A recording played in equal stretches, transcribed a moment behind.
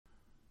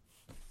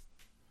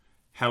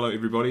Hello,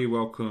 everybody.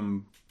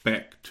 Welcome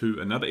back to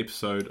another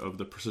episode of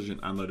the Precision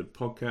Unloaded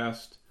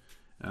podcast.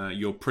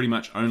 Your pretty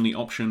much only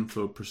option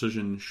for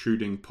precision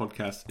shooting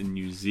podcast in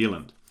New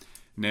Zealand.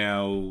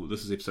 Now,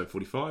 this is episode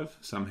 45.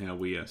 Somehow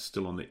we are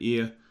still on the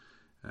air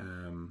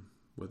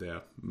with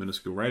our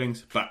minuscule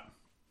ratings. But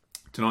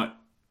tonight,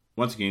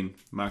 once again,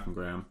 Mark and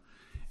Graham,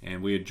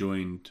 and we are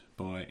joined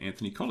by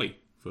Anthony Colley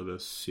for the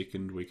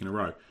second week in a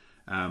row.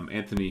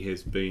 Anthony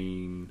has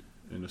been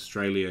in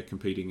Australia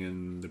competing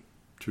in the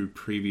two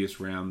previous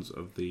rounds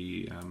of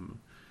the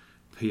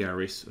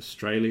PRS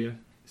Australia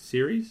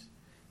series.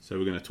 So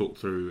we're going to talk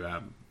through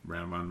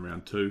round one,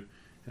 round two.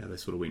 They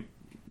sort of went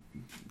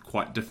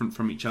quite different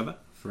from each other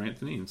for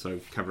Anthony, and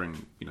so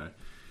covering,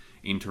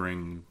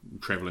 entering,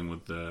 travelling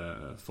with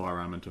the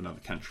firearm into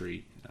another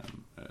country,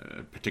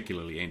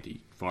 particularly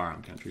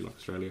anti-firearm country like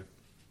Australia,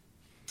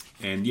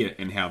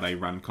 and how they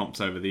run comps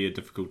over there,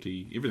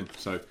 difficulty, everything.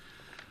 So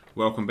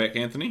welcome back,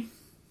 Anthony.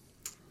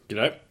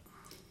 G'day.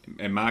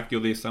 And Mark,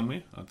 you're there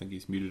somewhere. I think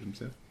he's muted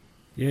himself.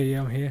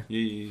 Yeah, I'm here.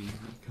 Yeah.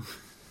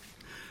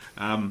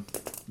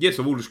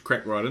 So we'll just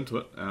crack right into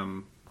it.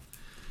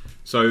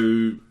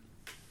 So,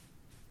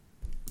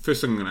 first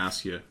thing I'm going to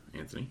ask you,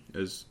 Anthony,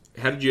 is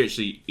how did you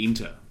actually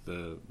enter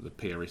the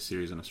PRS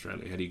series in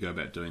Australia? How do you go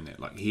about doing that?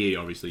 Like here,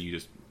 obviously, you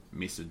just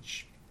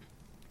message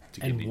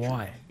to get and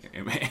why?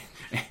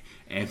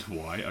 And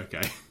why?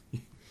 Okay.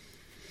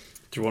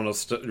 Do you want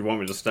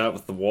me to start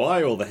with the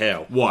why or the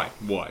how? Why?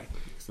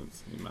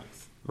 Since he makes.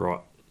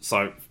 Right.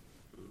 So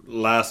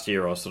last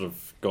year I sort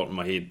of got in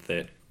my head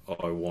that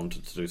I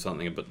wanted to do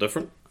something a bit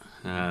different.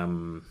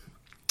 And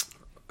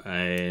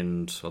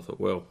I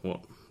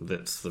thought,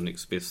 that's the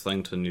next best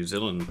thing to New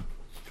Zealand.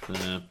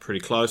 Pretty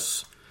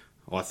close.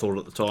 I thought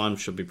at the time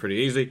should be pretty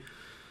easy.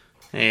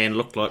 And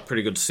looked like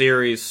pretty good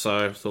series,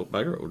 so I thought,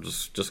 bugger it, we'll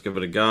just give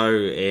it a go.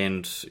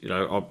 And,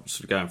 I'm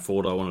sort of going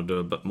forward, I want to do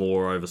a bit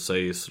more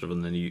overseas, sort of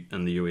in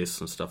the US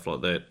and stuff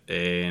like that.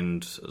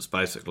 And it's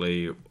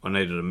basically, I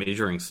needed a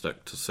measuring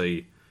stick to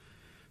see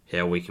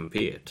how we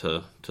compare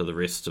to the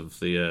rest of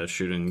the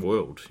shooting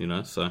world,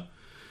 So I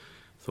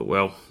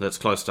thought, that's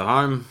close to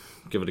home,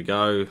 give it a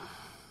go.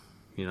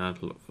 I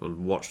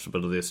watched a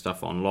bit of their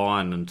stuff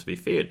online, and to be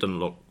fair, it didn't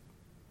look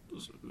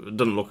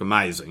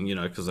amazing,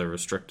 because they're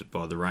restricted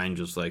by the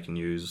ranges they can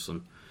use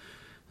and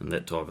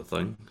that type of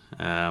thing.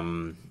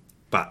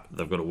 But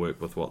they've got to work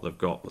with what they've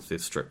got with their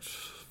strict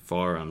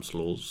firearms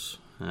laws,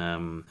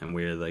 and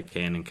where they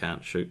can and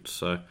can't shoot.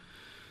 So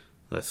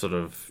they sort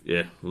of,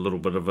 a little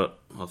bit of it.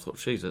 I thought,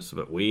 geez, that's a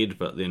bit weird.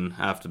 But then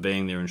after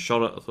being there and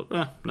shot it, I thought,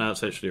 no,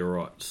 it's actually all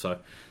right. So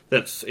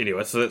that's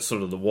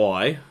sort of the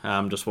why.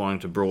 I'm just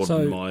wanting to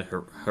broaden my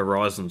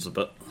horizons a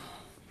bit.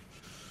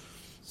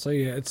 So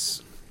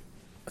it's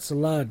a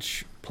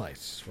large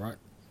place, right?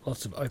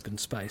 Lots of open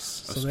space.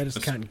 So they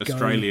just can't go.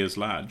 Australia's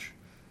large.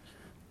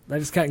 They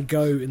just can't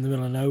go in the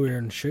middle of nowhere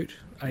and shoot.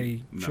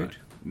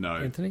 No.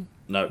 Anthony?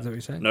 No. Is that what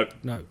you're saying? Nope.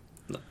 No.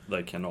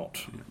 They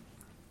cannot. Yeah.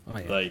 Oh,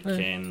 yeah. They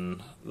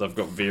can. They've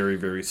got very,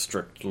 very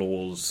strict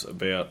laws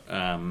about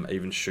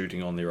even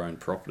shooting on their own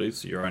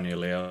properties. You're only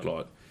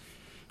allowed,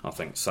 I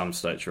think some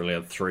states are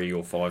allowed 3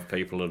 or 5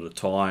 people at a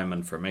time,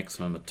 and for a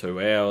maximum of 2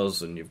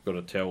 hours. And you've got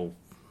to tell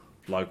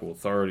local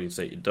authorities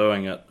that you're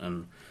doing it,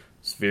 and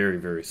it's very,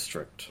 very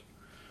strict,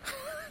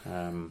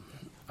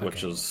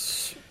 which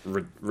is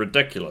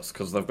ridiculous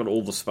because they've got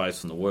all the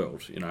space in the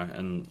world,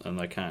 and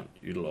they can't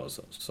utilise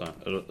it. So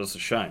it's a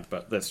shame,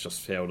 but that's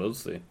just how it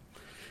is there.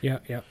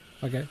 Yeah.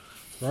 Okay.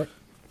 Right.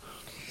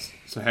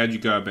 So how'd you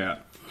go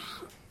about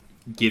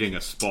getting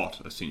a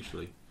spot,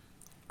 essentially?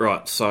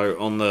 Right, so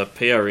on the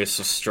PRS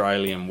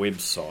Australian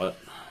website,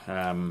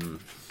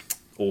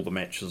 all the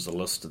matches are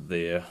listed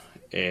there,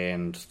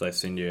 and they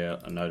send you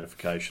out a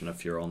notification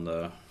if you're on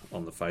the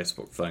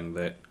Facebook thing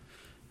that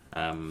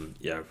a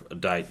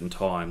date and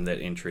time that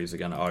entries are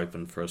going to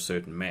open for a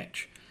certain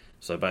match.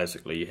 So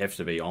basically, you have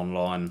to be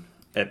online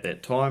at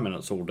that time, and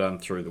it's all done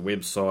through the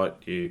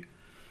website.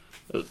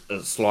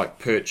 It's like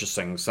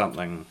purchasing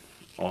something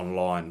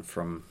online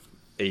from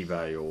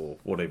eBay or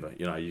whatever.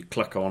 You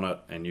click on it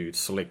and you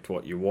select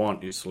what you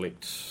want. You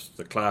select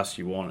the class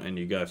you want, and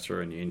you go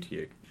through and you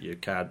enter your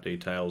card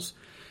details.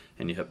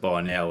 And you hit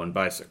buy now, and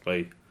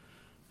basically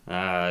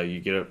you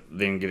get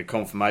a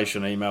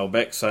confirmation email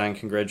back saying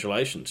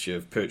congratulations,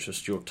 you've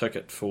purchased your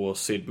ticket for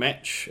said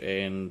match,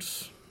 and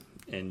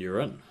you're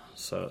in.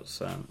 So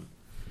it's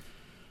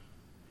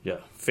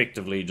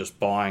effectively just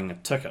buying a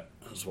ticket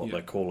is what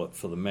they call it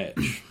for the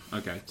match.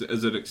 Okay, so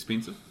is it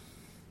expensive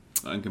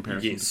in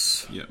comparison?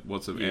 Yes. Yeah.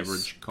 What's the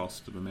average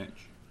cost of a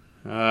match?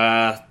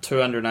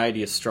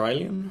 280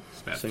 Australian.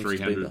 It's about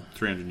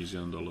 300 New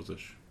Zealand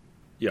dollars-ish.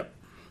 Yep.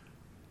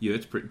 Yeah,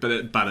 it's pretty, but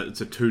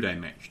it's a 2-day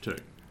match too,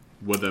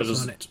 with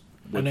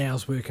an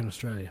hour's work in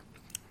Australia,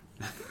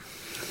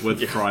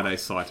 with Friday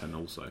sight-in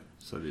also.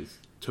 So there's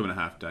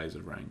 2.5 days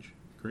of range,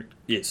 correct?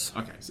 Yes.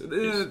 Okay, so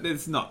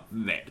it's not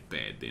that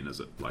bad then, is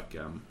it?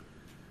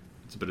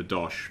 It's a bit of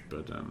dosh,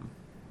 but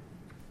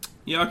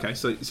okay.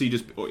 So you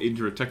just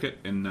enter a ticket,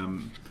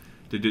 and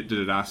did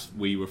it ask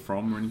where you were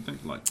from or anything?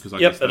 Because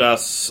it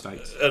asks.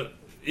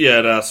 Yeah,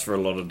 it asks for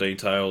a lot of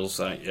details.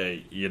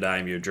 Your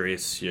name, your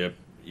address, your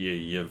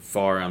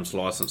firearms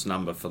license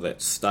number for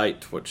that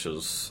state, which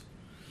is...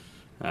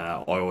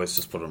 I always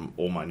just put in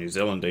all my New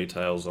Zealand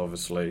details,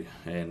 obviously,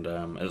 and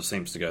it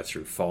seems to go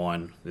through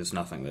fine. There's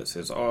nothing that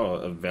says,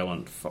 an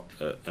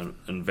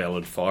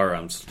invalid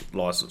firearms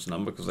license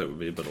number, because that would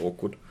be a bit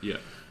awkward. Yeah.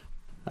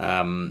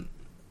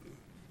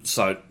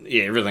 So,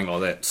 yeah, everything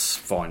like that's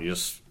fine. You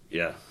just,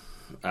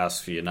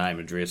 ask for your name,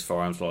 address,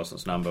 firearms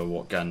license number,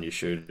 what gun you're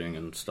shooting,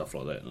 and stuff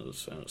like that, and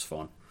it's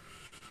fine.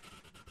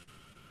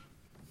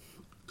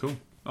 Cool.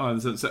 Oh,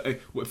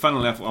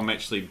 funnily enough, I'm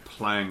actually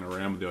playing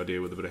around with the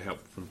idea with a bit of help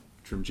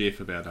from Jeff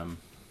about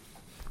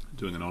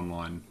doing an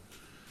online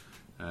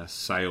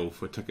sale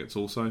for tickets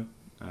also.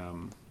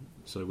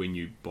 So when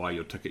you buy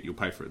your ticket, you'll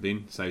pay for it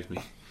then. Saves me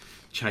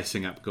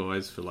chasing up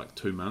guys for like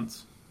 2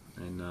 months,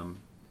 and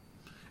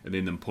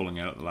then them pulling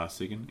out at the last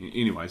second.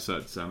 Anyway, so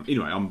it's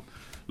I'm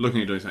looking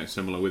at doing something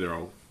similar. Whether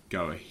I'll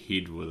go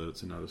ahead with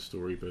it's another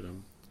story. But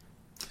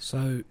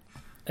so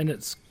in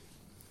its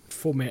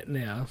format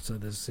now, so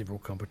there's several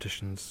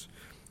competitions.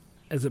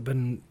 Has it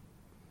been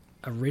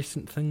a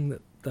recent thing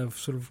that they've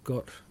sort of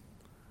got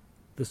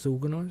this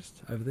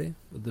organised over there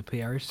with the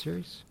PRS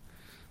series?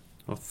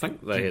 I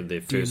think they had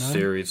their first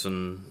series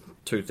in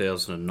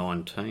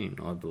 2019,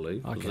 I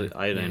believe. Okay. Was it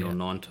 18 or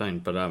 19?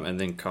 But and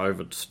then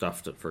COVID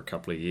stuffed it for a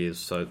couple of years.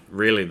 So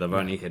really, they've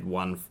only had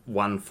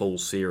one full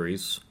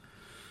series.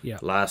 Yeah.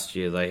 Last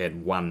year they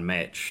had one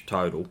match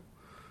total,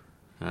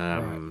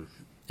 and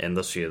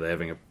this year they're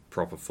having a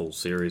proper full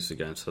series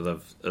again.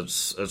 So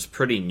it's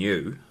pretty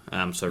new.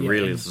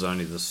 Really, this is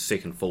only the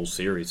second full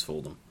series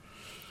for them.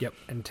 Yep,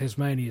 and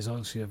Tasmania is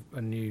obviously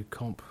a new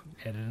comp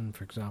added in,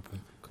 for example.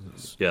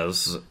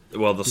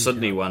 The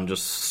Sydney one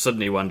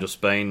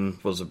just been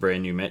was a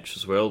brand new match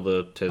as well.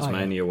 The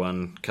Tasmania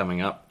one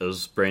coming up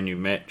is brand new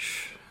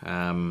match.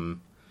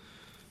 I'm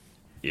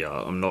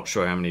not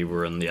sure how many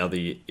were in the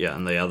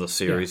other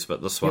series,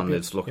 but this one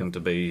is looking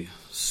to be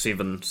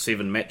seven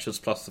matches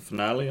plus the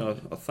finale, I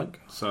think.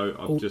 So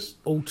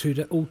all 2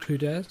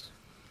 days.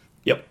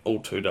 Yep, all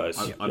 2 days.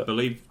 I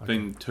believe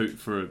being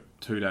for a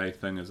 2-day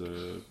thing is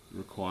a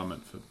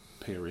requirement for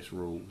PRS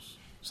rules,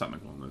 something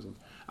along those lines.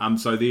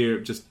 So there,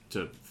 just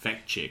to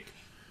fact check,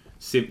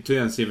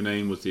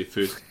 2017 was their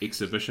first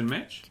exhibition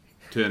match.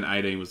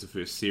 2018 was the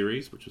first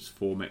series, which was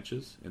 4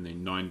 matches, and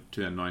then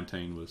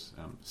 2019 was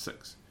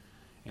 6.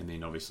 And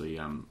then obviously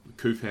the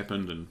coup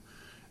happened, and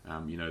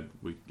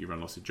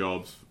everyone lost their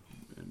jobs,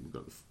 and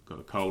got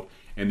a cold.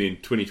 And then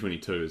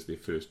 2022 is their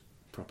first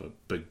proper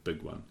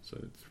big one, so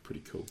it's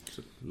pretty cool.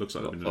 So it looks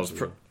like they've been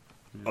doing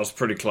I was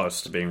pretty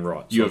close to being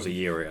right. So I was a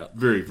year out.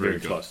 Very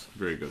good. Close.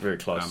 Very good. Very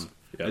close.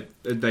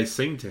 They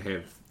seem to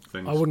have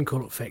things. I wouldn't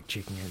call it fact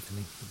checking,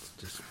 Anthony. It's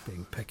just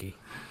being picky.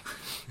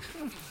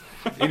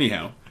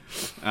 Anyhow,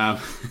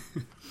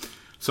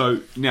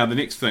 so now the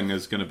next thing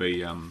is going to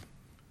be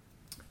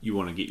you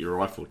want to get your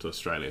rifle to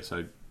Australia.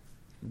 So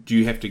do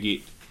you have to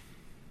get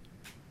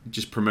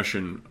just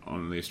permission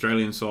on the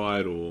Australian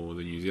side or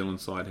the New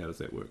Zealand side? How does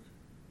that work?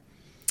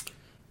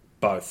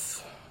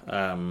 Both.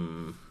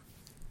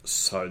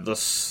 So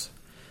this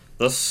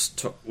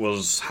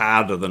was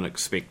harder than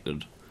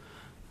expected,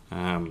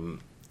 and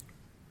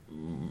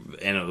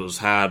it was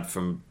hard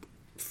for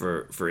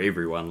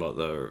everyone, like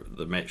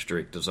the match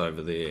directors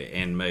over there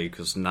and me,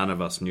 because none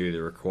of us knew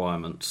the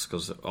requirements,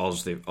 because I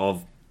was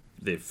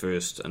their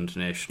first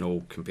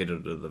international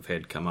competitor they've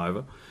had come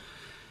over.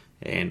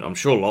 And I'm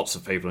sure lots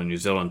of people in New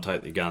Zealand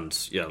take their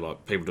guns,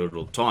 like people do it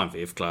all the time for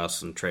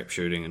F-class and trap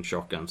shooting and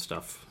shotgun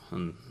stuff.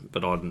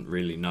 But I didn't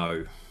really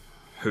know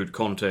who to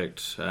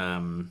contact.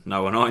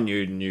 No one I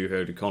knew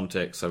who to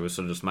contact, so we're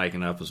sort of just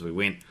making it up as we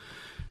went.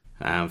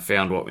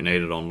 Found what we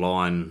needed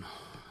online.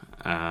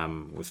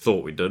 We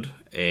thought we did,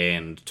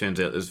 and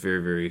turns out there's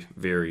very, very,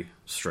 very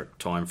strict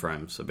time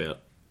frames about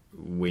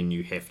when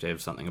you have to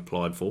have something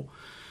applied for.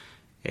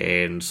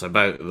 And so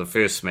the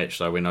first match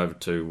that I went over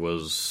to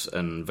was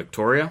in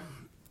Victoria,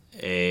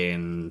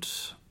 and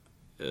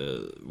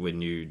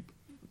when you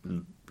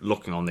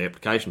looking on the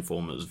application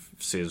form, it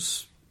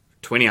says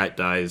 28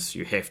 days,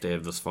 you have to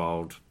have this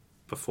filed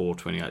before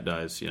 28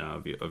 days,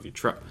 of your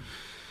trip.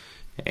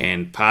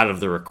 And part of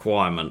the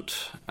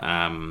requirement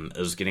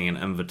is getting an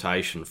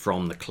invitation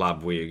from the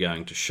club where you're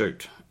going to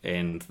shoot,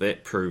 and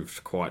that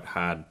proved quite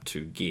hard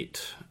to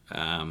get,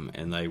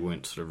 and they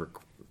weren't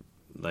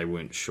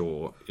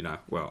sure,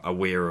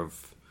 aware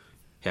of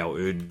how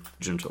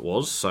urgent it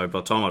was. So by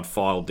the time I'd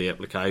filed the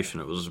application,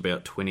 it was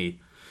about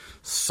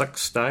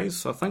 26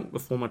 days, I think,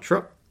 before my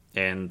trip,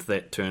 and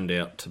that turned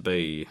out to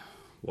be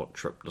what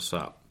tripped us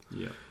up.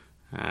 Yeah.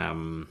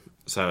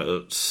 So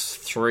it's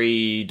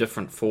 3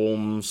 different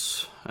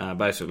forms,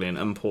 basically an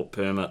import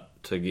permit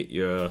to get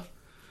your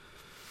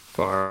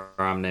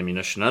firearm and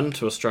ammunition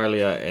into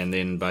Australia, and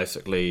then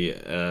basically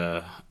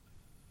a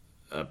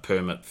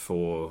permit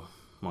for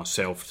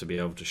myself to be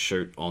able to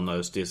shoot on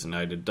those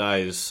designated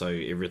days. So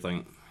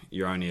everything,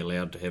 you're only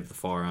allowed to have the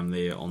firearm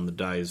there on the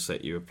days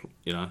that you have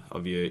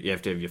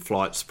to have your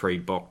flights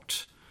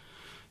pre-booked,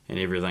 and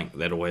everything.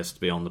 That all has to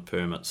be on the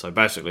permit. So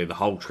basically, the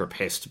whole trip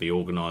has to be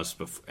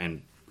organised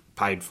and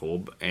paid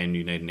for, and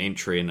you need an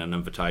entry and an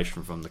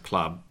invitation from the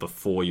club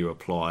before you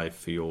apply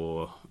for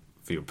your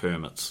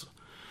permits.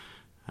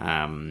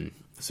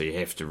 So you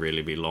have to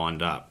really be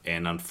lined up.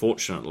 And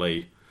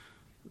unfortunately,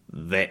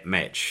 that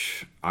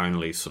match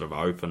only sort of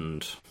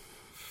opened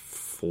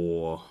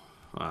for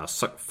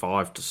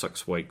 5 to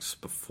 6 weeks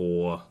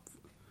before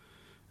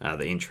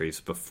the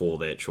entries before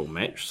the actual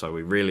match. So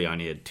we really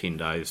only had 10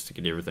 days to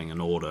get everything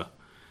in order.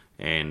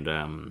 And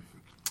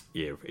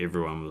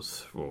everyone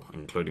was, well,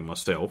 including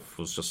myself,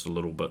 was just a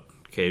little bit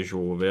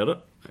casual about it.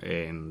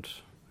 And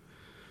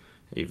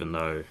even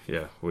though,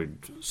 we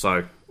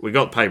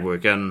got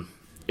paperwork in,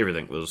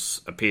 everything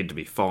appeared to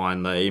be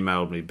fine. They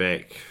emailed me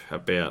back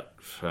about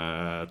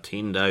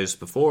 10 days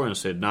before and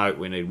said, no,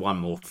 we need one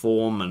more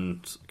form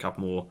and a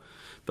couple more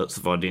bits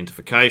of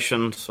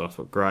identification. So I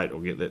thought, great, I'll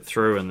get that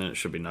through and then it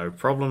should be no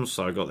problem.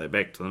 So I got that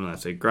back to them and they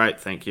said, great,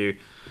 thank you.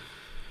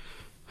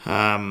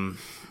 And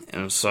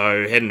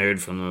so hadn't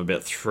heard from them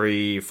about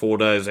 3-4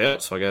 days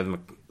out. So I gave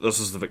them, this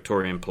is the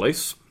Victorian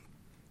Police.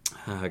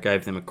 I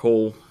gave them a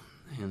call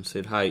and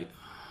said, hey,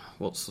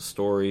 what's the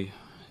story?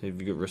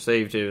 Have you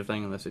received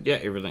everything? And they said, yeah,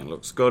 everything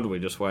looks good. We're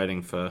just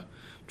waiting for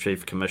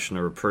Chief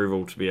Commissioner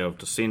approval to be able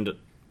to send it,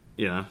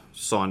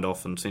 signed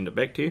off and send it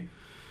back to you.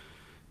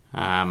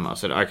 I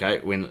said, okay,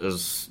 when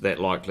is that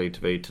likely to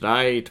be?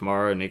 Today,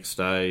 tomorrow, next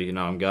day?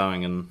 I'm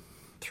going in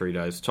 3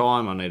 days'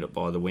 time. I need it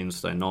by the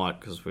Wednesday night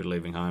because we're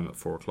leaving home at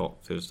 4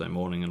 o'clock Thursday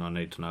morning and I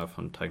need to know if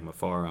I'm taking my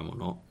firearm or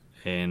not.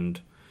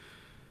 And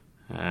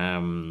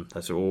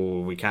they said,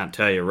 well, we can't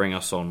tell you, ring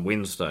us on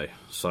Wednesday.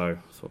 So I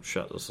thought,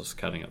 shit, this is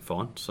cutting it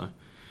fine. So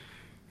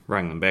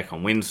rang them back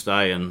on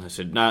Wednesday and they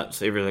said, no,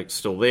 everything's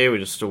still there, we're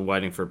just still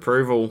waiting for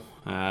approval.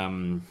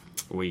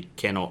 We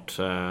cannot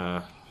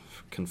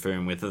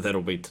confirm whether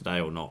that'll be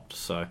today or not.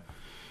 So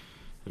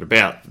at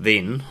about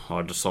then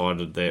I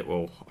decided that,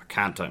 well, I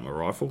can't take my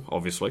rifle,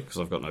 obviously, because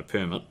I've got no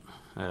permit.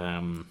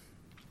 And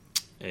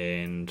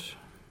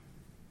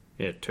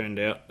it turned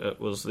out it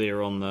was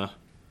there on the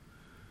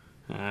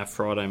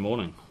Friday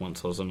morning.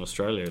 Once I was in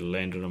Australia, it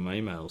landed on my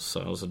emails.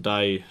 So it was 2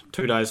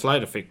 days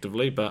late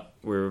effectively, but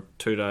we were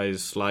 2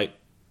 days late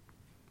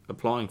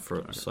applying for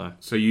it.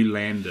 So you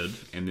landed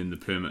and then the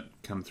permit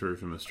come through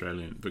from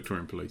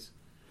Victorian Police?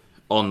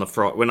 On the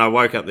when I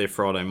woke up there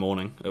Friday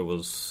morning, it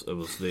was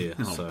there.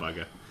 Oh, so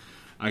bugger.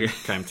 Okay.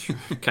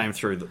 Came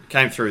through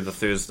the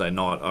Thursday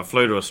night. I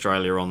flew to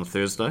Australia on the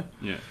Thursday.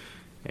 Yeah.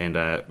 And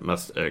it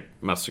must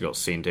have got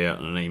sent out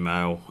in an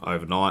email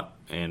overnight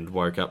and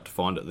woke up to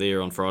find it there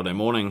on Friday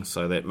morning,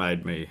 so that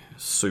made me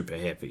super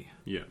happy.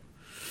 Yeah.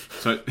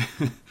 So,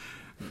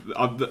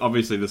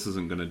 obviously this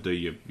isn't going to do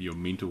your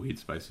mental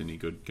headspace any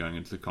good going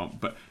into the comp,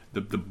 but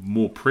the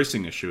more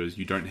pressing issue is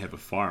you don't have a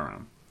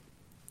firearm.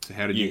 So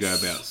how did you go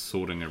about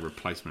sorting a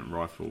replacement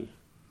rifle?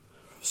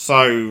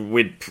 So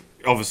we'd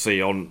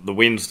obviously on the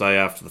Wednesday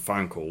after the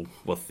phone call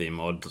with them,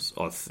 well,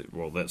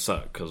 that's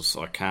it, because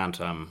I can't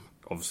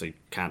obviously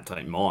can't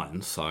take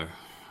mine. So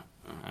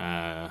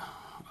I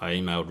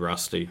emailed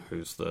Rusty,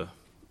 who's the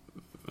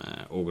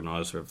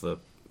organiser of the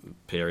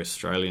PRS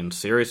Australian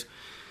series,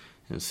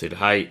 and said,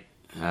 hey,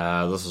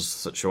 this is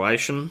the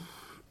situation.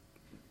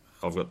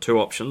 I've got two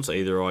options.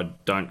 Either I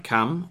don't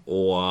come,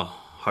 or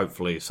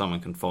hopefully someone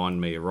can find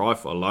me a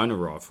loaner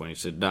rifle. And he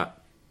said, no,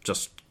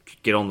 just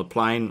get on the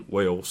plane.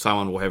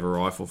 Someone will have a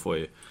rifle for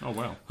you. Oh,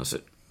 wow. I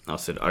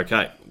said,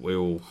 okay,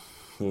 we'll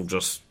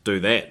just do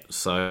that.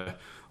 So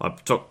I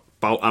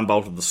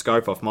unbolted the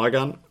scope off my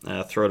gun,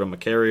 threw it in my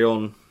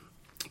carry-on,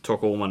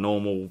 took all my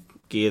normal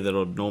gear that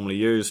I'd normally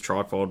use,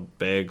 tripod,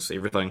 bags,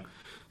 everything,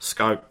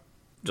 scope,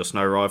 just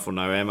no rifle,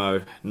 no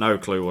ammo, no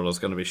clue what I was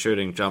going to be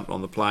shooting, jumped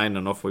on the plane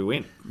and off we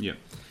went. Yeah.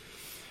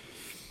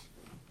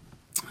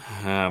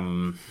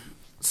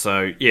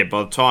 So, yeah,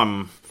 by the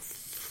time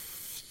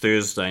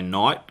Thursday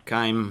night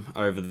came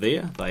over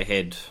there,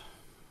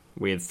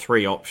 we had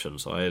three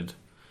options. I had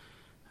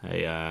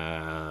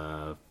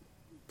a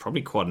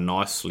probably quite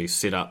nicely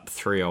set up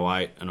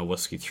 308 and a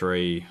Whiskey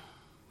 3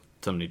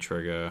 Timney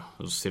trigger.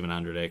 It was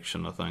 700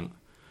 action, I think.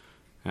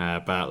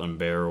 Bartlett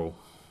barrel.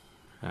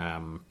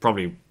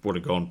 Probably would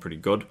have gone pretty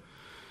good.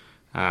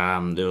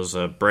 There was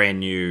a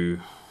brand new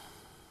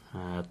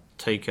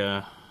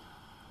Tikka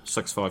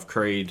 6.5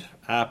 Creed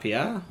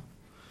RPR.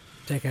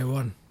 TACO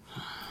 1.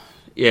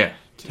 Yeah,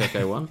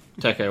 TACO 1.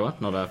 TACO 1,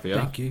 not RPR.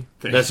 Thank you.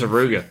 That's a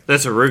Ruger.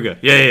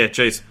 Yeah,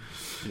 jeez.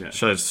 Yeah.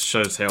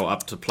 Shows how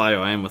up to play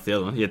I am with the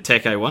other one. Yeah,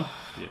 TACO 1.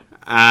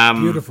 Yeah.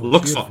 Beautiful.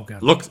 Looks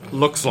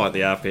beautiful like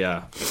the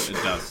RPR.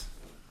 It does.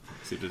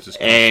 It's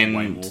just And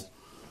way more.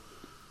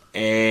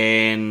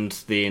 And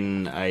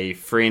then a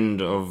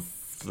friend of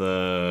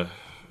the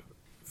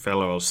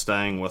fellow I was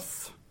staying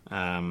with,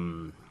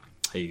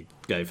 he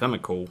gave him a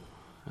call.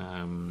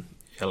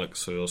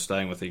 Alex, who I was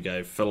staying with, he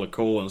gave Phil a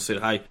call and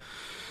said, hey,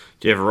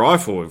 do you have a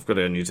rifle? We've got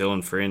our New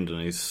Zealand friend and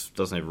he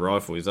doesn't have a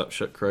rifle. He's up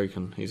Shit Creek.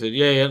 And he said,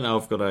 yeah, no,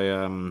 I've got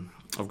an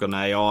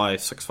AI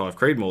 6.5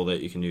 Creedmoor that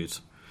you can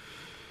use.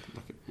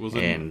 Was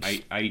it an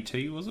AT,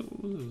 was it?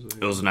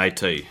 It was an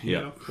AT,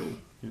 yeah. Cool.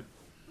 Yeah.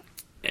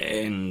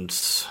 And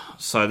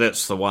so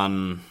that's the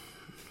one.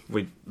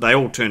 They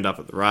all turned up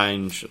at the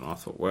range, and I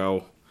thought,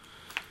 well,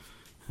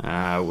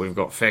 we've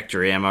got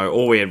factory ammo.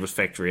 All we had was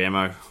factory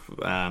ammo.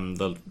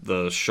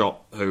 The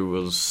shop who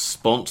was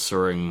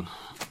sponsoring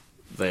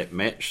that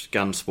match,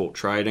 Gun Sport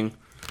Trading,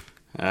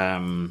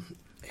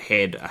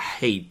 had a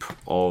heap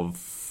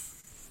of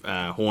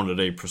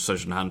Hornady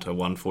Precision Hunter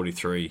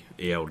 143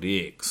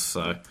 ELDX.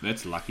 So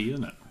that's lucky,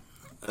 isn't it?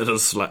 It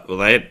is like, well,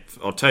 they had,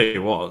 I'll tell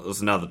you what,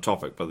 there's another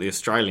topic, but the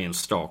Australian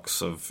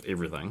stocks of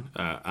everything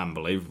are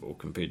unbelievable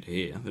compared to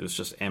here. There's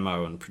just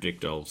ammo and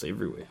projectiles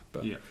everywhere.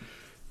 But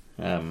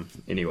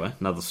anyway,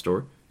 another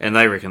story. And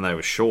they reckon they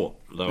were short.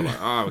 They were like,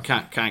 oh, we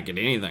can't get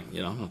anything.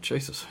 You know, oh,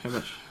 Jesus, how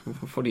much?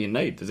 What do you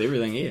need? There's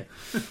everything here.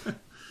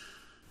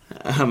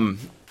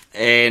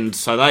 And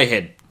so they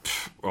had,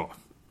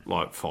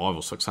 like 500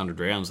 or 600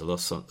 rounds of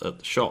this at the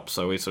shop.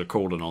 So we sort of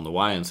called in on the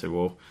way and said,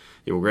 well,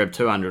 you'll grab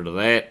 200 of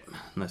that.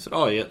 And they said,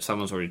 oh, yeah,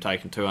 someone's already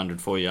taken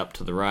 200 for you up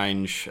to the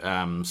range.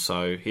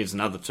 So here's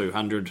another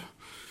 200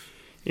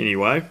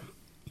 anyway.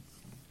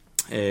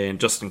 And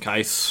just in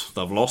case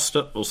they've lost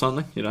it or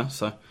something, you know.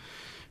 So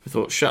we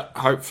thought,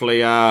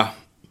 hopefully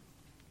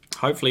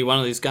one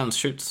of these guns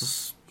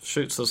shoots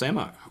this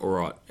ammo all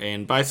right.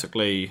 And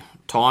basically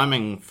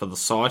timing for the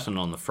sighting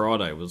on the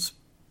Friday was,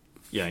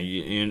 you know,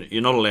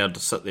 you're not allowed to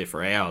sit there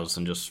for hours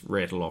and just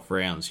rattle off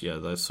rounds. You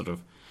know, they sort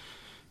of,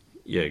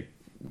 you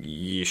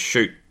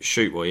shoot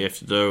what you have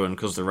to do, and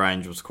because the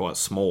range was quite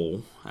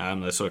small,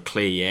 they sort of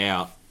clear you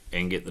out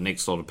and get the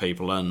next lot of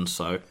people in.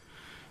 So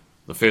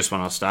the first one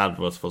I started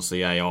with was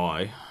the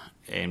AI,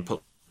 and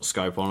put the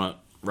scope on it,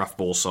 rough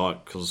bore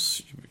sight,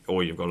 because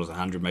all you've got is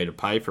 100 metre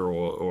paper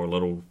or a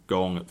little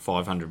gong at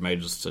 500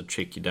 metres to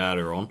check your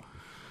data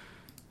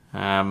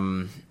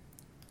on.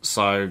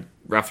 So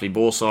roughly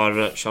bore sighted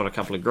it, shot a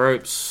couple of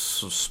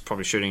groups, was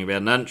probably shooting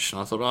about an inch,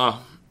 and I thought,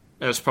 oh,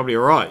 that's probably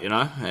alright, you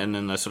know. And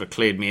then they sort of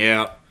cleared me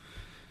out,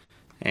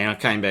 and I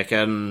came back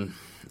in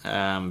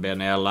about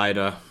an hour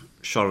later,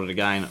 shot it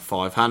again at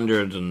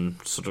 500,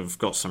 and sort of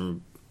got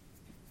some.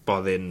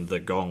 By then the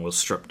gong was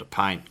stripped of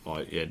paint,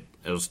 like it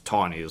was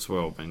tiny as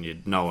well, and you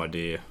had no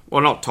idea.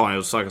 Well, not tiny, it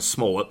was like a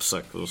small IPSC.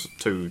 It was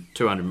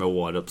 200mm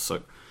wide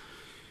IPSC,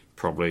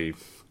 probably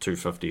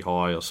 250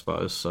 high, I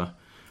suppose. So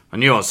I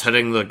knew I was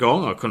hitting the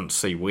gong, I couldn't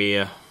see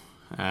where,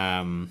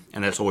 and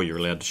that's all you're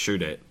allowed to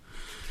shoot at.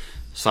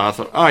 So I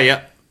thought, oh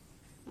yeah,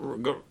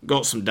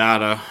 got some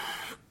data,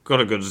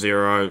 got a good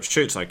zero,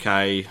 shoots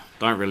okay,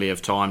 don't really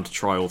have time to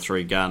try all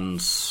three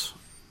guns,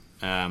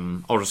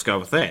 I'll just go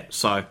with that.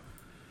 So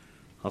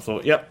I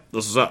thought, yep,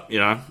 this is it, you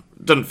know.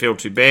 Didn't feel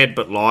too bad,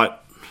 but light.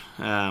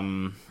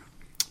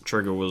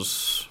 Trigger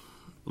was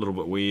a little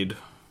bit weird.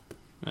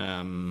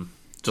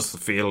 Just the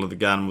feel of the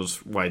gun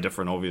was way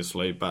different,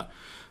 obviously, but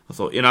I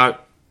thought, you know,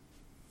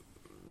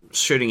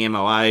 shooting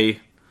MOA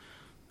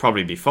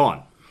probably be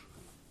fine.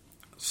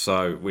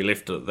 So we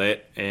left it at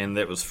that, and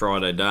that was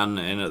Friday done,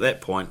 and at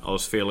that point I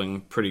was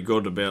feeling pretty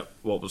good about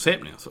what was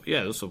happening. I thought,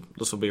 yeah, this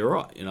will be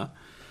alright, you know.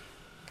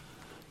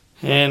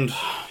 And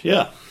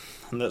yeah,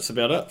 and that's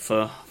about it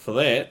for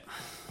that.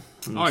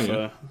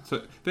 And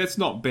so that's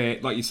not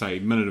bad. Like you say,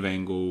 minute of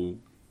angle.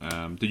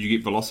 Did you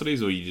get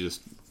velocities, or you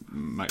just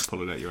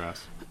pull it out your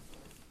ass?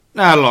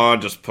 No, I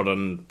just put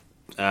in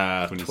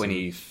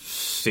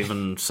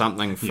 27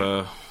 something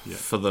for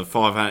the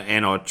 500,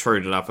 and I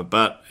trued it up a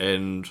bit,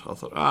 and I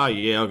thought, oh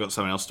yeah, I've got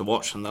something else to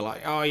watch, and they're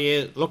like, oh yeah,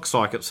 it looks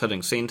like it's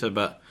hitting centre,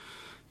 but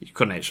you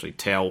couldn't actually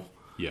tell.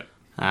 Yeah.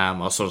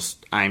 I sort of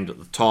aimed at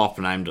the top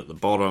and aimed at the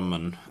bottom,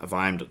 and if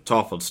I aimed at the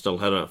top, I'd still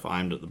hit it. If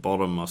I aimed at the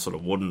bottom, I sort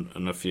of wouldn't,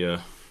 and if you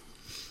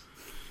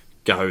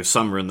go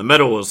somewhere in the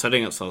middle, I was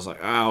hitting it, so I was like,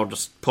 oh, I'll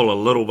just pull a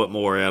little bit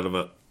more out of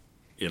it,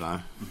 you know.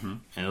 Mm-hmm.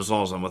 And as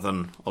long as I'm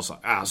within, I was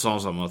like, as long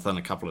as I'm within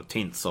a couple of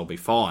tenths, I'll be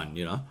fine,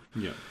 you know.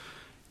 Yeah.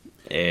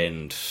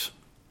 And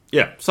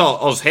yeah, so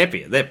I was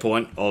happy at that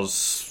point.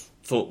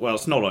 Thought, well,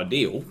 it's not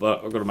ideal,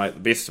 but I've got to make the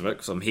best of it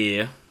because I'm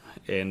here,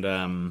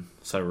 and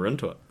so we're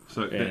into it.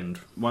 So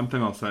one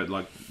thing I'll say,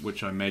 like,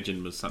 which I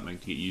imagine was something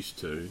to get used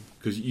to,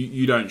 because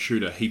you don't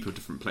shoot a heap of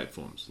different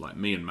platforms. Like,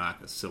 me and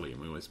Mark are silly,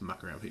 and we always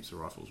muck around with heaps of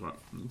rifles, right?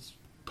 And it's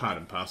part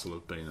and parcel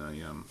of being a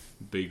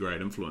B-grade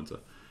influencer.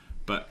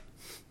 But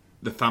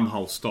the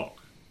thumbhole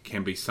stock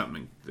can be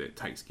something that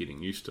takes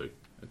getting used to.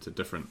 It's a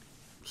different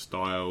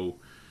style.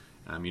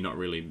 You're not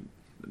really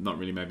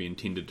maybe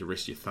intended to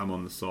rest your thumb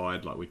on the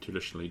side like we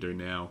traditionally do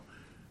now.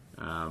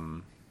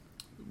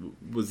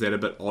 Was that a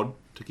bit odd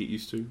to get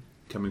used to?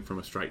 Coming from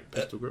a straight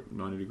pistol grip,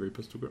 90-degree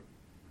pistol grip?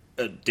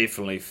 It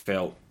definitely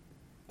felt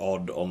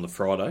odd on the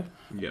Friday.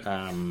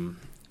 Yeah.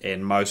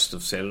 And most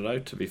of Saturday,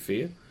 to be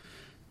fair.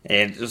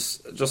 And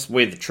just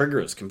where the trigger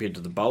is compared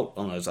to the bolt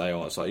on those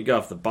AIs. Like, you go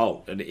off the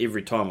bolt, and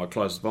every time I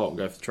close the bolt and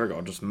go for the trigger,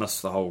 I just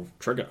miss the whole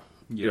trigger.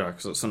 Yeah. You know,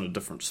 because it's in a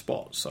different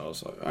spot. So I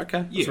was like,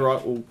 okay, that's all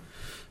right. Well,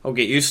 I'll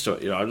get used to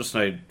it. You know, I just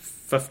need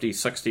 50,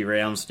 60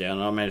 rounds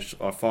down.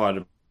 I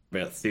fired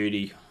about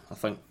 30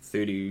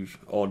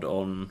 odd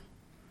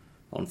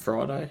on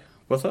Friday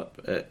with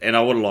it. And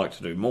I would like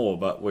to do more,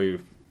 but as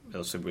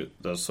I said,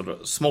 the sort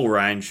of small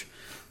range.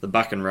 The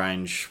Buchan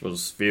range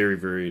was very,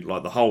 very,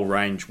 like the whole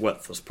range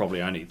width was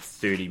probably only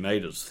 30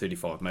 metres,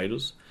 35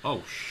 metres.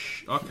 Oh,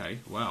 okay,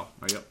 wow,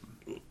 yep.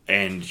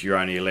 And you're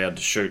only allowed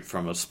to shoot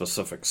from a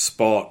specific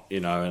spot,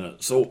 and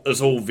it's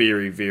all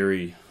very,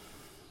 very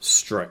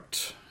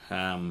strict.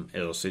 As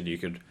I said,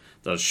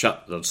 they'd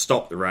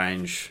stop the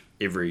range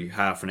every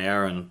half an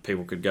hour, and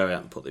people could go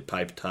out and put their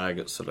paper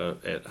targets at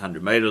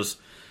 100 metres,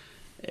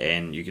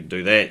 and you could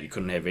do that. You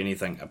couldn't have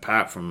anything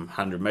apart from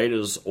 100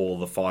 metres or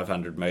the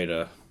 500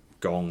 metre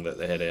gong that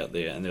they had out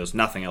there, and there was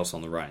nothing else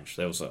on the range.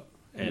 That was it,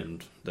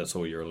 and that's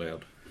all you're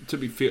allowed. To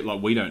be fair,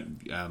 like we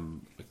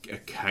don't.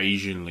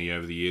 Occasionally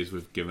over the years,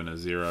 we've given a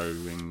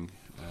zeroing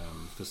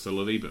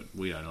facility, but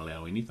we don't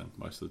allow anything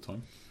most of the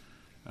time.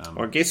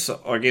 I guess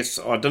I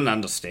didn't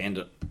understand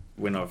it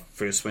when I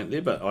first went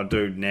there, but I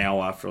do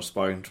now after I've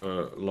spoken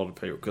to a lot of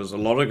people, because a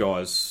lot of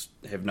guys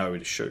have nowhere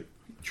to shoot.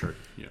 True.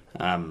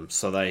 Yeah.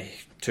 So they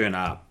turn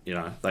up.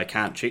 They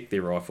can't check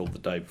their rifle the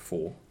day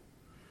before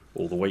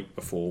or the week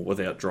before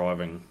without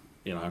driving,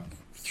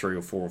 3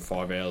 or 4 or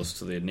 5 hours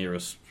to their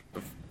nearest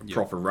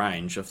proper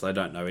range if they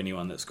don't know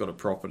anyone that's got a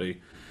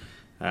property.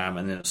 And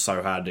then it's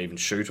so hard to even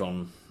shoot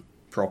on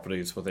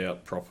properties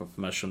without proper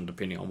permission,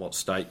 depending on what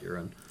state you're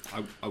in.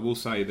 I will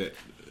say that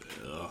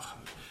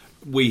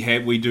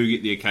we do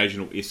get the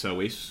occasional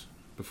SOS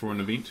before an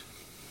event,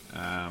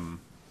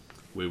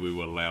 where we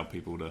will allow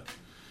people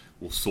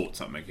we'll sort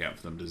something out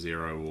for them to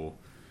zero, or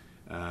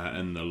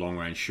in the long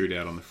range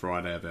shootout on the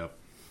Friday of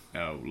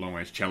our long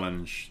range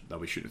challenge, they'll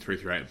be shooting a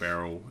 338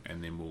 barrel,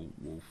 and then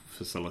we'll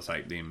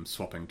facilitate them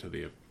swapping to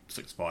their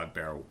 6.5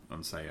 barrel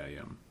on, say,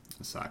 a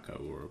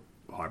Sarko or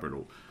a hybrid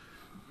or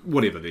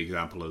whatever the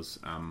example is.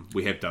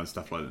 We have done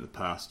stuff like that in the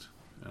past.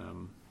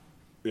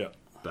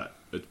 But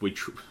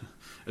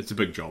it's a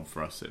big job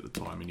for us at the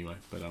time anyway.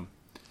 But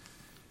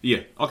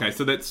okay,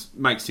 so that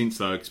makes sense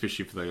though,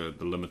 especially for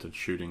the limited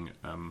shooting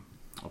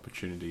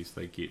opportunities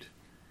they get.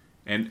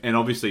 And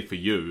obviously for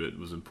you, it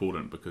was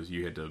important because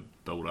you had to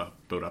build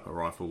up a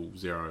rifle,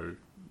 zero,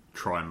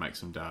 try and make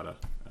some data.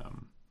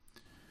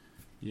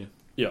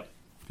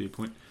 Fair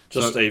point.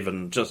 Just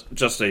even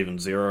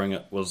zeroing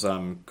it was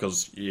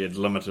because you had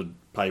limited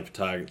paper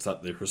targets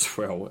up there as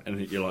well,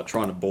 and you're like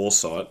trying to bore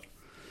sight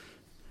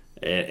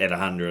at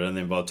 100, and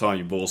then by the time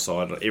you bore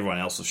sight, everyone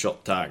else has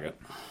shot the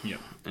target. Yeah,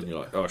 and you're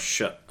like, oh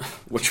shit,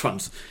 which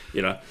one's Do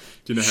you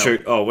know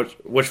shoot?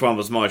 Which one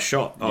was my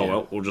shot? Oh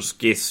well, we'll just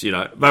guess.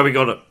 But we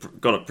got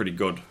it pretty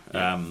good.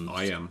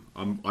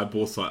 I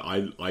bore sight.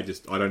 I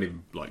don't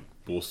even like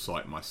bore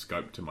sight my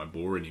scope to my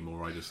bore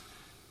anymore. I just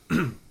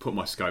put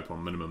my scope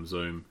on minimum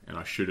zoom and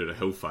I shoot at a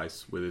hill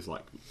face where there's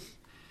like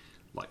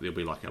there'll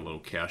be like a little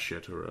cow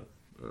shit or a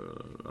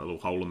little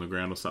hole in the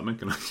ground or something,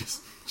 and I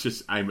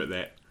just aim at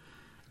that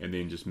and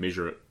then just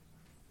measure it,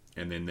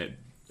 and then that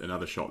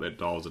another shot that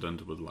dials it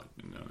into with like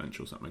an inch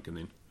or something, and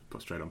then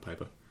put straight on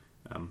paper.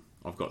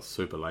 I've got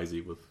super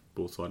lazy with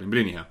bore sighting, but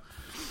anyhow.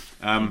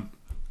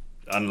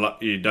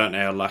 You don't know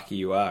how lucky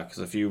you are, because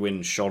if you went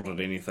and shot at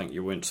anything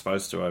you weren't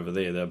supposed to over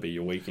there, that'd be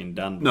your weekend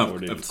done before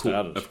it even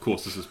started. Of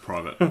course, this is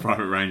private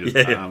ranges.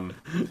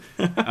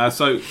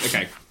 So,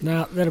 okay.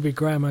 No, that'll be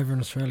Graham over in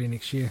Australia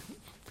next year.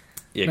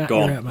 Yeah,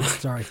 gone. You're out, mate.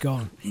 Sorry,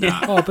 gone.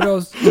 Nah. Oh, but I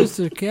was just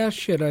a cow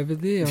shit over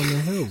there on the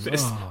hills.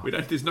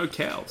 There's no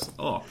cows.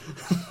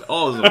 It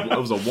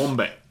was a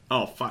wombat.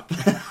 Oh, fuck.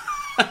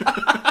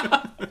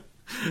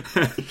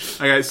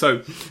 Okay,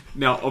 so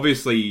now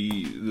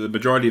obviously the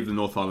majority of the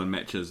North Island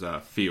matches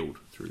are field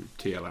through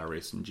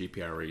TLRS and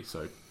GPRE,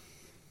 so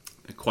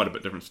quite a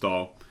bit different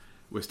style.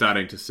 We're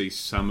starting to see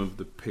some of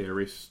the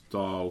PRS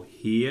style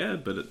here,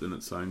 but it's in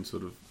its own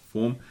sort of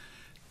form.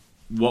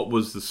 What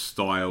was the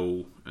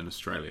style in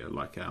Australia?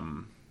 Like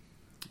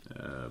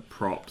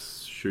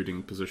props,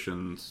 shooting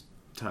positions,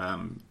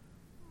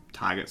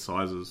 target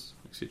sizes,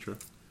 etc.?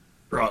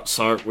 Right,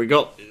 so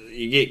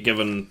you get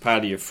given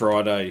part of your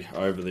Friday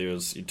over there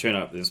is you turn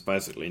up, there's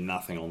basically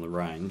nothing on the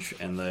range,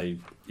 and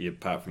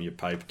apart from your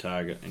paper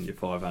target and your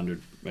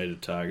 500 metre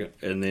target,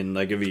 and then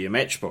they give you your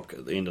matchbook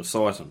at the end of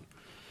sighting.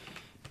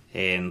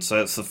 And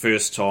so it's the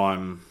first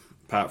time,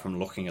 apart from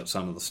looking at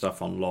some of the stuff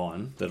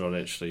online, that I'd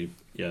actually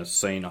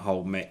seen a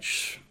whole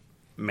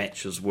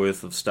match's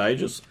worth of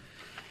stages.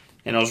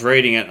 And I was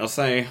reading it and I was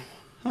saying,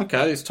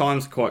 okay, these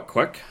times are quite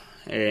quick,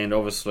 and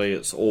obviously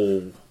it's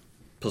all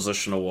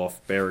positional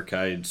off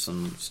barricades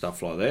and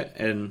stuff like that,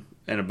 and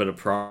a bit of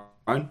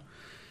prone.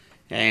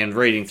 And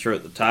reading through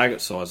it, the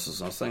target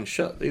sizes, I was saying,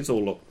 shit, these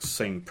all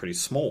seem pretty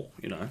small,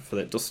 for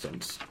that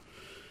distance.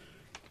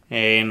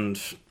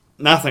 And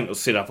nothing was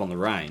set up on the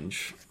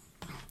range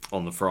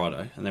on the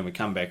Friday, and then we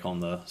come back on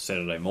the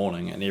Saturday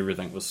morning, and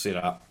everything was set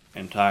up,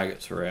 and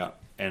targets were out,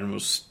 and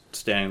was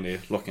standing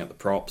there looking at the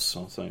props.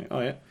 I was saying,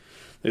 oh yeah,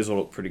 these all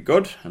look pretty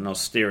good. And I was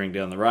staring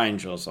down the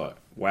range, and I was like,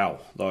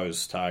 wow,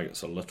 those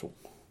targets are little.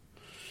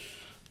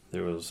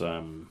 There was,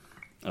 I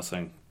was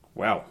saying,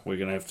 wow, we're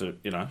going to have to,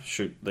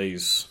 shoot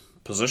these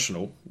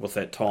positional with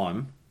that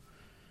time.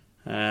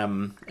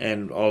 and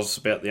I was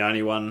about the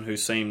only one who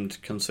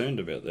seemed concerned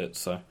about that.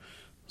 So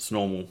it's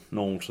normal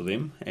to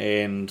them,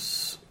 and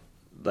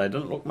they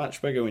didn't look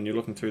much bigger when you're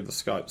looking through the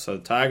scope. So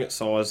the target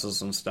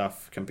sizes and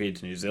stuff compared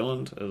to New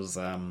Zealand is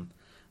a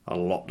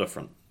lot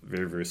different.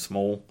 Very, very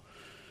small.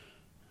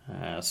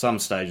 Some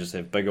stages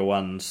have bigger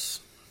ones,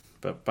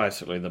 but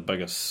basically the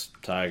biggest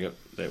target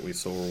that we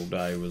saw all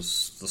day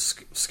was the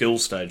skill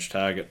stage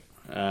target,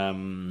 which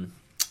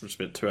was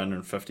about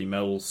 250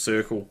 mil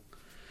circle,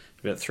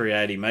 about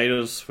 380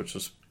 metres, which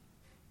is,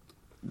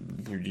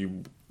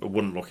 you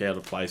wouldn't look out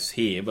of place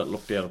here, but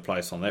looked out of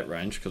place on that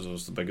range because it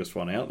was the biggest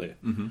one out there.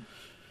 Mm-hmm.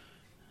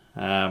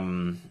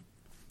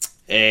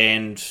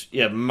 And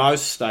yeah,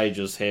 most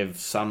stages have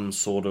some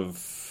sort of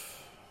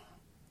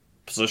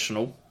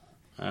positional.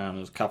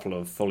 There's a couple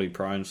of fully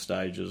prone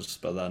stages,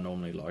 but they're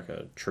normally like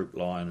a troop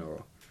line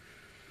or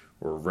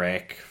a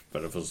rack.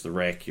 But if it's the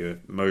rack, your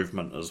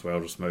movement as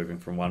well, just moving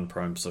from one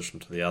prone position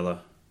to the other,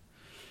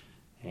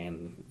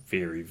 and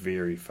very,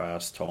 very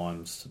fast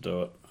times to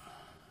do it.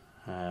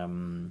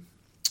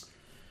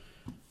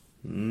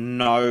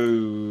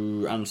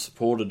 No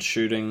unsupported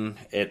shooting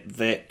at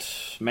that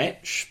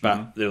match,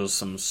 but there was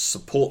some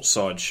support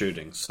side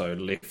shooting, so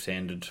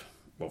left-handed.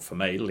 Well, for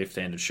me,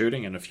 left-handed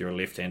shooting, and if you're a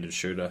left-handed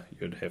shooter,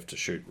 you'd have to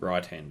shoot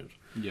right-handed.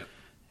 Yeah.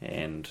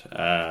 And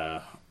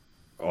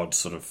I'd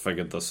sort of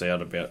figured this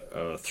out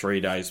about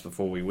 3 days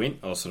before we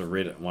went. I sort of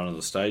read it in one of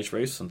the stage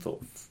briefs and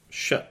thought,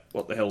 shit,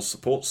 what the hell's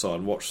support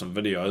side? Watched some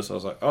videos. I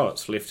was like, oh,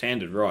 it's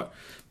left-handed, right.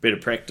 Better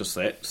practice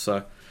that.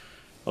 So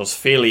I was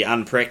fairly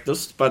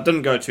unpracticed, but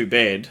didn't go too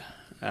bad.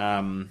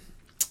 And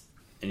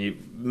you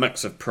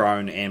mix of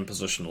prone and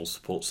positional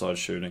support side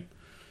shooting.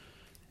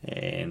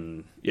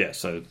 And yeah,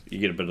 so you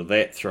get a bit of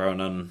that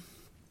thrown in.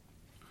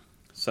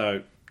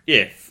 So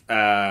yeah,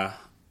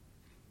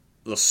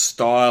 the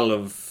style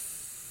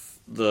of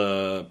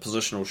the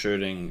positional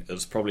shooting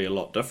is probably a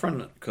lot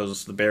different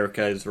because the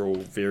barricades are all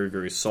very,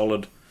 very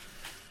solid,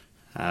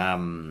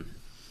 to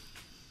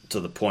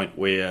the point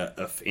where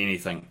if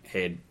anything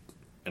had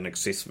an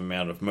excessive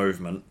amount of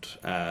movement,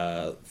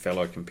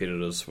 fellow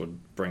competitors would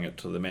bring it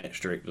to the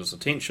match director's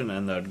attention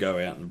and they'd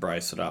go out and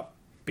brace it up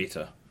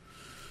better.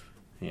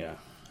 Yeah.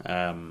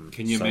 Can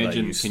you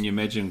imagine? Can you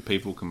imagine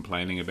people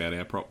complaining about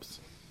our props?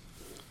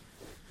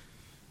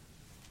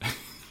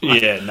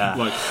 Yeah,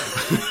 nah.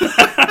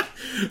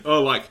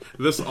 Like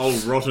this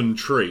old rotten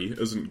tree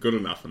isn't good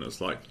enough, and it's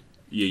like,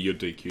 yeah, you're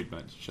DQ'd,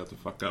 mate. Shut the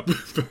fuck up.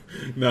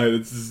 No,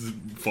 this is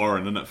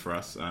foreign, isn't it, for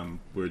us?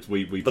 Whereas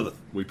we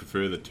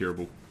prefer the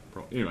terrible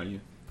prop. Anyway, yeah,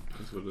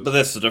 that's what it is. But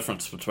that's the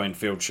difference between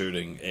field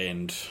shooting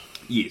and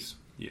yes,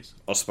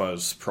 I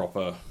suppose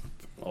proper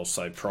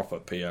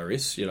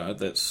PRS,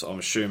 that's, I'm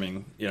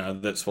assuming,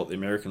 that's what the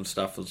American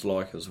stuff is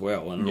like as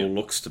well, and it all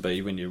looks to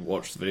be, when you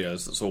watch the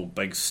videos, it's all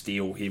big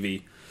steel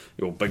heavy,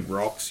 or big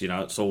rocks,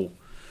 it's all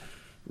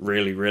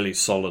really, really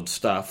solid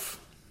stuff.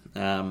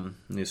 The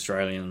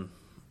Australian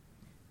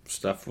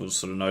stuff was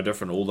sort of no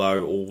different,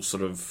 although all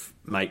sort of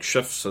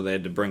makeshift, so they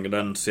had to bring it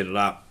in, set it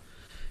up,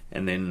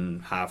 and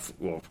then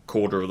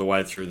quarter of the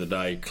way through the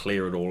day,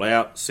 clear it all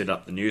out, set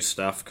up the new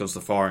stuff, because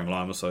the firing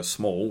line was so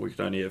small, we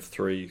could only have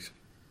three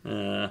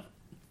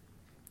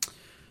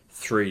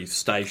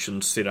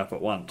stations set up at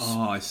once.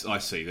 Oh, I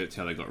see. That's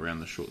how they got around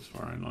the short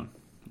firing line.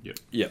 Yep.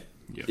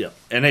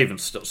 And even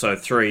still, so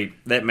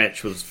that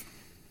match was,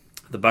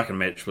 the Buchan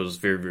match was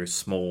very, very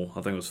small.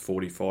 I think it was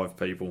 45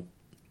 people.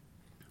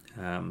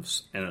 And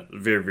a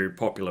very, very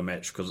popular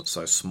match because it's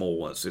so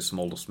small. It's their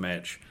smallest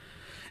match.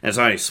 And it's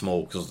only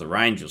small because the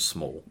range is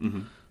small.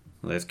 Mm-hmm.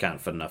 They just can't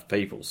fit enough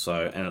people.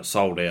 And it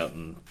sold out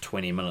in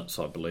 20 minutes,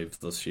 I believe,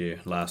 this year.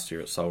 Last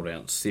year it sold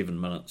out in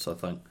 7 minutes, I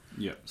think.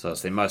 Yeah. So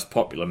it's their most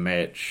popular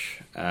match,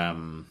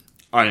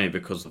 only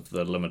because of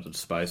the limited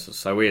spaces.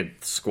 So we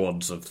had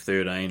squads of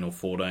 13 or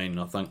 14,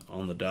 I think,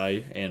 on the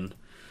day. And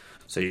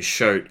so you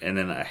shoot, and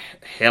then a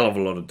hell of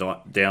a lot of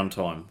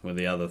downtime where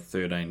the other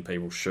 13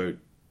 people shoot.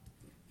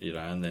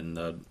 And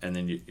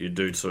then you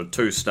do sort of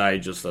 2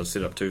 stages. They'll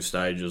set up 2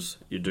 stages.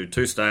 You do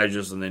 2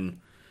 stages and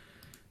then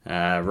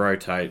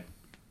rotate,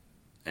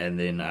 and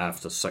then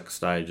after 6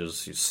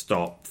 stages you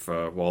stop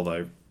while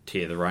they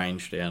tear the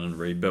range down and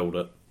rebuild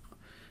it,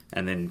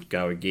 and then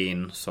go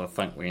again. So I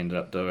think we ended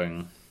up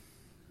doing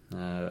 8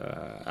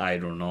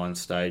 or 9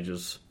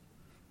 stages.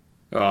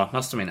 Oh, it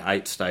must have been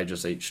 8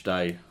 stages each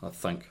day, I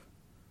think.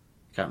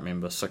 Can't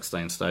remember,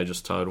 16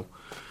 stages total.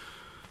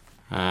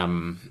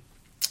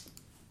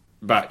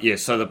 But yeah,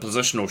 so the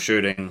positional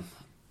shooting,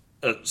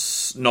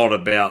 it's not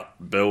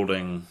about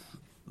building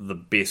the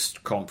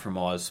best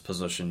compromised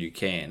position you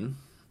can,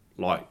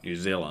 like New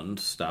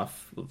Zealand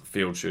stuff, the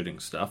field shooting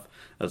stuff.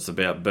 It's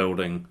about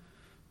building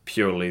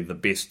purely the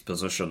best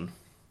position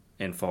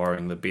and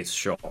firing the best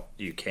shot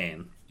you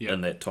can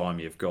in that time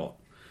you've got.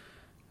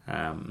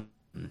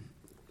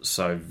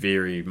 So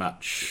very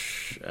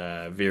much,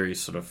 very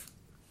sort of,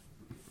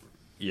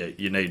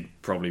 you need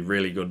probably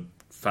really good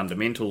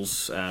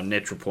fundamentals.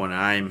 Natural point of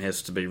aim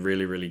has to be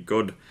really, really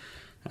good.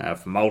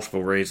 For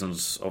multiple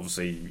reasons.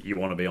 Obviously, you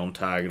want to be on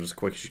target as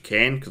quick as you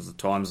can because the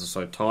times are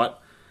so tight.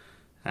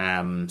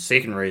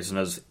 Second reason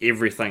is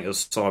everything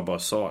is side by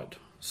side.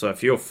 So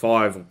if you're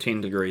 5 or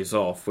 10 degrees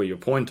off where you're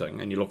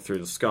pointing and you look through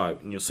the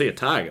scope and you'll see a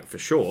target for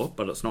sure,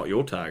 but it's not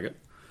your target.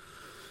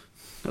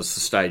 It's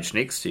the stage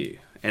next to you.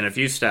 And if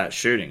you start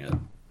shooting it,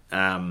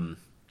 no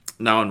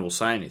one will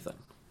say anything.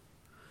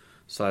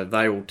 So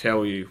they will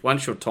tell you,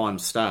 once your time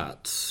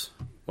starts,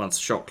 once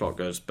the shot clock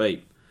goes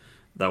beep,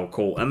 they'll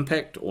call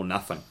impact or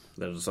nothing.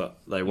 That is it.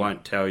 They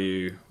won't tell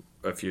you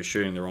if you're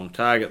shooting the wrong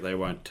target. They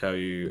won't tell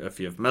you if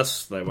you've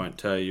missed. They won't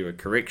tell you a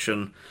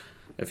correction.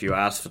 If you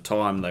ask for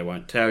time, they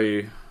won't tell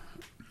you.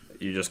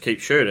 You just keep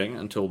shooting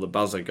until the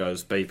buzzer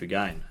goes beep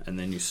again, and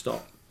then you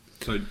stop.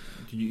 So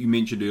you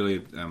mentioned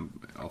earlier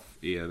off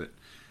air that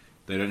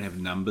they don't have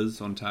numbers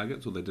on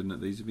targets, or they didn't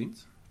at these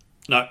events?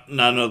 No,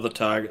 none of the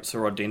targets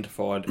are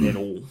identified at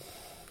all.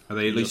 Are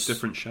they at least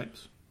different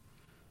shapes?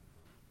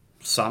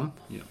 Some.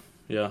 Yeah.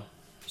 Yeah,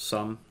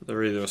 some.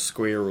 They're either a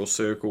square or a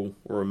circle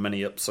or a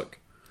mini IPSC.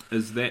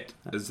 Is that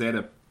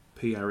a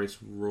PRS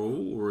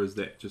rule, or is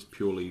that just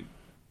purely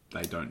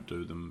they don't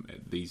do them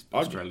at these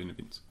Australian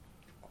events?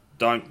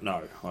 Don't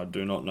know. I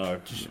do not know.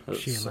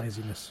 Sheer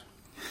laziness.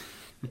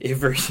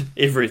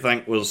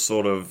 Everything was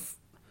sort of,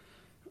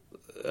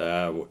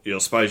 I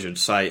suppose you'd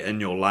say, in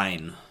your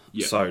lane.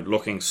 Yeah. So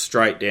looking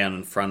straight down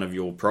in front of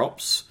your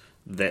props,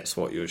 that's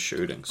what you were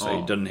shooting. So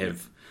you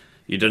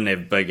didn't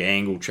have big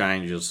angle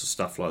changes and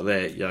stuff like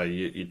that.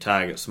 Your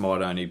targets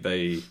might only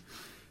be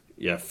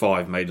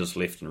 5 metres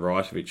left and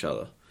right of each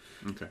other.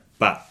 Okay.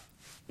 But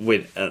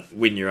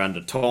when you're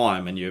under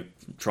time and you're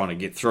trying to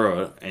get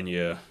through it,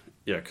 and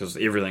because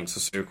everything's a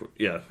circle.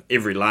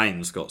 Every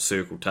lane's got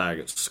circle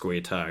targets,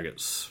 square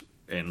targets,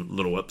 and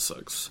little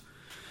IPSCs.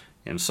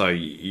 And so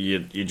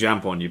you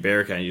jump on your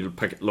barricade and you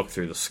look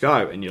through the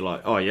scope and you're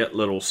like, oh yeah,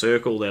 little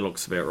circle, that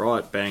looks about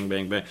right, bang,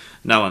 bang, bang.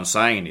 No one's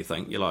saying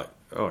anything. You're like,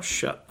 oh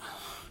shit,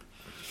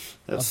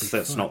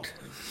 that's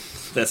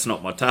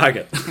not my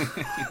target.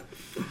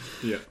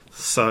 Yeah.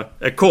 So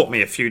it caught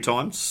me a few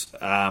times.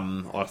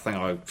 I think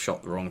I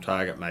shot the wrong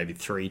target maybe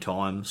 3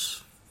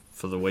 times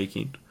for the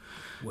weekend.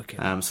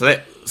 Wicked. So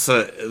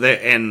that,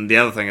 and the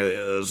other thing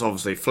is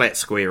obviously flat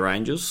square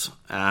ranges.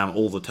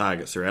 All the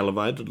targets are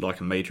elevated, like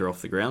a metre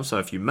off the ground. So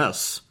if you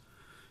miss,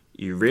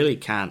 you really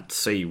can't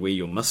see where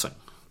you're missing,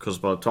 because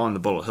by the time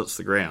the bullet hits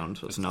the ground,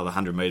 it's another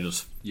 100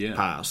 metres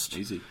past.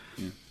 Easy.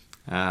 Yeah.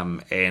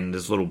 And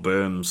there's little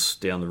berms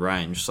down the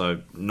range.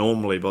 So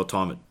normally by the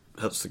time it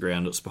hits the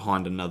ground, it's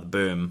behind another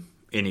berm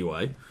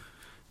anyway.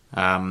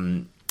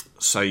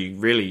 So you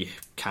really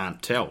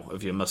can't tell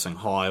if you're missing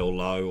high or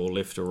low or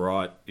left or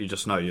right. You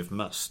just know you've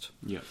missed.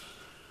 Yeah.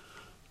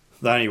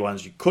 The only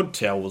ones you could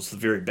tell was the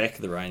very back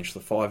of the range,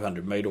 the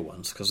 500 metre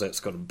ones, because that's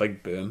got a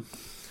big berm.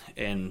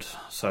 And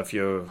so if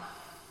you're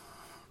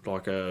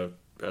like a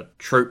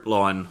troop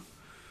line,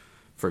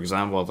 for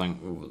example, I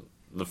think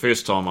the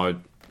first time I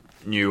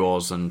knew I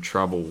was in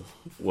trouble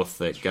with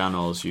that gun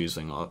I was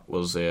using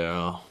was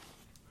our...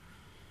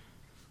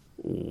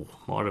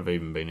 might have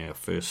even been our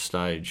first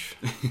stage,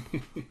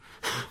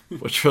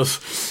 which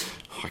was,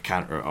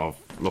 I'll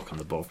look in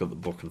the book, I've got the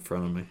book in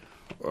front of me.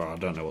 I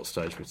don't know what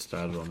stage we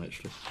started on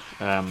actually.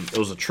 It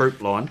was a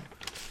troop line,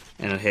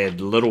 and it had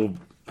little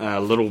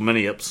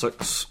mini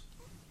IPSCs,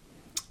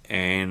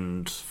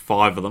 and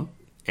 5 of them,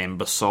 and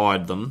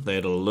beside them they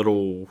had a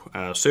little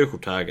circle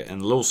target,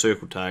 and the little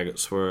circle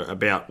targets were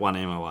about 1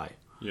 MOA.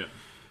 Yeah.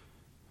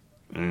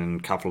 And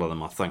a couple of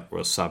them I think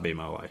were sub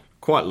MOA.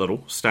 Quite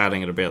little,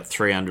 starting at about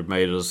 300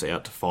 metres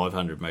out to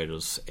 500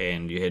 metres,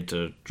 and you had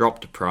to drop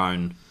to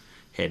prone,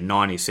 had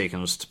 90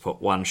 seconds to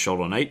put 1 shot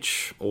on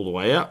each, all the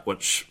way out,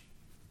 which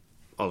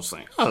I was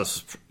thinking,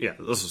 this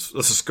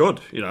is good,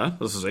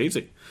 this is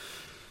easy.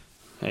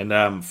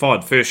 And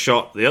fired the first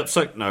shot, the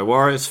IPSC, no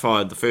worries.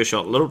 Fired the first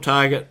shot, little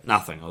target,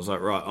 nothing. I was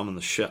like, right, I'm in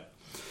the shit.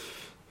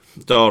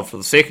 Dialed for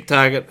the second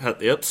target, hit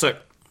the IPSC,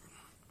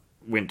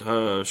 went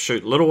to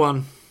shoot little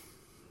one,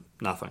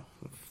 nothing.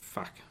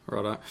 Fuck,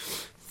 righto.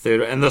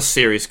 Third, and this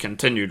series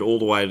continued all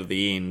the way to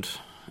the end.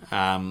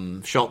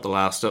 Shot the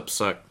last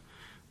IPSC,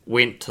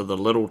 went to the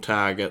little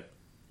target,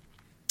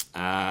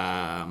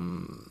 shot,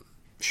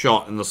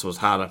 and this was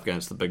hard up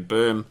against the big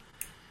berm,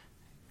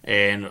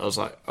 and I was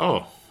like,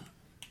 oh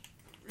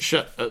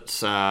shit,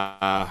 it's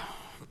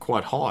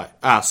quite high.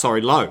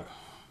 Low.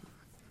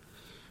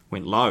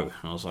 Went low,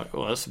 and I was like,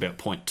 oh, that's about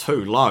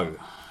 0.2 low,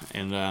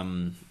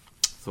 and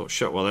thought,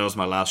 shit, well, that was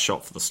my last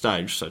shot for the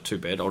stage, so too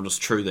bad, I'll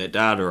just true that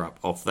data up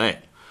off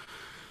that.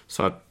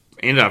 So I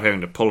ended up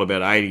having to pull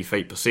about 80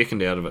 feet per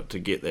second out of it to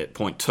get that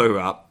 0.2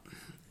 up.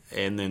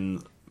 And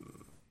then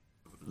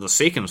the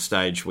second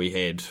stage we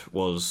had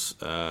was,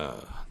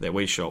 that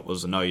we shot,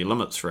 was a Know Your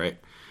Limits rack,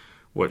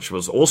 which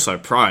was also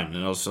prone.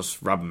 And I was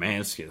just rubbing my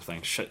hands together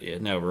thinking, shit, yeah,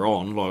 now we're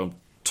on. Like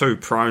 2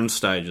 prone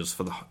stages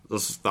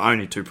this is the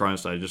only 2 prone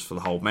stages for the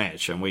whole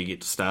match, and we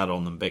get to start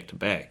on them back to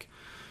back.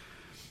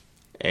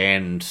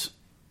 And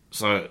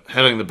so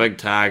hitting the big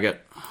target,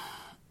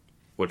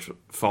 which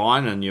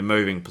fine, and you're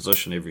moving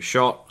position every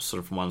shot, sort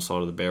of from one side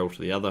of the barrel to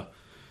the other.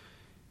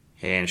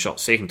 and shot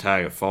second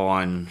target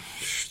fine,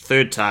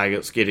 third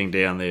target's getting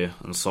down there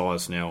in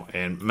size now,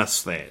 and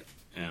missed that.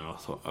 And I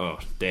thought, oh,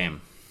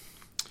 damn.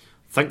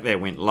 I think that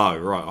went low,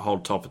 right, I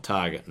hold top of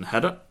target and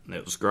hit it,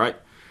 that was great.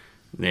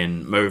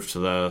 Then moved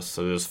to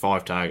so there's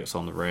 5 targets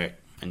on the rack,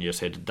 and you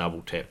just had to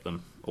double tap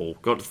them. Or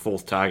got to the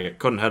 4th target,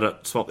 couldn't hit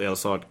it, swapped the other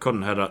side,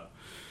 couldn't hit it.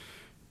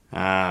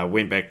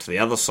 Went back to the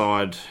other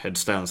side, had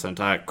to stay on the same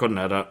target, couldn't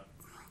hit it.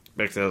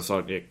 Back to the other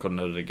side, yeah, couldn't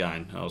hit it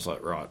again. I was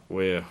like, right,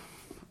 we're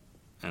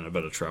in a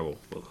bit of trouble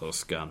with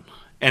this gun.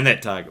 And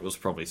that target was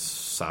probably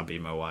sub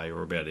MOA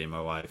or about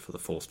MOA for the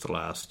 4th to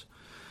last.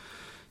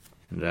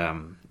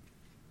 And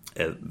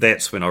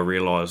that's when I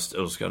realised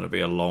it was going to be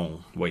a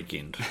long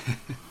weekend.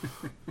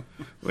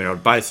 When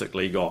I'd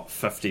basically got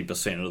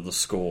 50% of the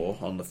score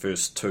on the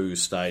first 2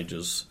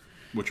 stages.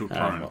 Which were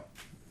prone.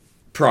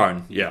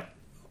 Prone, yeah.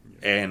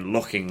 And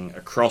looking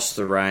across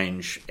the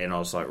range, and I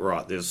was like,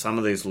 right, there's some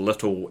of these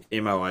little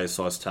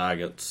MOA-sized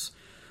targets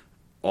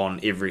on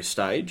every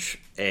stage,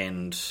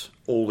 and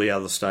all the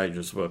other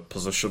stages were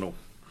positional.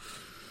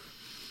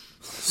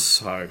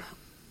 So,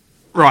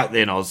 right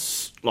then I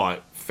was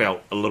like,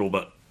 felt a little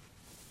bit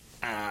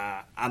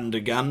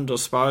undergunned, I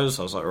suppose.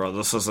 I was like, right,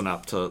 this isn't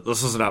up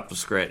to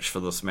scratch for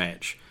this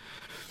match.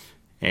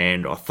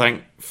 And I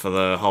think for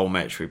the whole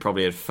match we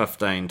probably had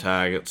 15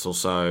 targets or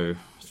so,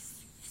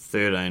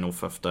 13 or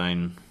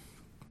 15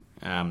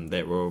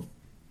 that were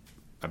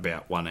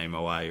about 1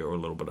 MOA or a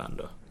little bit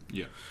under.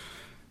 Yeah.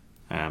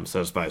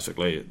 So it's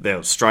basically, that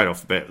was straight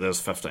off the bat, there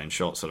was 15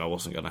 shots that I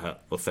wasn't going to hit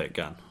with that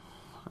gun.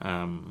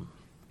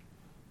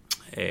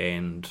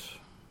 And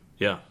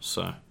yeah,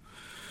 so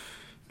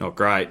not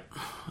great.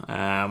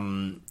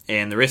 And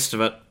the rest of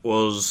it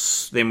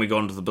was, then we got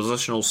into the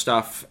positional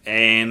stuff,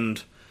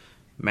 and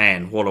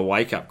man, what a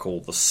wake-up call.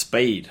 The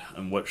speed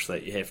in which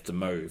that you have to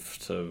move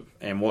to,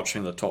 and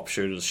watching the top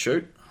shooters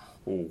shoot,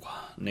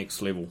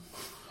 next level.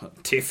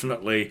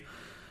 Definitely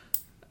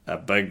a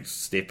big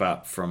step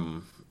up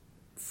from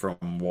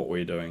what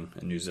we're doing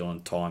in New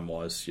Zealand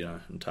time-wise,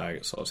 in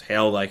target size.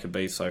 How they could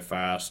be so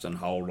fast and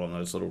hold on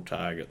those little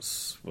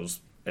targets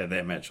was, at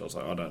that match, I was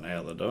like, I don't know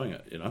how they're doing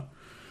it,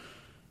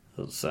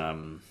 It's a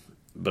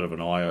bit of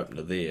an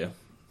eye-opener there.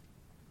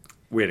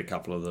 We had a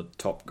couple of the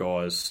top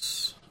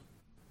guys,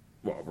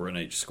 we're in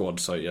each squad,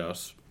 so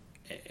yes,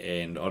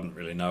 and I didn't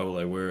really know who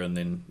they were, and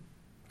then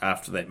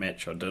after that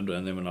match I did,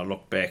 and then when I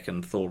looked back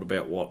and thought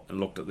about and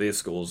looked at their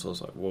scores, I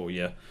was like, well,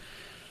 yeah,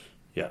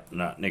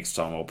 no, next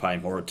time I'll pay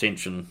more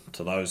attention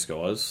to those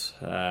guys.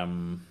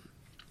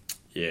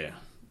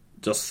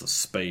 Just the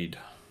speed.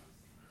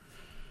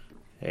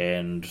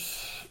 And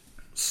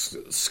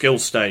skill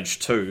stage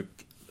 2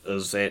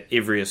 is at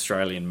every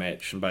Australian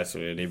match, and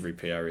basically at every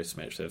PRS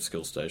match they have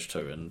skill stage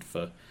 2, and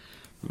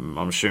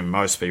I'm assuming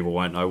most people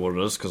won't know what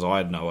it is, because I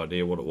had no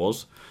idea what it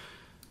was.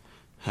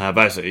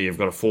 Basically, you've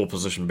got a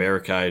 4-position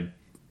barricade,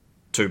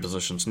 2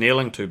 positions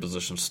kneeling, 2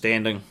 positions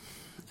standing,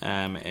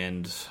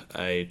 and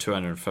a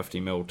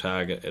 250mm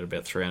target at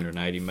about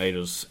 380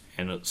 metres,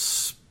 and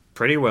it's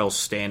pretty well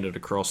standard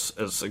across.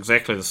 It's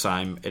exactly the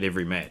same at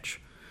every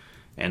match,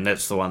 and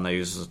that's the one they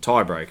use as a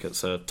tiebreak.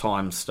 It's a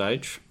time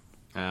stage,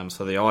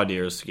 so the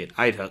idea is to get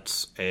 8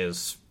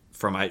 hits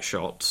from 8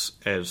 shots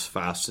as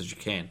fast as you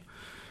can.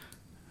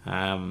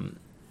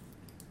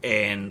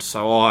 And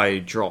so I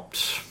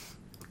dropped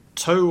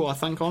 2, I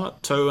think, on it.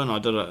 2, and I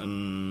did it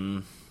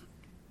in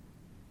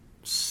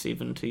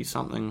 70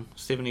 something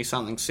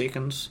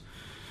seconds.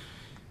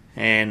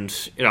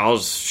 And I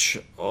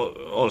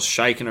was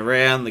shaking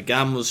around. The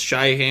gun was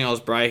shaking. I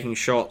was breaking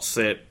shots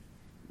that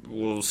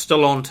were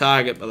still on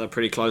target, but they're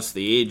pretty close to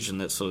the edge,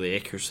 and that's sort of the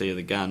accuracy of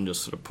the gun,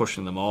 just sort of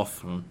pushing them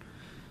off. And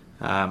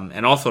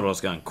I thought I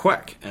was going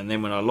quick, and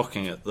then when I was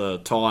looking at the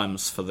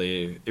times for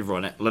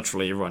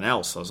literally everyone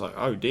else, I was like,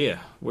 oh dear,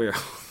 I'm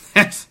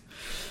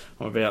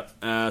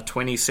about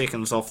 20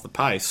 seconds off the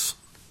pace.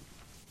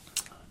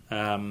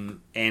 And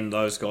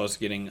those guys are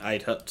getting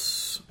 8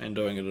 hits and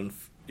doing it in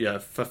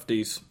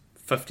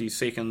 50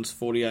 seconds,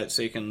 48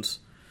 seconds,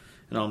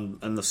 and I'm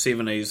in the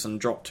 70s and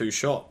dropped 2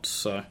 shots.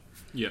 So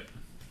yep.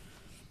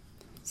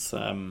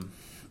 And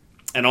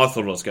I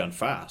thought I was going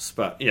fast,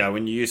 but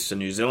when you're used to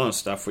New Zealand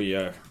stuff where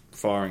you're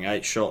firing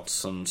 8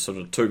 shots in sort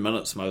of 2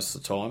 minutes most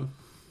of the time,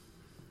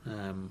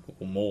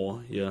 or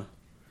more, you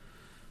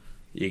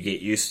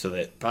get used to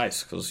that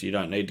pace, because you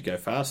don't need to go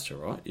faster,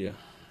 right?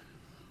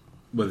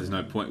 Well, there's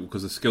no point,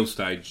 because the skill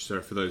stage,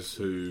 so for those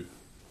who,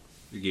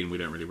 again, we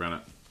don't really run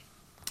it,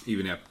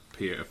 even our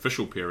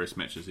official PRS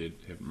matches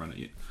haven't run it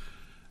yet.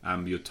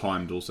 You're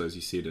timed also, as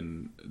you said,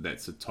 and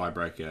that's a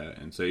tiebreaker.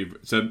 And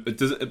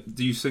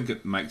do you think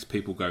it makes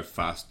people go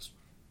fast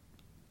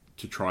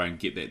to try and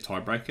get that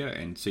tiebreaker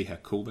and see how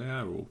cool they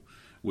are, or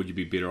would you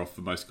be better off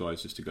for most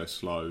guys just to go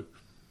slow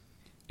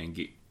and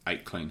get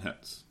 8 clean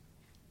hits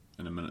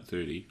in a minute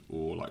 30,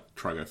 or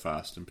try go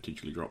fast and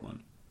potentially drop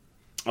one?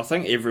 I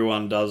think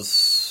everyone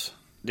does.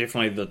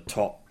 Definitely the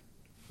top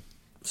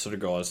sort of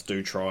guys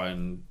do try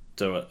and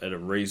do it at a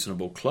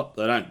reasonable clip.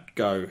 They don't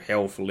go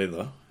hell for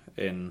leather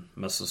and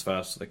miss as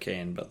fast as they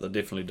can, but they're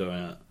definitely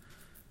doing it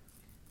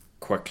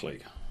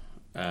quickly.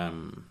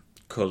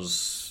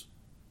 because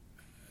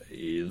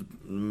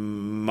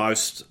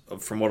most,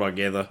 from what I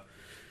gather,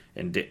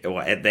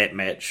 at that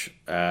match,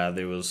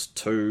 there was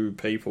 2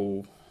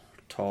 people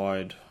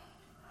tied.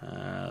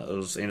 It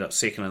was ended up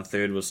second and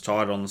third was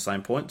tied on the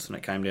same points, and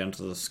it came down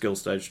to the skill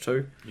stage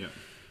 2. Yeah.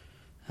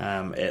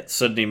 At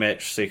Sydney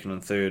match, second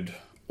and third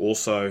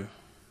also,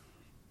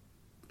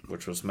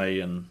 which was me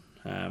and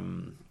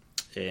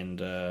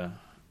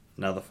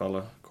another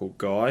fella called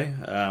Guy.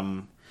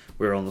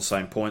 We were on the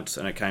same points,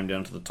 and it came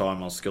down to the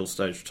time on skill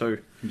stage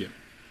 2. Yeah.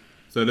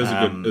 So it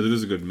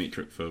is a good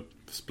metric for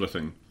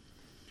splitting.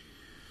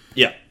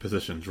 Yeah.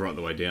 Positions right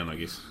the way down, I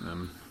guess.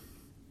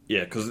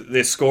 Yeah, because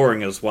their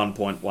scoring is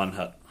 1.1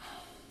 hit.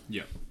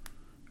 Yeah.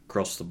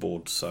 Across the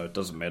board, so it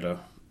doesn't matter,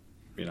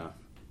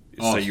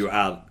 Oh, so you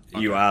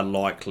are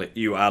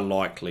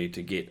likely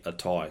to get a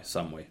tie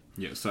somewhere.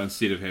 Yeah. So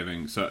instead of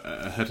having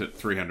a hit at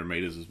 300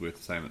 meters is worth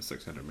the same at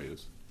 600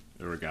 meters,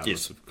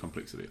 regardless of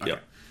complexity. Okay.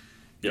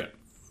 Yep.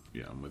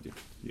 Yeah, I'm with you.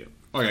 Yeah.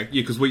 Okay.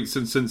 Yeah, because we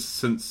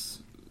since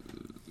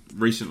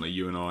recently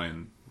you and I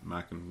and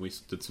Mark and Wes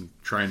did some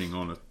training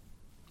on a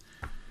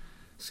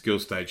skill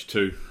stage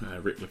 2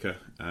 replica,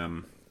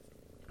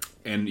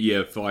 and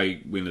yeah, if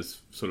I went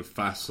as sort of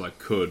fast as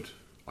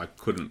I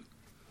couldn't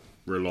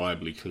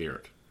reliably clear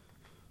it.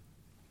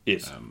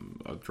 Yes.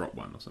 I'd drop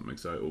one or something,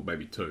 or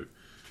maybe 2.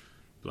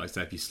 But like I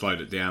say, if you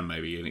slowed it down,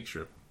 maybe an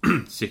extra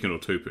second or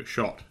 2 per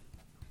shot,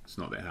 it's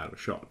not that hard of a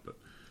shot. But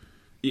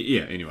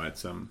yeah, anyway,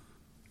 it's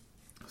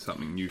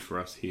something new for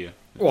us here.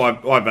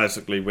 Well, I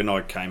basically, when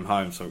I came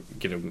home, so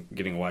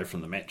getting away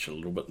from the match a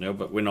little bit now,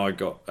 but when I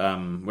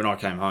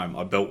came home,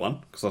 I built one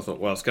because I thought,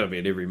 well, it's got to be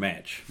at every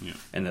match,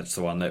 and that's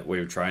the one that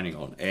we were training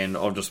on, and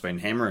I've just been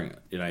hammering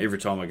it. Every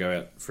time I go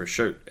out for a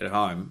shoot at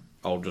home,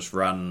 I'll just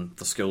run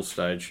the skill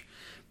stage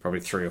probably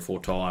 3 or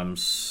 4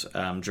 times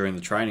during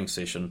the training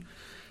session,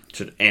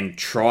 and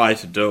try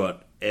to do it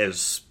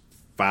as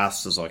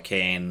fast as I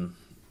can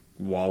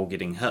while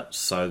getting hits.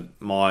 So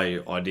my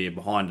idea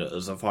behind it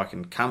is if I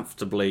can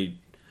comfortably,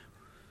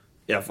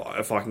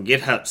 if I can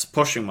get hits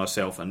pushing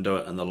myself and do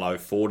it in the low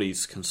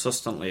 40s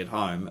consistently at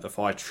home, if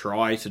I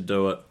try to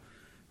do it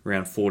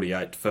around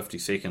 48 to 50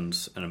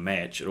 seconds in a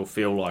match, it'll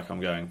feel like I'm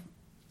going,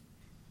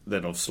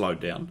 that I've slowed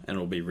down, and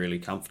it'll be really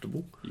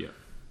comfortable. Yeah.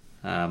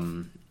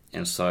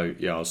 And so,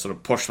 I sort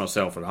of push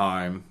myself at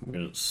home,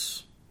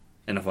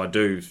 and if I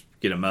do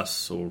get a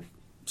miss or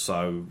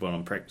so when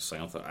I'm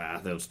practicing, I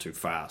thought, that was too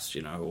fast,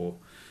 or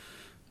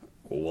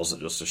was it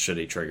just a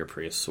shitty trigger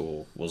press,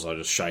 or was I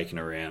just shaking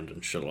around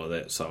and shit like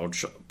that? So,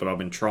 but I've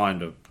been trying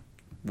to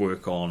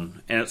work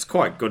on, and it's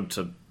quite good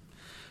to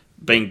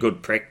being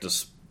good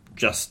practice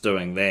just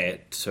doing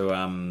that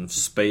to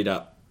speed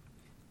up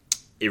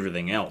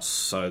everything else.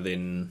 So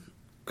then,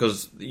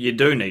 because you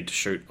do need to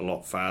shoot a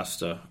lot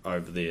faster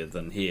over there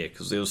than here,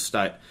 because there was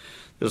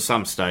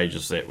some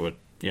stages that were,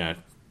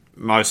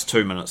 most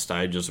 2-minute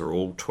stages are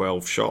all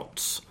 12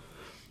 shots.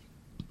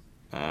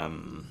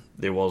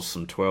 There was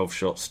some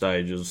 12-shot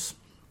stages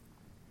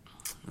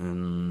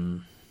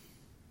in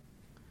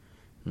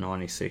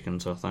 90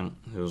 seconds, I think.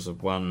 There was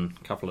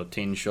couple of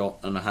 10-shot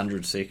in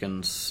 100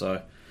 seconds.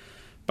 So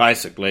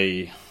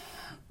basically,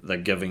 they're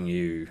giving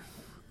you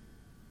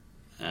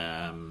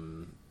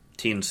 10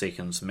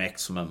 seconds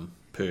maximum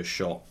per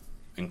shot,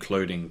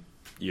 including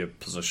your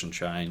position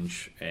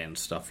change and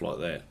stuff like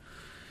that.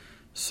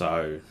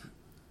 So,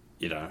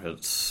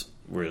 it's,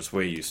 whereas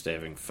we're used to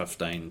having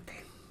 15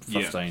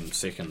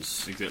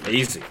 seconds exactly.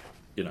 easy,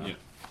 Yeah.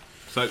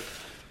 So,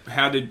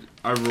 how did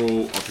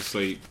overall,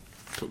 obviously,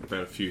 talked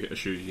about a few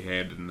issues you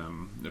had and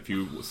a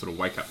few sort of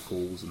wake-up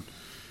calls and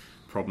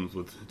problems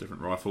with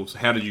different rifles.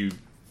 How did you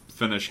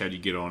finish? How did you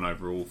get on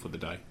overall for the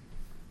day?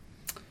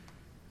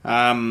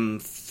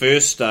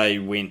 First day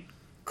went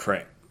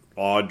crap.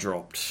 I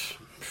dropped,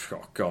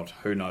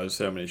 who knows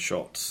how many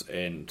shots,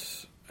 and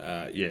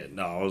I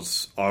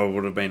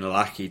would have been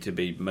lucky to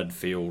be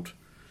midfield,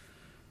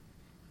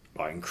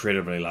 like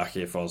incredibly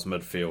lucky if I was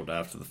midfield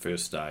after the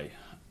first day,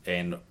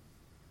 and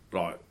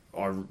I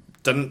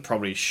didn't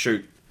probably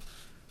shoot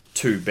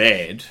too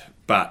bad,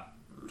 but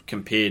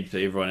compared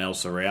to everyone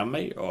else around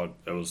me,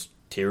 it was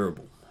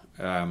terrible.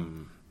 I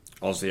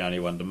was the only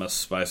one to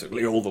miss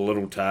basically all the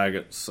little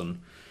targets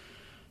and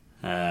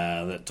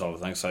that type of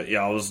thing. So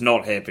I was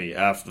not happy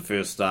after the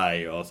first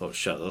day. I thought,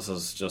 shit, this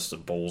is just a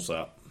balls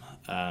up.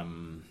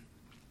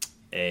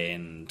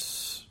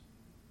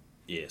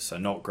 So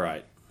not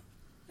great.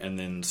 And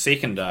then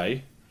second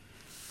day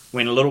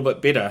went a little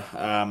bit better.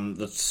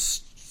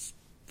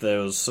 There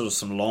was sort of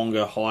some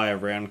longer, higher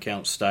round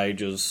count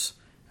stages,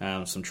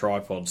 some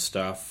tripod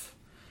stuff,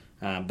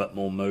 a bit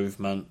more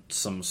movement,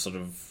 some sort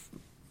of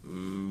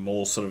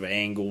more sort of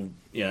angled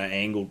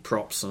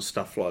props and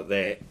stuff like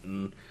that.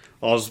 And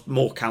I was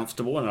more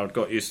comfortable, and I'd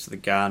got used to the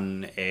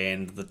gun,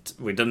 and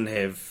we didn't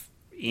have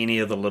any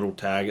of the little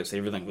targets.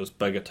 Everything was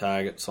bigger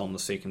targets on the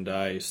second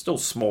day. Still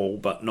small,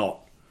 but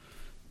not,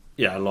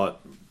 like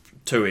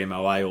 2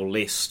 MOA or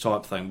less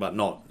type thing, but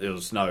not, there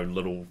was no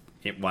little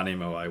 1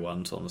 MOA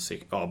ones on the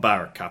second,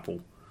 bar a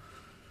couple,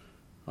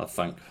 I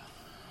think.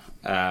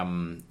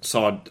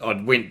 So I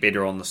went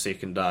better on the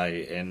second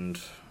day, and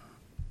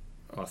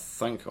I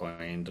think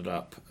I ended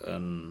up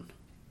in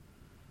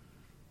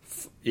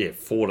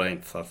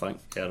 14th. I think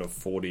out of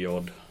 40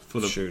 odd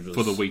shooters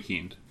for the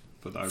weekend.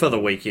 For the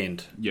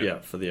weekend, yeah,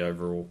 for the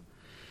overall.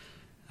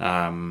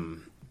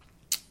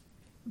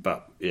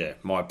 But yeah,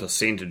 my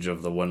percentage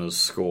of the winner's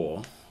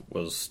score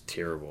was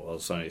terrible. I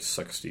was only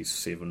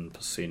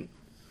 67%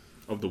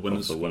 of the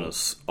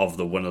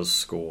winner's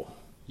score.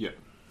 Yeah.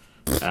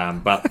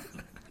 But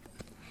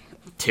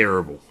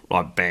terrible,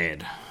 like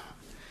bad.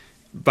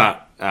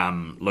 But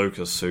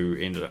Lucas, who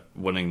ended up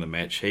winning the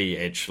match, he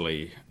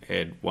actually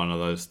had one of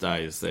those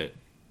days that,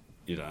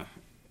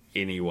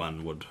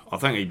 anyone would. I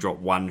think he dropped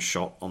one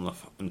shot on the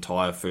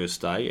entire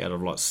first day out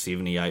of like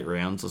 78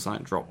 rounds or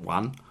something. Dropped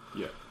one.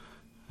 Yeah.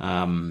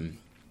 And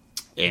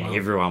wow.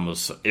 everyone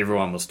was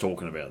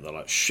talking about it. They're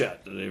like,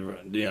 shit,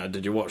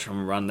 did you watch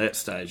him run that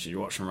stage? Did you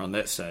watch him run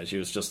that stage? He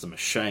was just a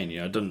machine.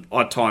 I think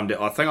I timed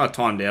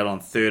out on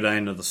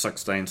 13 of the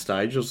 16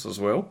 stages as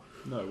well.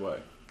 No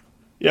way.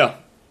 Yeah.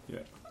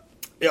 Yeah.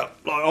 Yeah.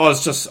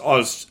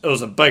 It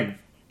was a big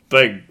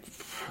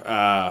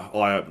eye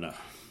opener.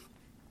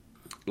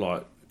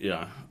 Like,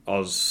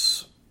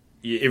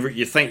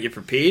 you think you're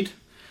prepared.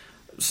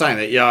 Saying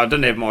that, I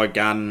didn't have my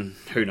gun.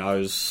 Who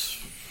knows?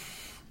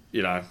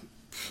 Who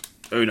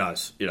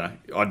knows?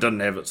 I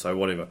didn't have it, so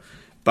whatever.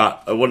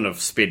 But it wouldn't have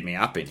sped me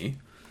up any.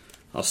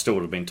 I still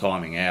would have been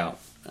timing out.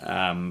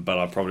 But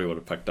I probably would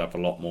have picked up a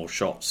lot more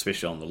shots,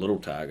 especially on the little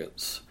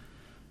targets.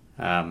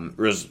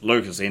 Whereas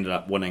Lucas ended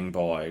up winning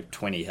by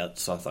 20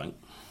 hits, I think.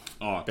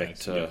 Oh, okay.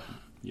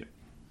 Yeah.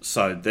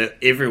 So that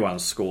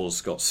everyone's scores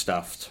got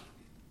stuffed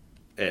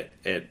at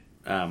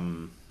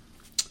Buchan,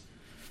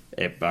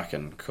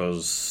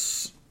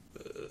 because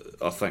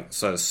I think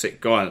so.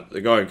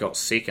 The guy who got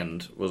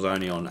second was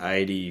only on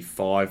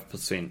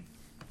 85%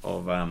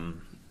 of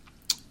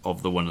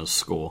the winner's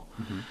score,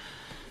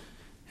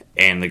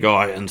 and the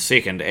guy in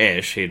second,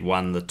 Ash, he'd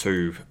won the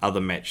two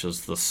other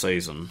matches this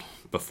season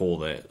before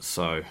that.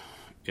 So,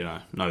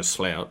 no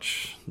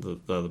slouch. They're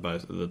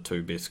both the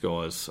two best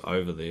guys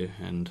over there,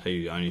 and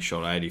he only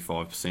shot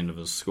 85% of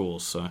his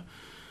scores. So,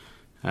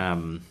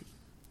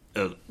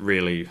 it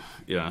really,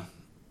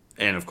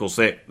 and of course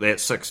that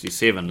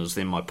 67 is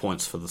then my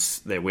points for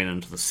that went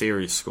into the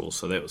series score.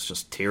 So that was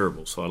just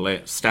terrible. So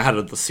I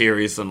started the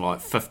series in like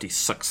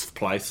 56th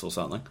place or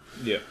something.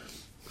 Yeah.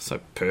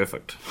 So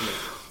perfect. Yeah.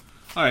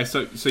 All right.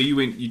 So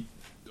you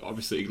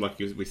obviously, like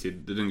we said,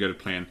 it didn't go to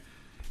plan.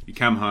 You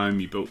come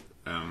home, you built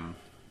a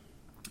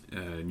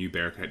new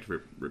barricade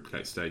to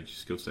replicate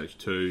skill stage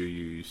 2.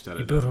 You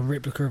built a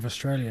replica of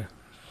Australia.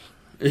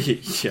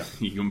 Yeah.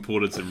 You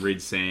imported some red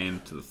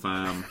sand to the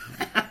farm.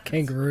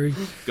 Kangaroo.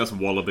 Got some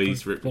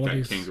wallabies,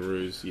 replicate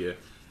kangaroos, yeah.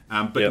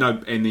 And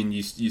then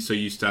you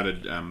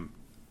started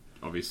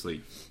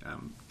obviously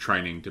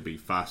training to be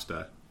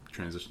faster,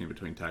 transitioning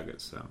between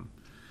targets,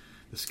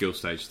 the skill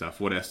stage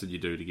stuff. What else did you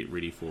do to get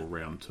ready for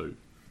round 2?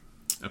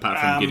 Apart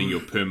from getting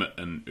your permit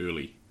in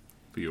early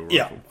for your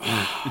rifle.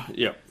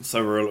 Yeah.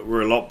 So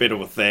we're a lot better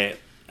with that.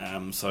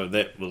 So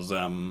that was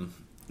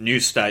new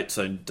state,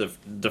 so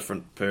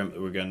different permit.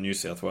 We're going to New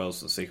South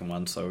Wales, the second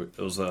one. So it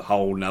was a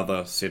whole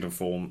nother set of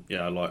form,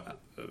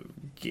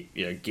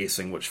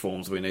 guessing which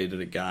forms we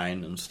needed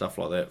again and stuff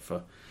like that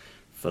for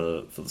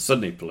the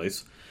Sydney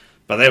Police.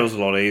 But that was a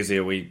lot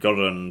easier. We got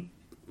it in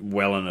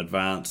well in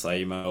advance.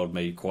 They emailed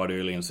me quite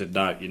early and said,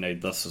 no, you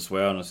need this as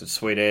well. And I said,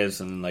 sweet as,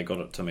 and then they got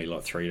it to me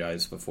like 3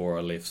 days before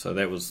I left. So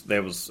that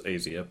was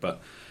easier.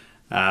 But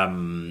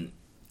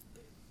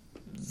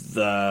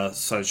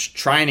so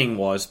training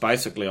wise,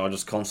 basically I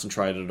just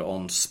concentrated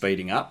on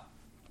speeding up,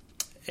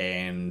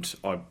 and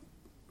I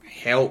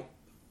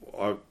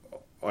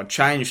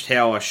changed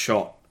how I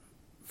shot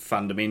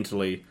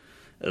fundamentally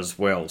as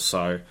well.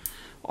 So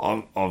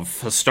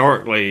I've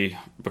historically,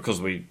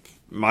 because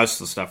most of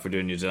the stuff we do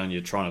in New Zealand,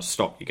 you're trying to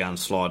stop your gun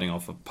sliding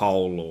off a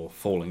pole or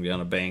falling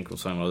down a bank or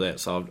something like that.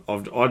 So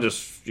I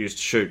just used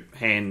to shoot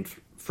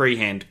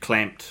freehand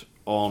clamped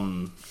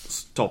on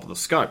top of the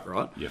scope,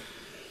 right? Yeah.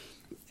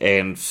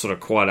 And sort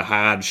of quite a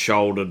hard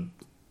shouldered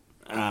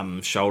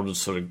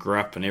sort of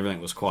grip, and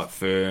everything was quite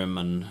firm,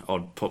 and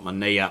I'd put my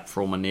knee up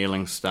for all my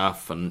kneeling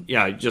stuff, and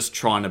just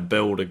trying to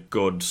build a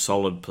good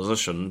solid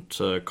position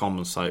to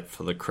compensate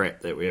for the crap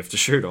that we have to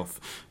shoot off.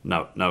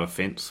 No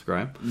offence,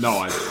 Graham.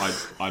 No,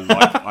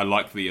 I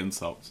like the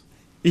insults.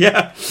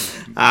 Yeah.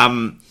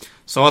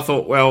 So I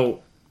thought,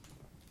 well,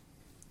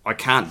 I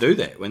can't do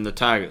that when the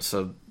targets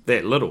are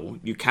that little.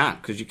 You can't,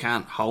 because you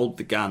can't hold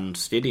the gun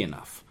steady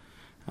enough.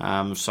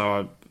 So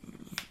I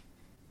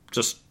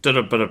just did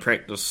a bit of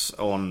practice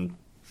on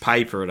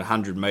paper at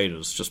 100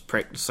 metres, just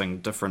practicing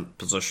different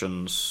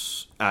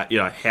positions, how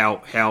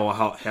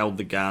I held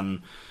the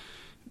gun,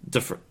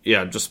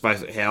 just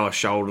basically how I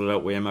shouldered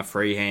it, where my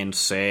freehand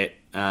sat,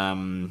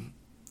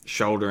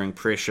 shouldering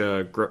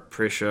pressure, grip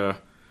pressure,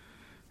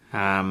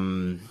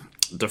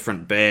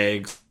 different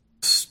bags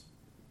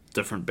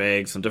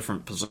and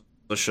different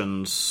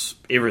positions,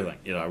 everything.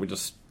 We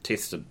just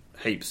tested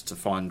heaps to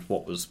find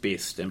what was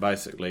best, and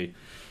basically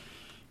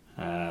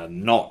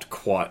Not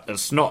quite.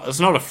 It's not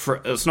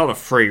a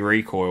free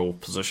recoil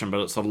position, but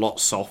it's a lot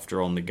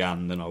softer on the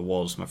gun than I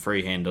was. My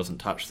free hand doesn't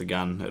touch the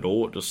gun at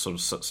all. It just sort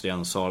of sits down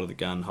the side of the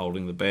gun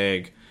holding the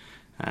bag.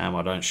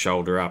 I don't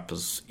shoulder up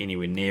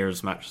anywhere near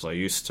as much as I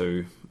used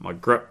to. My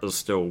grip is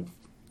still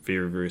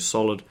very, very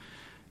solid.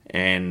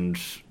 And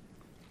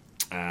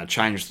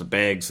changed the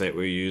bags that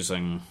we're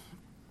using.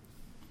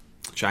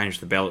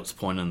 Changed the ballast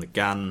point in the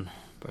gun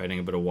by adding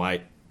a bit of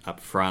weight up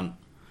front.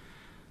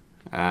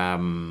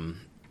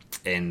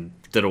 And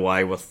did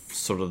away with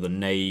sort of the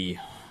knee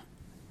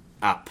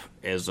up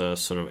as a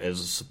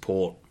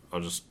support. I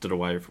just did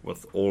away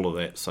with all of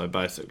that. So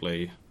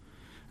basically,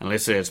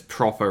 unless there's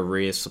proper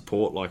rear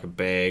support like a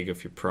bag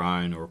if you're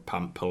prone or a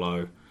pump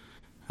pillow,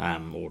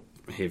 or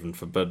heaven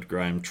forbid,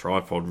 Graham,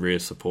 tripod rear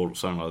support or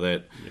something like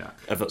that. Yeah.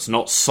 If it's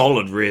not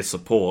solid rear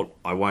support,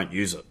 I won't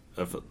use it.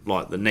 If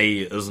the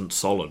knee isn't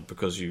solid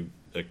because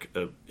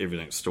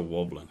everything's still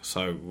wobbling.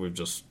 So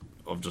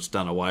I've just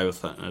done away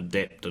with it and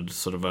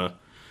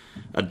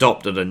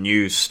adopted a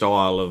new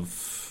style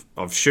of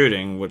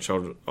shooting, which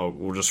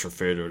we'll just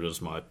refer to it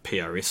as my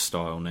PRS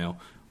style now,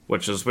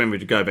 which is when we're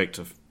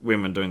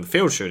doing the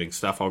field shooting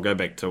stuff, I'll go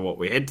back to what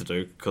we had to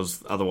do,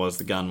 because otherwise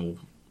the gun will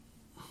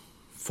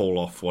fall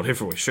off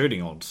whatever we're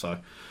shooting on. So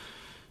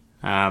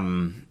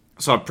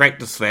I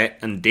practiced that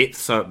in depth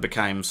so it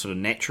became sort of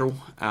natural.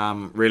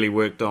 Really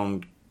worked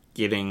on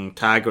getting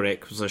target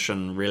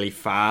acquisition really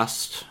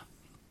fast,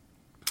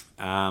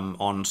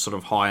 on sort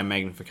of higher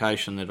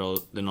magnification than I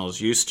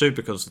was used to,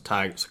 because the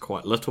targets are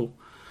quite little.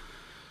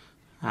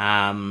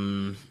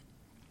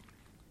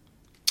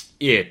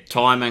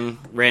 Timing,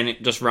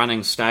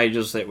 running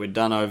stages that we'd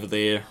done over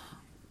there,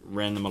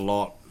 ran them a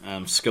lot.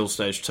 Skill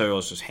stage 2,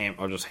 I'll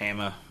just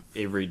hammer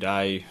every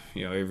day,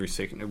 every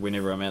second,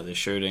 whenever I'm out there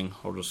shooting,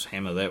 I'll just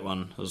hammer that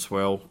one as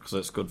well, because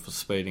that's good for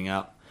speeding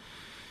up.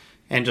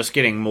 And just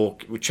getting more,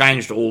 we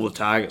changed all the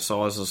target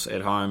sizes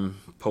at home,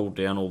 pulled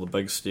down all the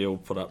big steel,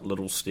 put up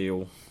little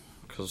steel,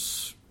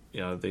 because,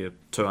 the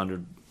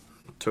 200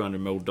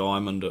 mil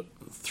diamond at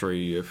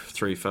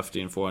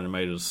 350 and 400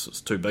 metres is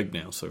too big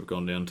now, so we've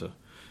gone down to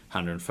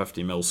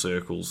 150 mil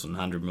circles and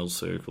 100 mil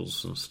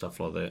circles and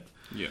stuff like that.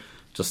 Yeah.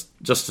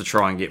 Just to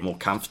try and get more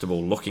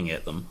comfortable looking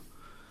at them,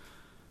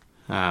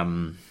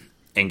 and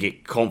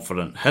get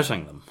confident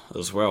hitting them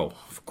as well,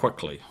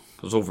 quickly.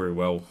 It's all very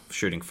well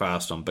shooting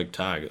fast on big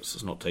targets.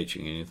 It's not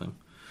teaching you anything.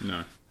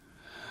 No.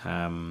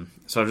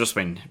 So I've just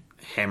been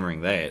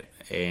hammering that,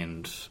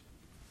 and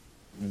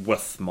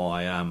with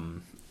my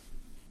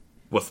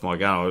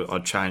gun, I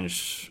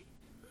changed.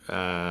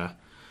 My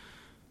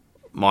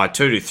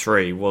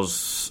 223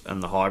 was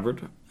in the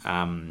hybrid,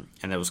 and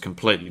that was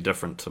completely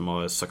different to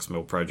my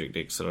 6mm Project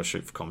X that I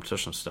shoot for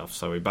competition stuff.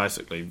 So we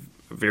basically,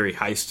 very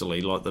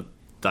hastily, like the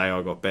day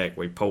I got back,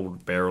 we pulled a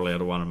barrel out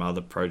of one of my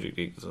other Project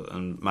X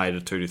and made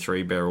a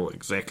 223 barrel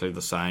exactly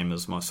the same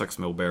as my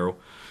 6mm barrel,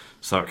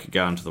 so it could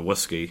go into the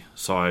whiskey.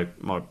 So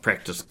my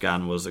practice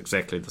gun was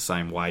exactly the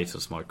same weight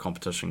as my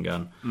competition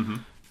gun. Mm-hmm.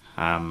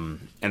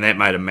 And that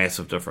made a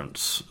massive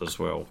difference as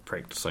well,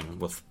 practicing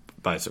with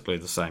basically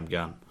the same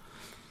gun.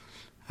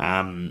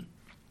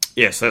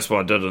 Yes, that's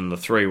what I did in the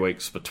 3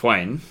 weeks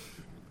between.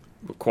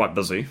 We're quite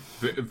busy.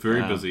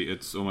 Very busy.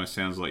 It almost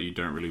sounds like you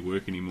don't really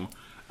work anymore.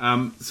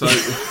 So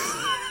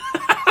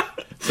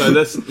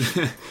this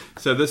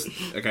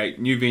okay,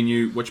 new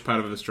venue. Which part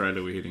of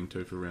Australia are we heading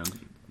to for round?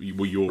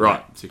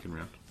 Your second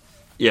round.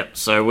 Yep.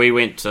 So we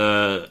went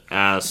to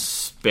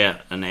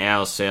about an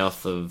hour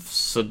south of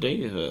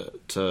Sydney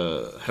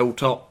to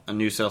Hilltop in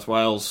New South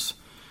Wales,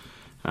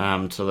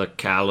 to the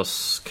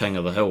Carlos King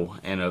of the Hill,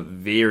 and a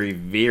very,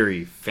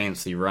 very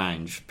fancy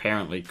range.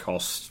 Apparently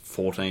cost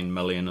 14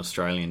 million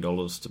Australian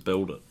dollars to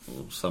build it,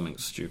 or something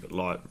stupid,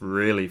 like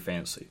really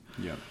fancy.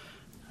 Yeah.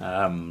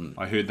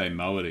 I heard they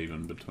mow it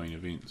even between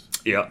events.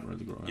 Yep.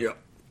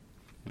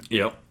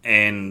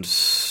 And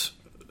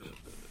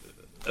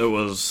it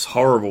was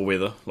horrible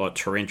weather, like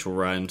torrential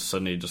rain.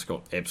 Sydney just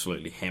got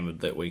absolutely hammered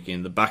that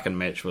weekend. The Buchan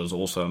match was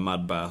also a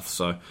mud bath,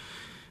 so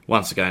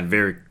once again,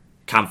 very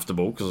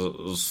comfortable, because it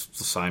was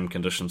the same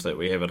conditions that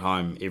we have at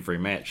home every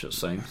match, it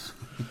seems.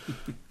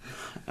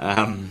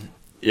 So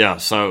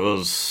it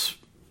was,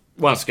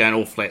 once again,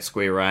 all flat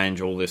square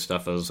range. All their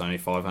stuff is only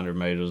 500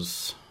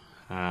 metres.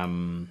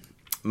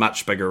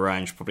 Much bigger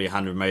range, probably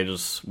 100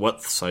 metres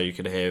width, so you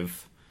could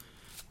have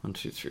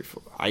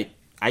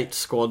 8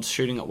 squads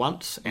shooting at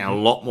once, and a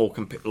lot more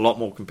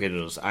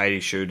competitors. 80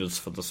 shooters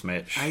for this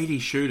match. 80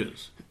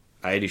 shooters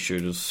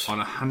on a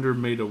 100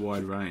 metre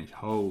wide range.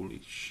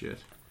 Holy shit!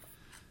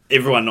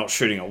 Everyone not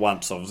shooting at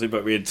once, obviously,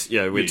 but we had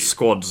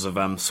squads of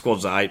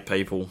 8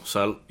 people,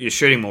 so you're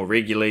shooting more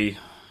regularly.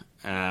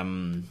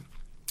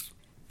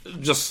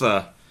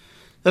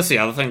 That's the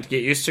other thing to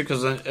get used to,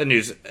 because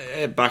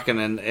at Buchan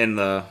and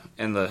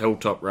the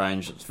Hilltop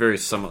range, it's very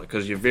similar,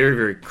 because you're very,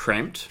 very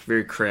cramped,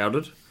 very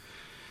crowded,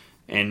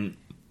 and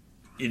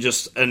you're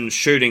just in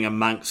shooting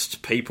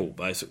amongst people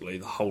basically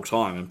the whole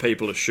time, and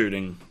people are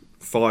shooting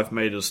 5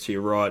 metres to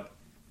your right,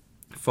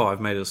 5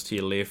 metres to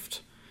your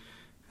left,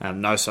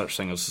 No such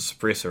thing as a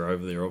suppressor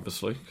over there,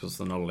 obviously, because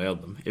they're not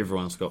allowed them.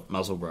 Everyone's got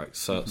muzzle brakes,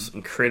 so it's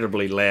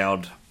incredibly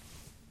loud.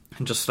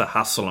 And just the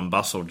hustle and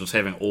bustle, just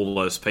having all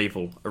those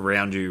people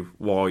around you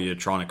while you're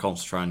trying to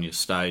concentrate on your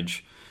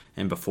stage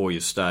and before your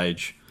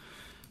stage.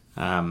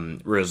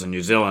 Whereas in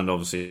New Zealand,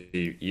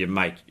 obviously, you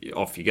make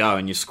off you go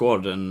and you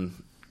squad,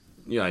 and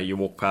you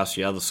walk past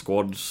your other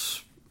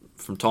squads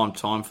from time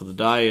to time for the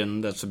day,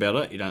 and that's about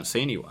it. You don't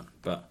see anyone.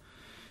 But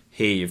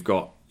here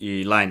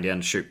you're laying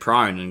down to shoot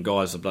prone, and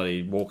guys are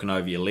bloody walking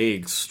over your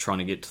legs, trying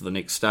to get to the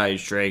next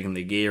stage, dragging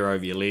their gear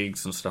over your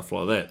legs and stuff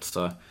like that.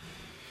 So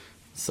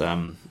it's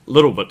a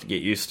little bit to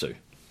get used to.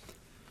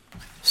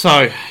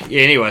 So,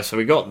 anyway, so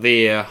we got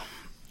there.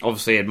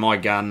 Obviously had my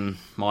gun,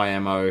 my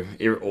ammo,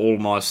 all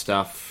my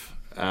stuff.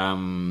 Felt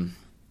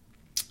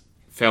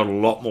a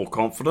lot more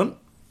confident,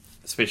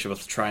 especially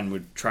with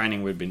the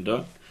training we've been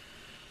doing.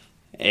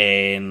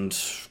 And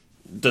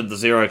did the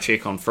zero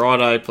check on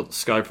Friday, put the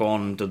scope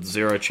on, did the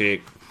zero check,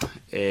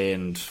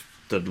 and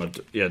did my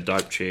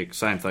dope check.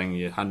 Same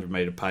thing, 100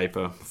 metre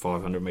paper,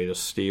 500 metre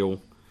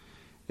steel,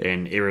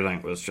 and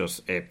everything was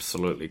just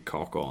absolutely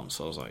cock on.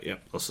 So I was like,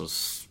 yep, this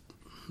is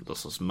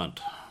mint.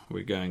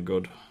 We're going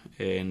good.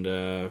 And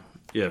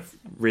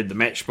read the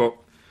match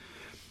book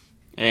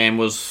and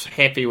was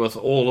happy with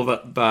all of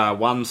it bar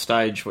one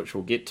stage, which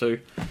we'll get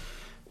to.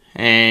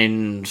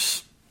 And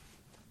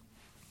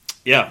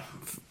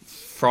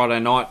Friday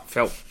night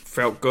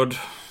felt good.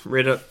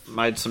 Read it,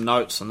 made some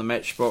notes in the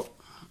match book,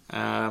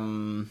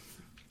 and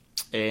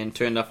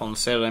turned up on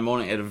Saturday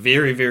morning at a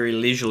very, very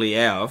leisurely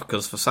hour,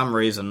 because for some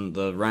reason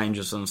the range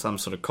is in some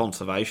sort of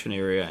conservation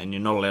area and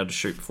you're not allowed to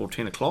shoot before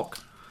 10 o'clock.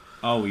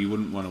 Oh, you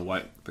wouldn't want to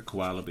wake the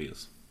koala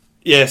bears.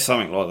 Yeah,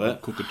 something like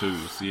that.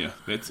 Cockatoos, yeah.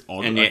 That's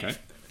odd, and okay.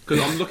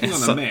 Because I'm looking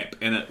on a map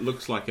and it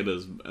looks like it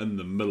is in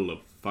the middle of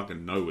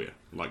fucking nowhere.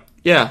 Like,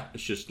 it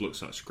just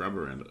looks like scrub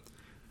around it.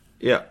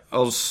 Yeah, there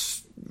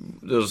was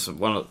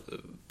one of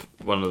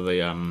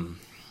the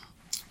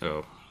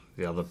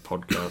the other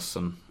podcasts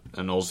in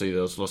Aussie that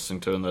I was listening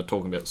to, and they're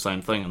talking about the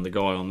same thing, and the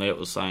guy on there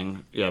was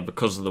saying,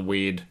 because of the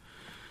weird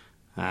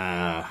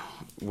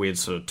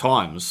sort of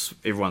times,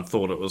 everyone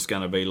thought it was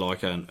going to be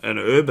like an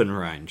urban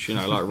range,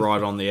 like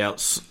right on the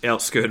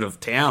outskirt of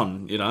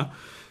town,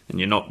 and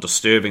you're not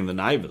disturbing the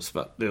neighbours,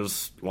 but there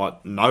was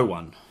like no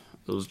one.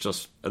 It was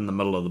just in the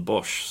middle of the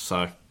bush,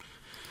 so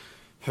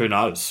who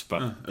knows?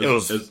 But it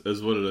was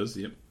is what it is.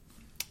 Yep.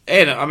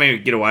 And I mean, we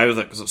get away with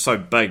it because it's so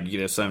big.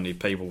 You'd have so many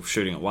people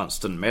shooting at once.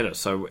 Didn't matter.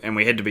 So, and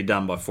we had to be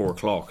done by 4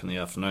 o'clock in the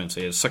afternoon.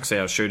 So you had a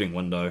 6-hour shooting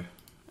window,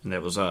 and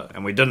that was it.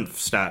 And we didn't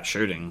start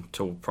shooting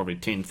till probably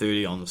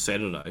 10:30 on the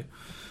Saturday.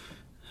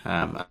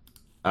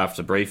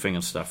 After briefing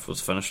and stuff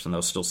was finished, and they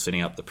were still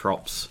setting up the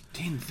props.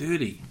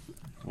 10:30.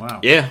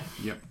 Wow. Yeah.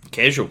 Yep.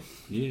 Casual.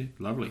 Yeah.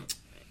 Lovely.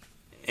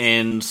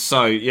 And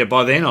so,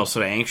 by then I was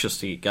sort of anxious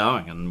to get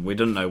going, and we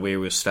didn't know where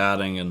we were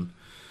starting and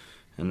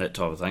that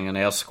type of thing. And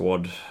our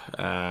squad,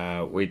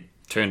 we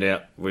turned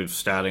out we were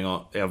starting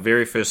on our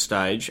very first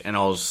stage, and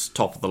I was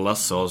top of the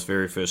list, so I was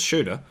very first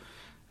shooter.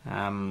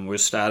 We're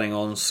starting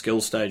on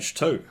skill stage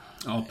 2.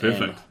 Oh,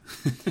 perfect.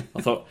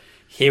 I thought,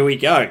 here we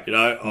go.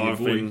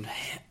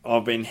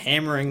 I've been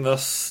hammering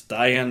this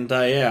day in,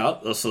 day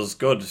out. This is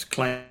good.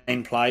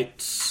 Clean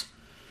plates.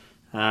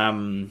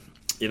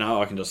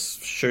 I can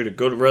just shoot a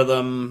good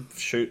rhythm,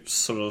 I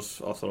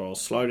thought I'll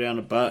slow down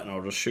a bit and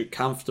I'll just shoot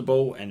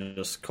comfortable and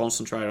just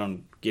concentrate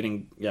on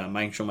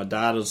making sure my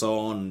data's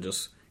on and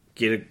just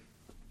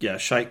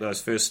shake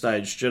those first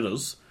stage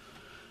jitters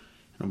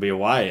and I'll be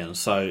away. And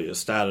so it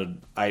started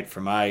 8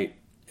 from 8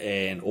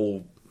 and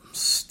all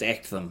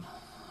stacked them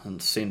in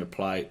centre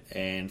plate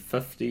and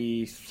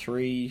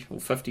 53 or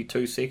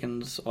 52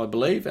 seconds, I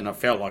believe, and I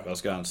felt like I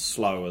was going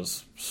slow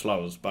as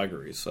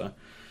buggery, so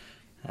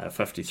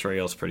 53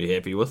 I was pretty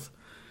happy with.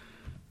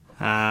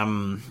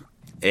 And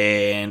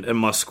in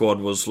my squad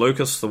was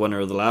Lucas, the winner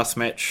of the last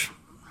match,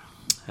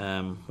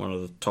 one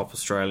of the top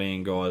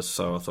Australian guys,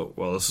 so I thought,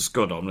 well, this is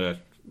good. I'm going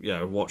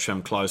to watch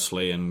him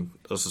closely, and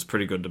this is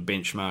pretty good to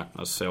benchmark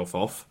myself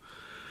off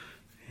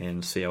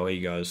and see how he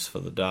goes for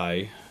the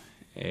day.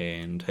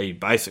 And he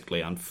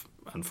basically,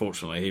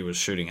 unfortunately, he was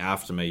shooting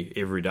after me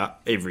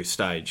every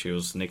stage. He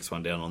was the next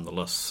one down on the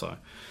list, so...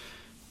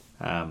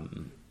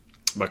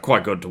 but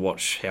quite good to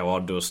watch how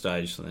I'd do a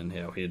stage and then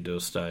how he'd do a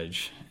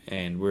stage.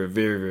 And we're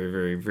very, very,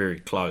 very, very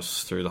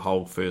close through the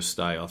whole first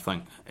day. I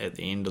think at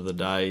the end of the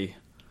day,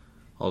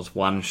 I was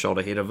 1 shot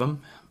ahead of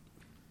him.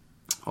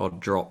 I'd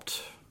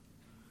dropped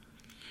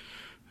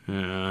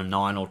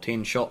 9 or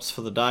 10 shots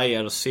for the day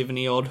out of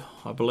 70 odd,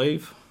 I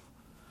believe.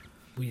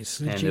 Were you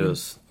snitching? And it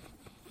was...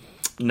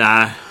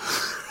 Nah.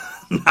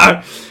 No.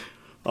 I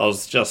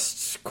was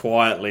just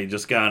quietly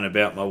just going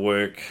about my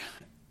work.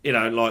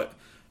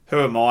 Who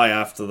am I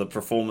after the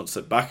performance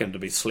at Buchan to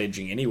be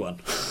sledging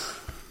anyone?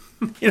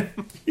 you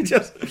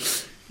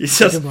just.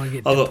 I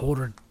get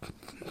deported.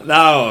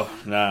 No.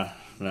 I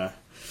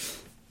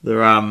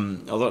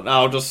thought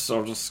I'll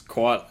just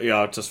quiet.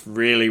 I just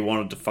really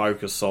wanted to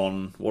focus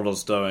on what I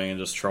was doing and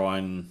just try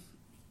and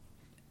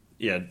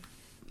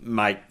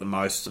make the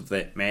most of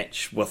that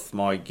match with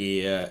my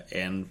gear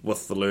and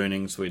with the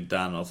learnings we'd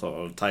done. I thought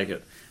I would take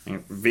it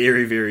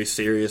very, very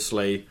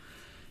seriously.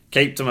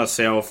 Keep to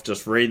myself,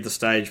 just read the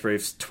stage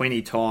briefs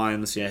 20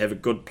 times, have a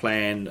good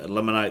plan,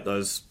 eliminate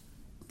those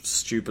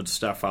stupid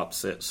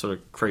stuff-ups that sort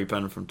of creep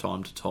in from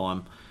time to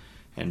time,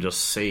 and just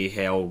see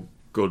how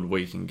good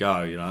we can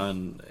go,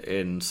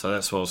 and so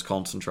that's what I was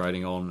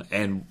concentrating on.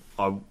 And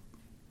I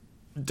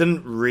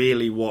didn't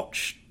really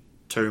watch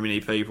too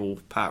many people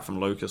apart from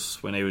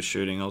Lucas when he was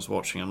shooting. I was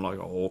watching him like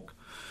a hawk.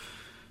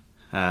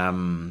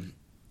 And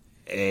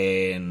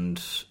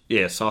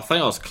yeah, so I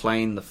think I was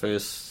clean the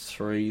first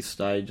 3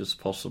 stages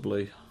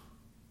possibly.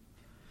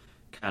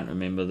 Can't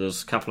remember.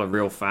 There's a couple of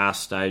real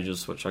fast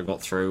stages which I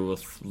got through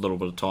with a little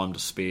bit of time to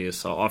spare,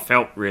 so I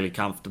felt really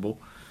comfortable.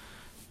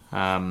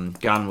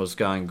 Gun was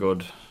going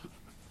good.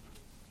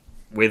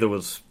 Weather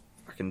was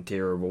fucking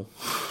terrible.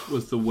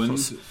 Was the wind?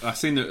 I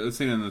seen in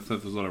the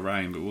clip there was a lot of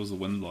rain, but what was the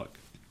wind like?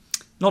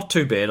 Not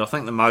too bad. I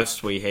think the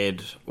most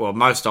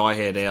I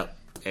had out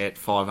at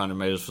 500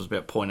 metres was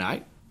about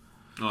 0.8.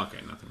 Oh, okay,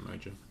 nothing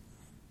major.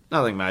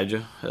 Nothing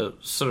major.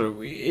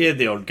 We had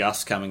the odd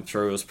gust coming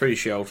through. It was pretty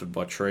sheltered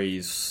by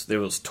trees. There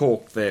was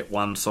talk that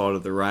one side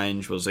of the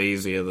range was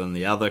easier than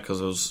the other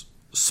because it was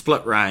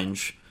split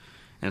range,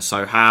 and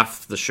so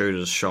half the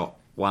shooters shot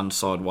one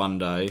side one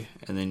day,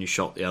 and then you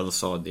shot the other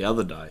side the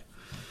other day.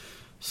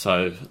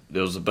 So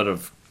there was a bit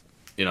of,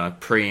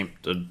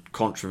 preempted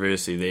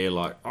controversy there,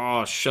 like,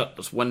 oh shit,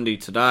 it's windy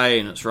today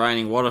and it's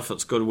raining. What if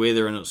it's good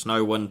weather and it's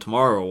no wind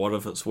tomorrow? Or what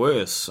if it's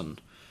worse?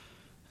 And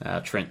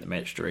Trent, the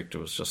match director,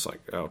 was just like,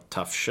 oh,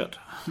 tough shit.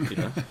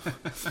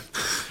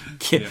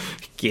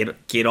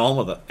 Get on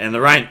with it. And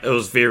the rain, it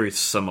was very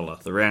similar.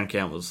 The round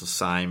count was the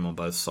same on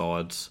both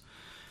sides.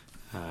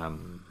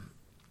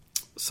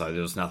 So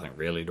there was nothing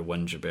really to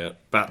whinge about.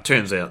 But it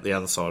turns out the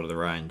other side of the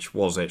range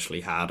was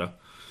actually harder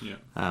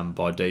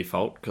by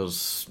default,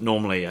 because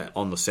normally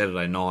on the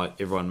Saturday night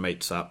everyone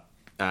meets up.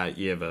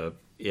 You have a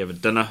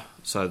dinner,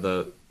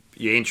 so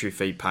your entry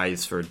fee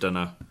pays for a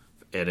dinner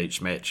at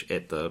each match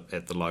at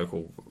the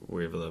local,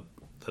 wherever they're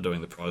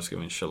doing the prize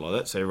giving and shit like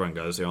that. So everyone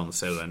goes there on the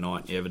Saturday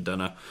night, you have a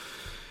dinner,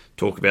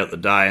 talk about the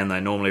day, and they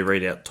normally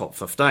read out top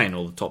 15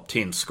 or the top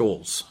 10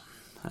 scores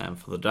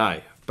for the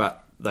day.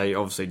 But they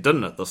obviously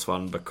didn't at this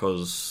one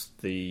because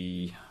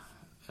the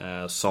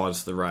size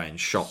of the range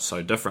shot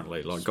so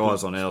differently. Like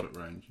guys on our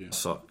range,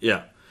 So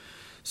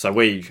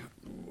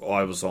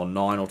I was on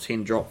 9 or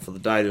 10 drop for the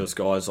day. There was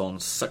guys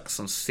on 6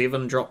 and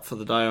 7 drop for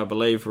the day, I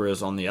believe.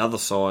 Whereas on the other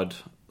side,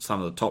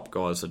 some of the top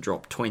guys had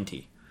dropped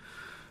 20.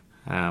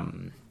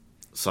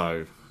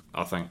 So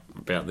I think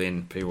about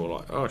then people were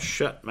like, oh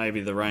shit, maybe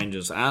the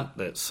ranges aren't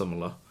that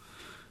similar.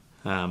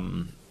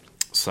 And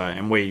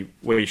we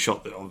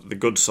shot the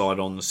good side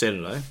on the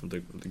Saturday, the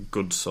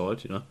good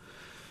side,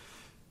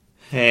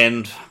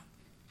 and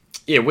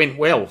yeah, went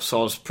well. So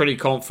I was pretty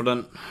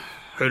confident.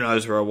 Who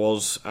knows where I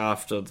was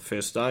after the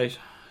first day?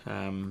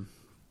 Didn't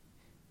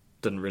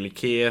really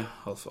care.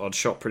 I'd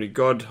shot pretty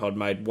good. I'd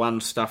made one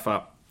stuff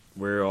up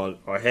where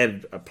I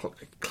had a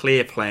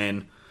clear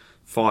plan.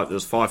 There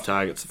was 5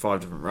 targets at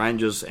 5 different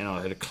ranges, and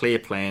I had a clear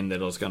plan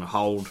that I was going to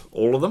hold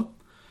all of them.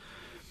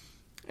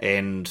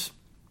 And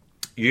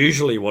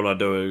usually what I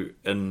do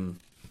in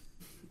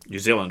New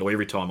Zealand, or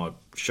every time I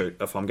shoot,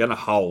 if I'm going to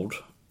hold,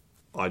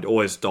 I'd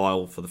always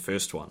dial for the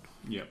first one.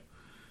 Yep.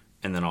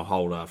 And then I'll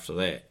hold after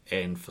that.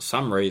 And for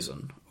some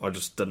reason, I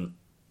just didn't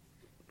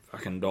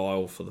fucking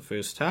dial for the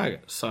first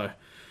target. So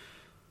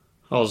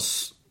I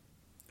was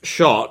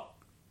shot.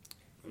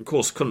 Of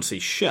course, couldn't see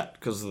shit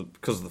because of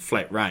the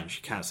flat range.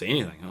 You can't see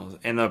anything.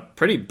 And they're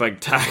pretty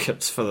big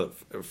targets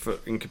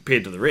and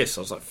compared to the rest.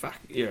 I was like, fuck,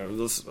 I'm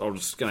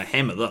just going to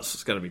hammer this.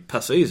 It's going to be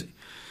piss easy.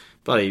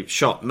 Bloody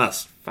shot,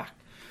 missed. Fuck.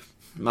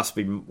 Must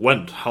be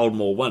wind. Hold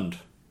more wind.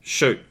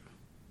 Shoot.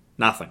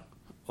 Nothing.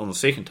 On the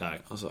second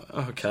target. I was like,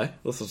 oh, okay,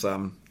 this is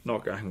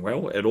not going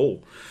well at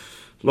all.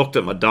 Looked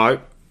at my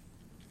dope,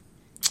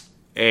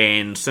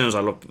 and as soon as I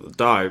looked at the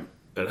dope,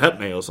 it hit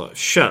me. I was like,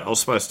 shit, I was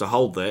supposed to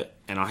hold that,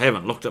 and I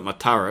haven't. Looked at my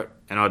turret,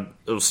 and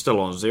it was still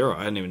on 0.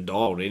 I hadn't even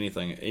dialed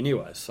anything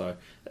anyway, so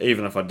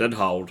even if I did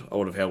hold, I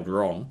would have held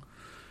wrong.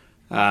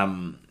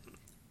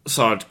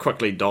 So I'd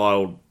quickly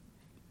dialed.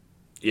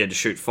 You had to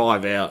shoot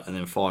 5 out and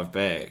then 5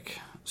 back.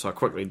 So I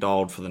quickly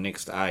dialed for the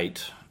next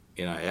 8,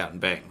 out and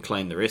back, and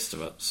cleaned the rest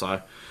of it.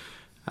 So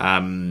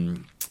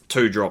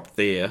 2 dropped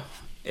there,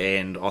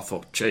 and I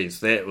thought, geez,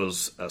 that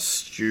was a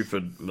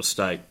stupid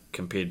mistake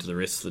compared to the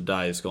rest of the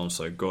day. It's gone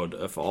so good.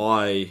 If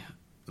I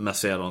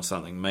miss out on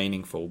something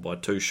meaningful by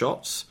 2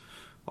 shots,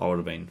 I would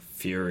have been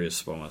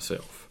furious by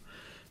myself.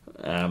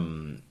 So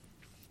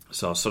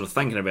I was sort of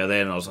thinking about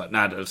that, and I was like,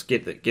 no, just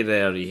get it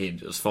out of your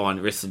head. It's fine.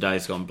 The rest of the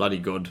day's gone bloody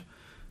good.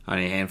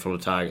 Only a handful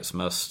of targets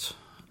missed.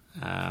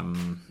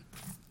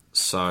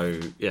 So,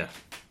 yeah,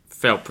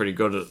 felt pretty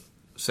good at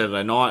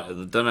Saturday night at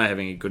the dinner,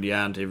 having a good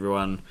yarn to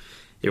everyone.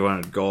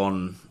 Everyone had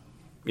gone,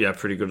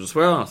 pretty good as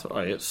well. And I thought,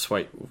 oh, yeah,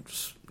 sweet. We'll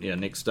just,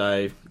 next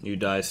day, new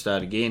day,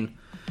 start again.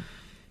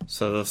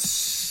 So the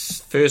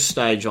first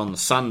stage on the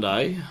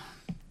Sunday,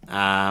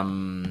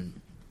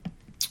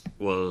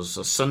 was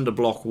a cinder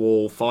block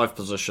wall, 5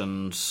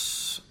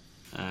 positions,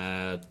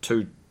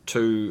 two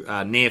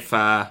near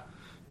far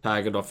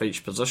target off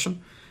each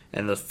position,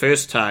 and the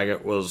first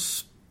target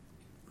was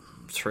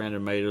 300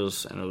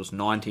 metres and it was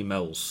 90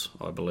 mils,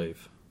 I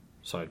believe.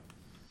 So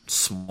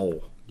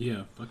small.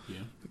 Yeah, fuck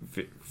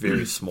yeah.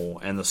 Very small.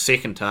 And the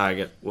second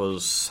target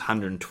was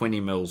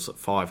 120 mils at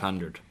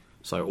 500.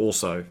 So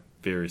also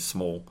very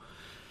small.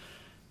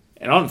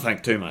 And I didn't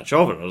think too much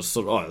of it. I was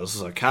thought, this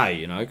is okay,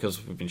 you know,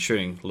 because we've been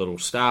shooting little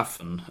stuff,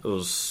 and it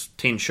was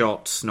 10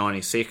 shots,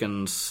 90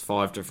 seconds,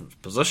 5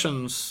 different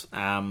positions.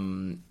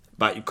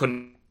 But you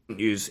couldn't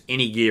use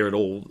any gear at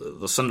all.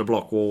 The cinder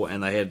block wall,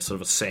 and they had sort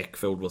of a sack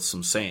filled with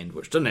some sand,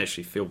 which didn't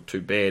actually feel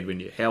too bad when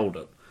you held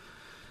it.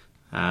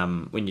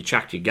 When you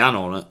chucked your gun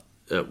on it,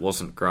 it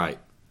wasn't great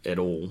at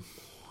all.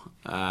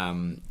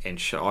 And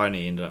I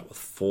only ended up with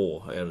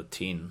 4 out of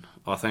 10.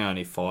 I think I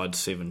only fired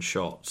 7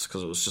 shots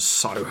because it was just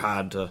so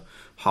hard to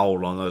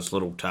hold on those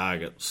little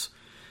targets.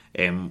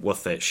 And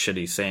with that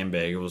shitty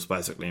sandbag, it was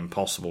basically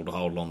impossible to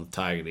hold on the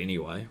target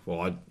anyway.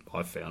 Well,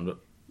 I found it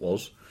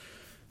was.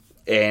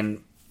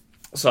 And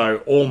so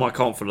all my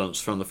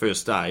confidence from the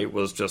first day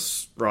was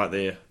just right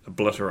there,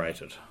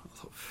 obliterated. I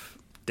thought,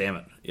 damn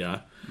it, you know.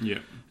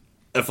 Yeah.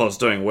 If I was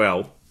doing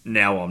well,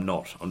 now I'm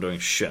not. I'm doing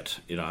shit,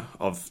 you know.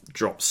 I've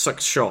dropped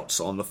 6 shots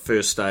on the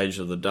first stage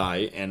of the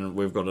day, and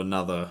we've got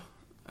another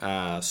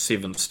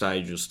 7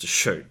 stages to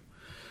shoot.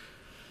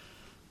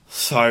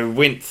 So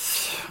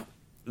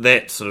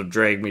that sort of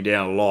dragged me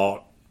down a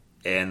lot,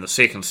 and the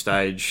second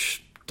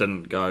stage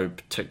didn't go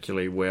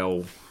particularly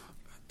well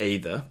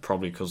either,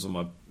 probably because of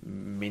my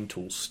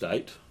mental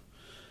state.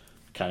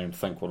 Can't even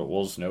think what it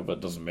was now, but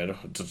it doesn't matter.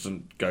 It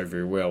didn't go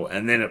very well.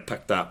 And then it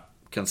picked up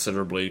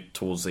considerably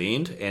towards the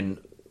end, and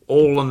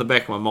all in the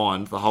back of my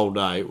mind the whole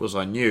day was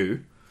I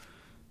knew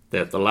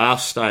that the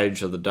last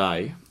stage of the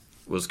day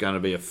was going to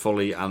be a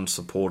fully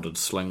unsupported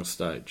sling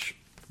stage.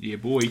 Yeah,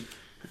 boy.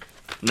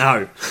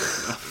 No.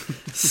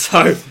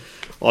 So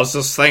I was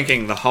just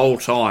thinking the whole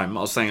time,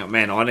 I was thinking,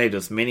 man, I need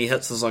as many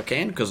hits as I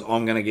can because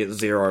I'm going to get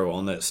 0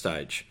 on that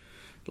stage.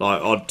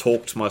 Like, I'd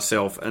talked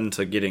myself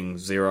into getting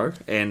 0,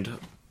 and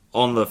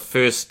on the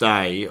first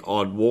day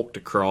I'd walked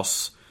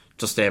across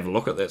just to have a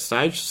look at that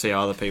stage to see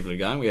how other people are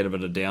going. We had a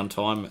bit of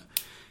downtime,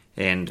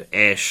 and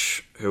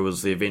Ash, who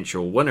was the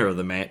eventual winner of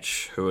the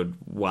match, who had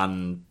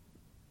won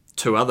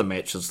 2 other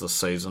matches this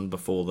season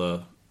before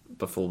the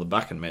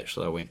Buchan match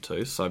that I went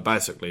to. So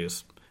basically,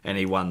 and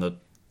he won the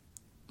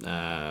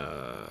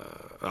I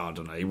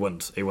don't know. He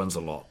wins a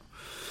lot.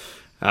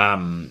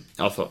 I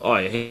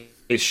thought,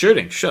 he's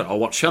shooting. Shit, I'll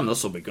watch him.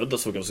 This will be good.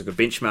 This will give us a good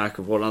benchmark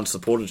of what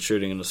unsupported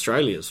shooting in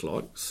Australia is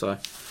like. So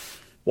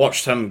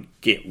watched him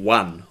get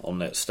 1 on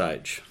that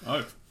stage.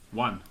 Oh,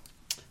 1.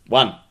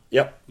 1.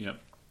 Yep.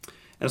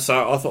 And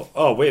so I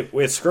thought,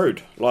 we're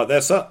screwed. Like,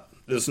 that's it.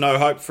 There's no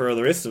hope for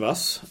the rest of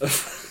us.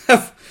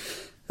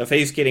 If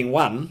he's getting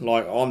 1,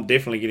 like, I'm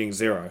definitely getting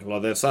 0.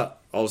 Like, that's it.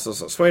 I was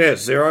just like, sweet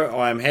as 0.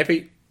 I am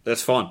happy.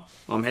 That's fine.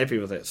 I'm happy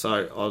with that.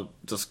 So I'll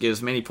just get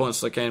as many points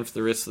as I can for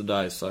the rest of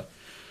the day. So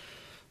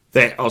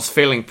that I was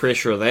feeling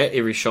pressure of that.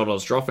 Every shot I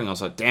was dropping, I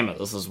was like, damn it,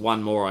 this is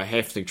 1 more I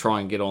have to try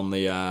and get on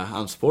the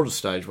unsupported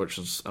stage, which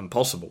is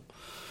impossible.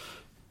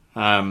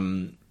 So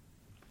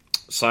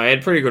I had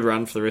a pretty good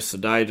run for the rest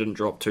of the day. Didn't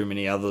drop too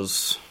many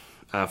others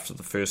after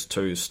the first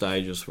 2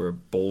 stages were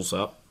balls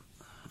up.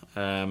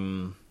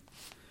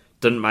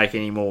 Didn't make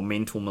any more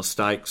mental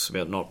mistakes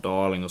about not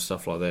dialing or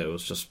stuff like that. It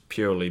was just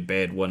purely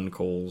bad wind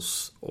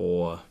calls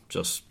or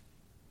just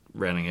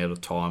running out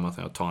of time. I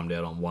think I timed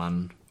out on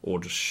 1, or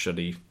just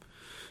shitty,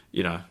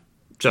 you know,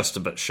 just a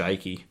bit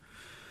shaky.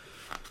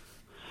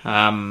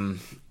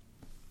 And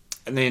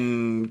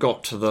then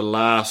got to the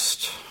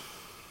last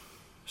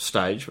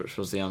stage, which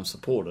was the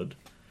unsupported.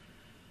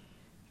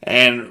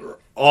 And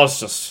I was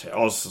just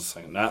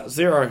thinking, nah,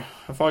 0.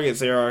 If I get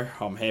 0,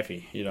 I'm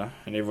happy, you know.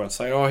 And everyone's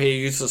saying, he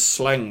uses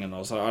sling, and I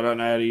was like, I don't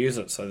know how to use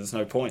it, so there's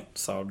no point.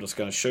 So I'm just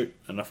going to shoot,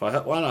 and if I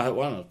hit 1, I hit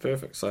 1. It's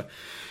perfect. So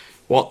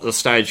what the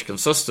stage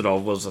consisted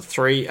of was a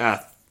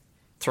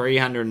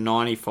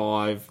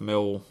 395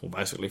 mil, or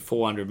basically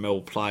 400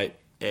 mil plate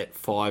at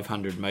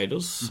 500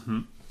 meters,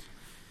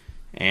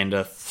 and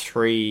a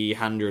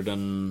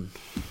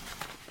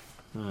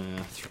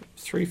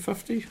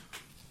 350.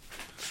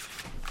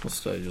 What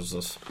stage is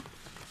this?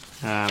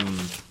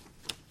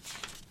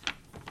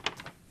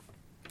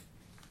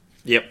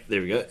 Yep,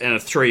 there we go. And a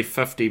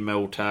 350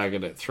 mil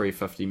target at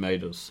 350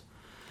 meters.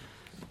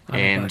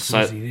 And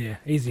so easy there.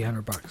 Easy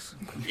 $100.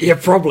 Yeah,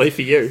 probably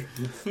for you.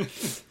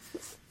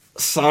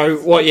 So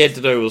what you had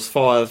to do was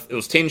fire. It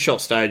was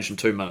 10-shot stage in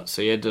 2 minutes.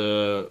 So you had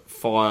to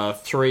fire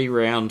 3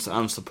 rounds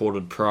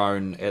unsupported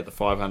prone at the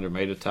 500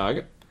 meter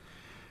target,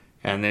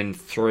 and then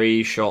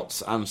 3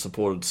 shots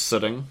unsupported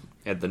sitting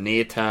at the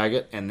near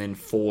target, and then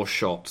 4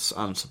 shots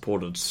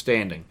unsupported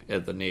standing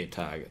at the near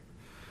target.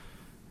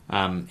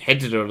 Had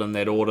to do it in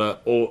that order.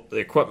 Or the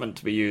equipment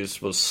to be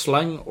used was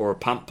sling or a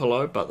pump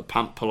pillow, but the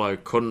pump pillow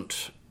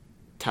couldn't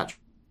touch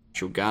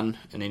your gun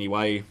in any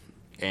way,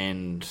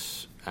 and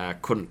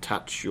couldn't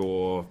touch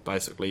your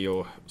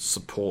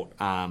support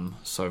arm.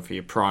 So if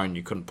you're prone,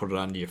 you couldn't put it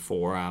under your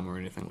forearm or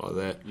anything like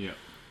that. Yeah.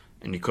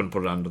 And you couldn't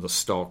put it under the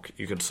stock.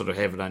 You could sort of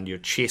have it under your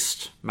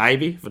chest,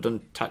 maybe, if it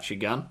didn't touch your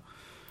gun.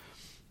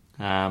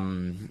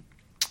 And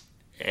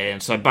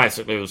so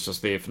basically it was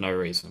just there for no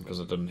reason because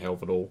it didn't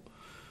help at all,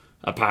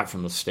 apart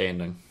from the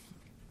standing.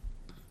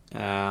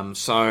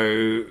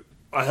 So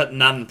I hit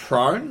none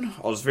prone.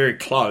 I was very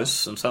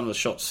close, and some of the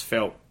shots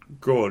felt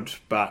good,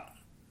 but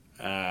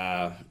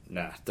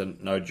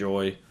no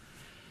joy.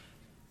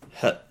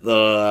 Hit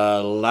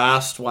the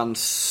last one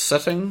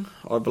sitting,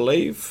 I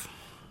believe.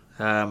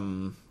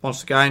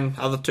 Once again,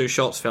 other two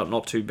shots felt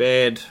not too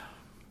bad.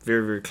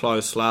 Very, very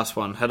close. Last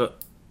one hit it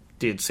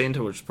dead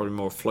centre, which is probably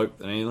more fluke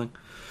than anything.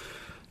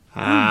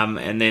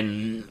 And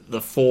then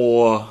the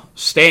 4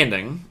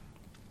 standing,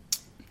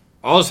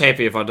 I was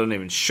happy if I didn't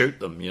even shoot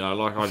them.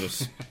 I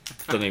just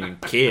didn't even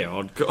care.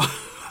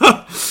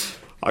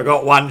 I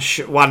got one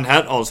hit.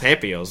 I was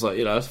happy. I was like,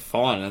 it's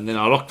fine. And then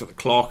I looked at the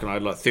clock and I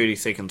had like 30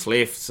 seconds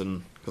left,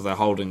 and because they're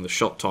holding the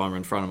shot timer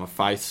in front of my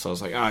face, so I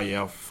was like, oh yeah,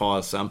 I'll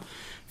fire some.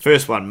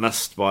 First one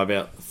missed by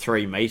about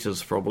 3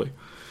 metres probably,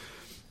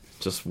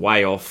 just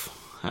way off.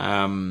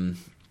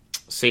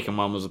 Second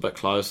one was a bit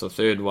closer.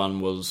 Third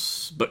one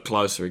was a bit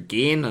closer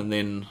again, and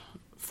then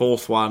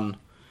fourth one,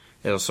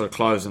 as I was sort of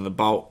closing the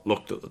bolt,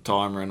 looked at the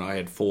timer and I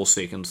had 4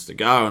 seconds to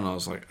go, and I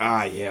was like,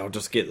 I'll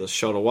just get this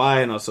shot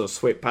away, and I sort of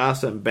swept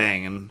past it and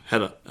bang, and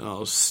hit it, and I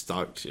was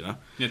stoked,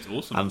 That's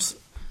awesome.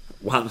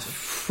 Well,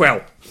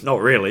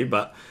 not really,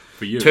 but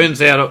for you.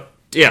 Turns out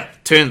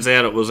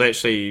it was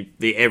actually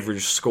the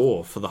average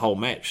score for the whole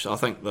match. I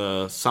think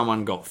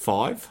someone got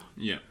 5.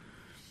 Yeah.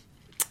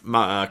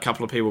 A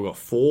couple of people got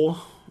 4,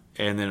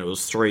 and then it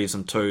was 3s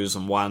and 2s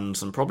and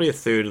 1s, and probably a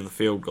third of the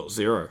field got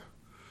 0.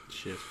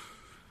 Shit.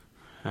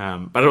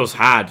 But it was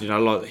hard,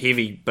 like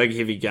big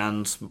heavy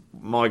guns.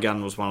 My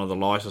gun was one of the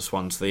lightest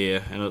ones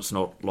there, and it's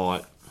not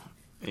light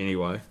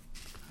anyway.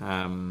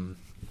 And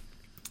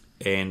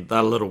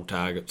they're little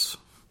targets,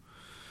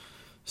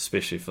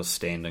 especially for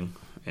standing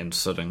and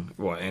sitting,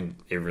 and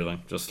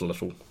everything, just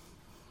little.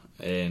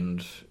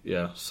 And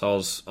yeah,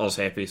 so I was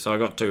happy. So I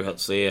got 2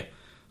 hits there,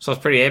 so I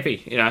was pretty happy.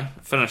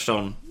 Finished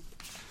on.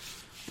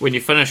 When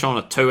you finish on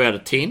a 2 out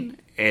of 10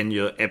 and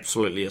you're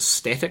absolutely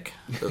ecstatic,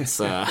 it's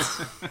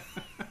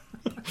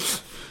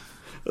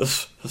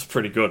it's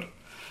pretty good.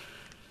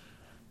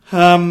 So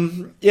I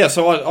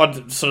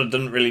sort of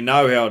didn't really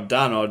know how I'd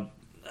done.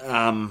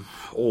 The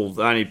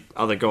only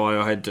other guy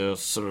I had to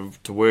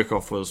to work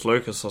off was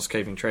Lucas. I was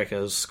keeping track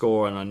of his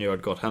score, and I knew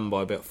I'd got him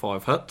by about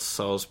 5 hits,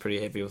 so I was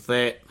pretty happy with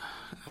that.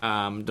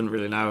 Didn't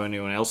really know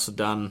anyone else had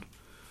done.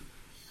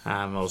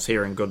 I was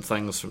hearing good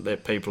things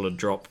that people had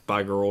dropped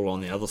bugger all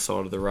on the other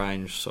side of the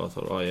range, so I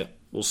thought,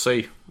 we'll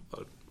see.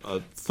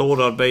 I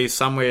thought I'd be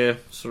somewhere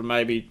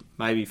maybe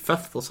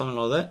 5th or something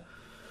like that.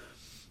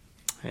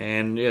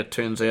 And yeah, it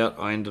turns out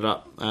I ended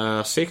up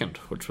 2nd,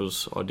 which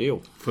was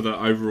ideal. For the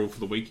overall for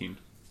the weekend?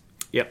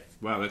 Yep.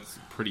 Wow,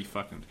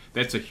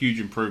 that's a huge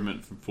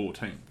improvement from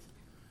 14th.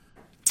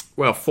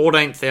 Well,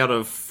 14th out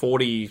of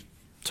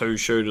 42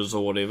 shooters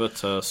or whatever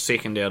to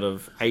 2nd out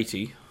of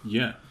 80.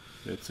 Yeah,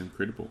 that's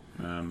incredible.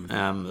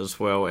 As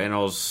well, and I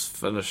was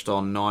finished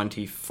on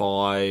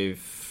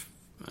 95.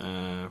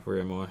 Where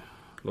am I?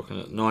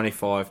 Looking at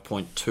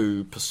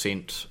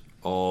 95.2%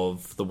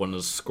 of the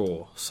winner's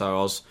score. So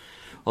I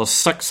was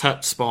 6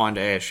 hits behind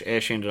Ash.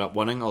 Ash ended up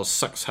winning. I was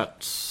 6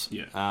 hits.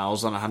 Yeah. I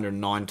was on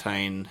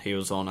 119. He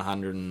was on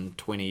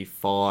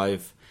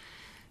 125.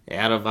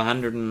 Out of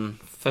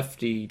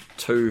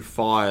 152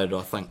 fired,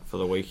 I think, for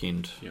the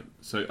weekend. Yep.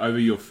 So over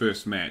your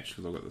first match,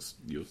 because I've got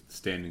your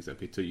standings up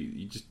here too,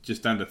 you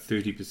just under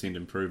 30%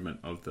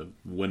 improvement of the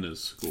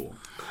winner's score.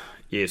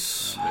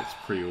 Yes. That's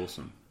pretty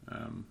awesome.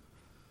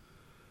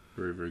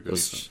 Very, very good.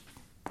 It's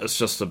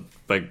just a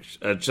big...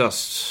 I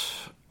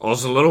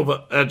was a little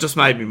bit... It just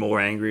made me more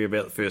angry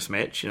about the first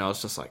match. I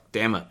was just like,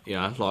 damn it.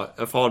 Like,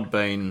 if I'd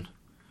been...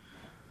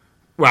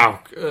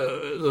 Well,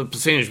 the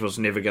percentage was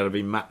never going to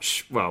be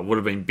much... Well, it would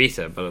have been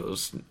better, but it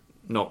was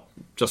not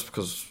just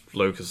because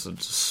Lucas had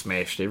just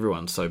smashed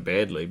everyone so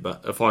badly.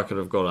 But if I could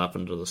have got up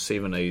into the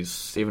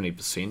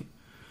 70%,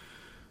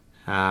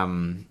 I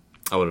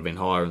would have been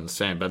higher in the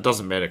stand. But it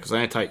doesn't matter because they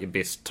only take your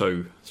best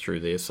 2 through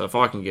there. So if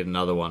I can get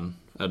another one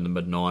in the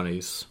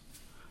mid-90s,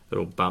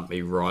 it'll bump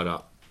me right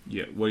up.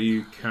 Yeah, well,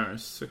 you currently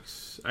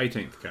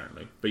 18th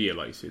currently, but yeah,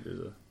 like you said,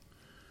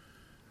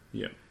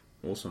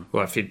 awesome.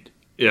 Well, if you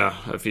add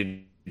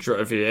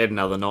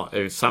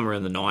another somewhere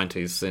in the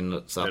 90s, then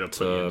it's up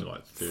to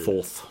like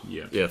fourth.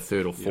 Yeah,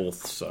 third or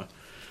fourth. So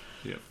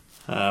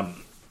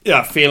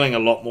yeah, feeling a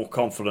lot more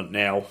confident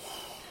now.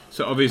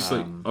 So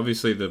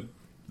obviously the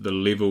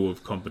level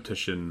of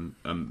competition,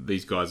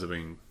 these guys have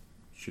been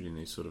shooting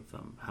these sort of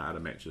harder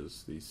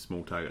matches, these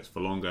small targets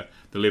for longer.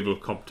 The level of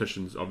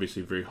competition is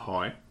obviously very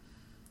high.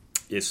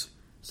 Yes.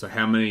 So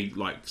how many,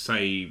 like,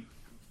 say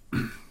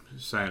in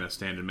a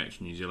standard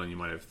match in New Zealand, you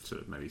might have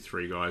sort of maybe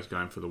 3 guys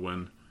going for the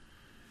win.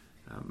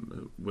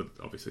 With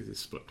obviously there's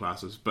split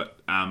classes, but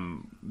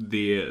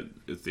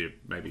is there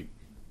maybe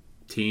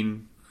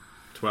 10,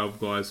 12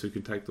 guys who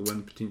can take the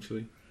win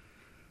potentially?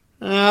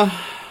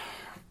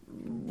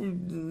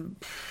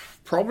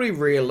 Probably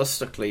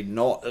realistically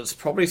not. It's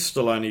probably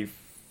still only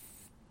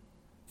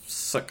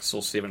 6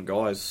 or 7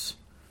 guys.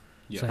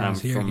 Same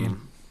as here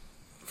again.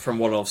 From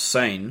what I've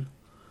seen.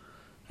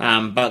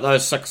 But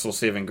those 6 or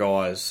 7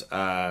 guys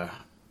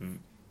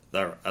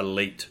they're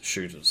elite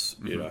shooters.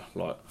 You know,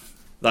 like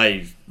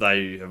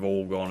they have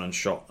all gone and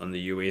shot in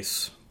the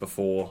US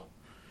before.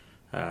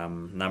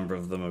 Number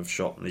of them have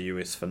shot in the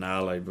US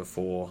finale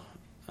before,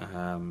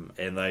 and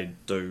they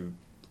do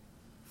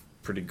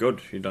pretty good,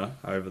 you know,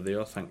 over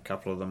there. I think a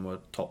couple of them were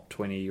top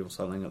 20 or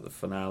something at the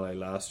finale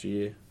last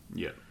year.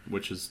 Yeah,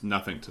 which is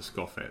nothing to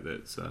scoff at.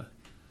 That's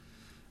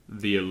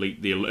the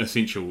elite,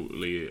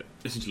 essentially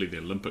the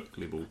Olympic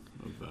level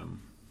of.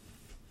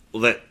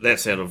 Well,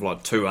 that's out of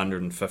like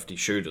 250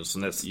 shooters,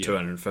 and that's the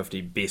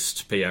 250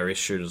 best PRS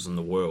shooters in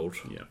the world.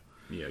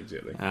 Yeah,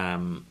 exactly.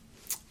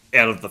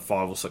 Out of the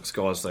 5 or 6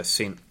 guys they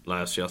sent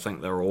last year, I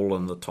think they're all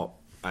in the top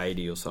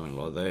 80 or something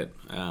like that.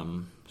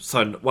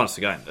 So once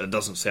again, it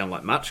doesn't sound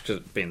like much because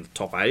it's been the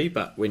top 80,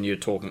 but when you're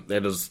talking,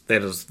 that is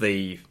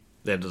the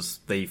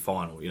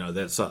final. You know,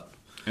 that's it.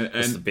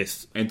 That's the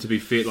best. And to be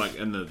fair, like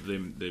in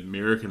the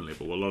American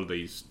level, a lot of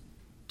these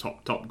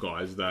top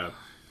guys,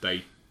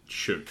 they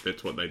shoot.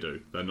 That's what they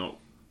do. They're not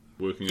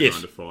working a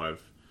 9 to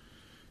 5.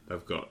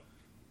 They've got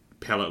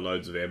pallet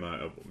loads of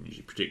ammo,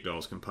 usually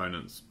projectiles,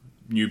 components,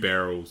 new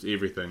barrels,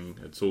 everything.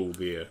 It's all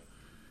there.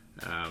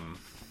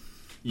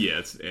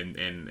 It's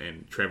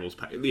and travels.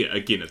 Yeah,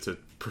 again, it's a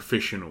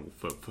professional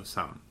for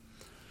some.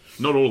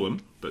 Not all of them,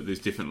 but there's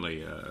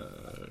definitely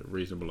a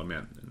reasonable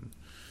amount.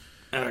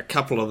 A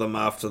couple of them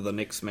after the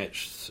next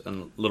match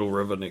in Little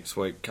River next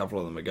week. A couple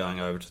of them are going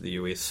over to the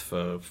US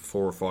for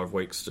 4 or 5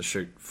 weeks to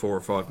shoot 4 or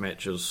 5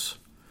 matches.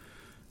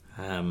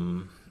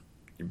 While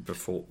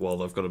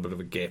they've got a bit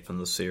of a gap in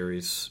the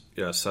series,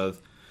 so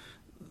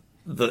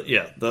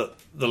the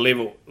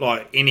level,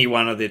 like any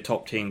one of their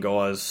top 10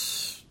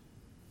 guys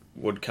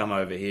would come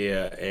over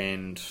here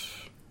and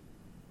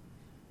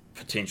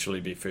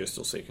potentially be first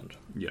or second.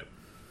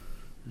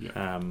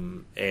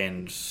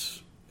 And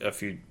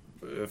if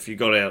you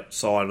got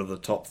outside of the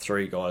top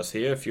 3 guys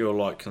here, if you're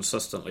like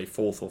consistently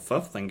 4th or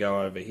 5th and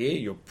go over here,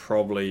 you're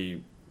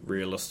probably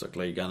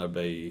realistically going to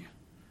be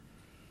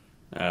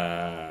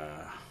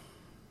a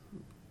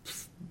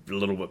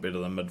little bit better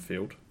than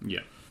midfield.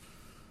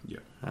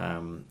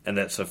 And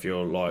that's if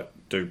you're like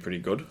do pretty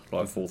good,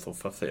 like 4th or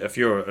 5th. If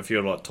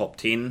you're like top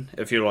 10,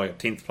 if you're like a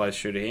 10th place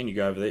shooter here and you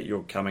go over there,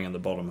 you're coming in the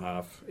bottom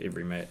half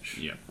every match.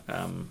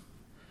 And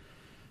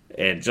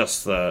it's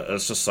just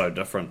so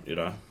different, you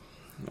know.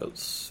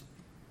 It's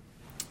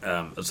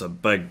a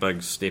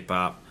big step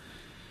up.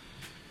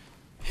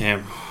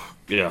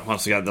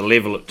 Once again, the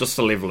level of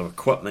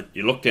equipment.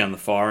 You look down the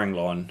firing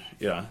line.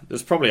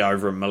 There's probably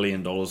over $1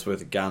 million worth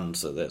of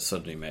guns at that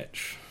Sydney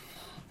match.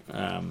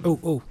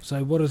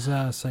 So what does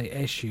say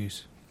Ash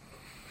use?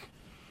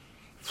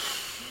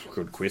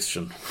 Good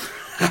question.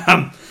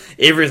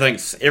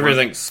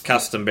 Everything's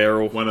custom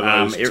barrel. One of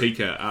those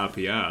Tika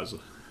RPRs.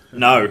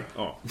 No.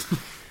 Oh.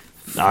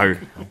 No.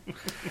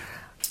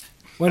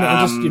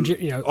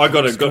 I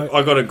got a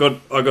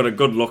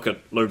good look at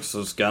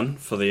Lucas's gun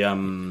for the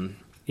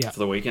for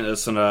the weekend.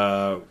 It's in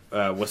a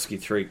Whiskey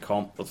 3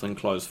 comp with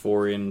enclosed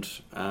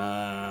forend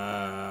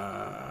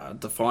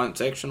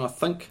Defiance action, I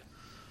think.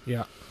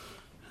 Yeah.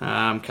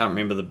 Can't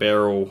remember the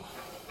barrel.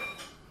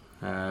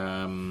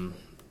 Can't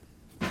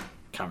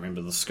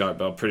remember the scope,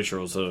 but I'm pretty sure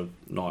it was a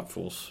Night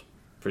Force.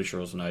 Pretty sure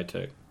it was an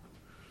ATAC.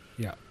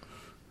 Yeah.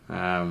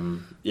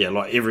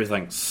 Like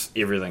everything's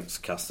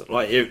custom.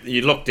 Like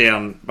you look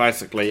down,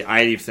 basically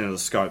 80% of the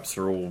scopes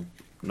are all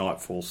Night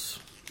Force.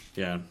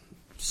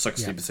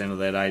 60% of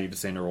that,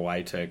 80% are all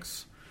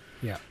ATACs.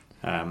 Yeah.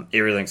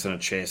 Everything's in a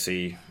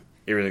chassis.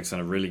 Everything's in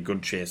a really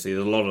good chassis.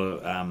 There's a lot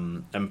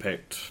of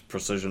impact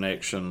precision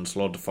actions, a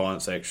lot of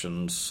defiance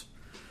actions.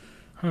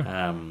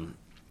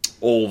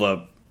 All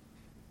the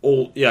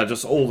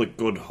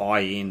good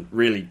high end,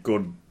 really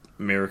good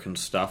American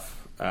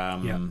stuff.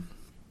 That's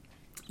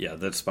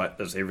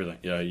everything.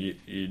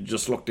 You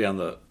just look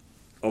down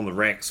on the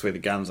racks where the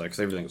guns are, because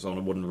everything's on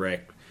a wooden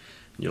rack.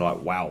 And you're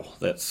like, wow,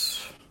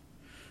 that's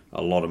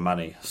a lot of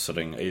money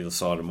sitting either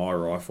side of my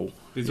rifle.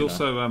 There's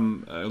also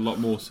a lot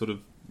more sort of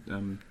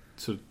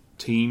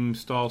team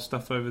style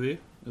stuff over there,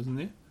 isn't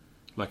there?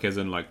 Like as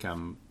in like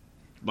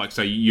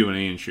say you and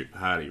Ian shoot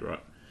Hardy, right?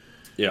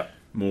 Yeah.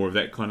 More of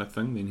that kind of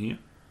thing than here.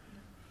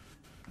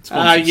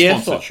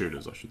 Sponsored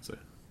shooters, I should say.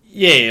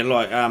 Yeah,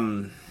 like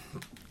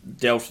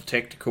Delta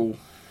Tactical,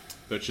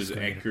 which is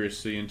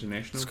Accuracy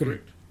International, it's got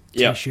correct?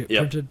 T-shirt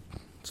printed.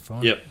 It's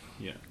fine. Yep.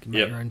 You can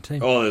make your own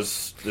team. Oh,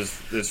 there's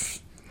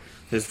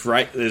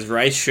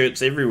race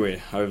shirts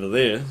everywhere over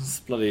there. It's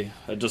bloody.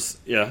 It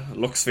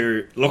looks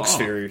very.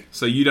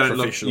 So you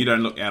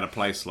don't look out of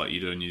place like you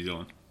do in New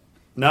Zealand.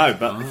 No,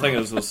 but the thing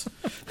is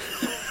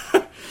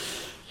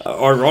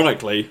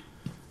ironically,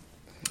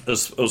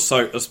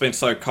 it's been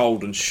so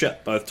cold and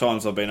shit both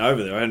times I've been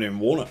over there. I haven't even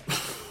worn it.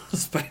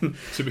 It's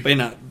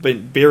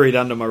been buried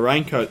under my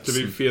raincoat. To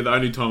be fair, the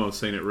only time I've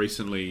seen it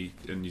recently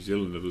in New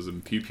Zealand, it was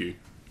in Pew Pew.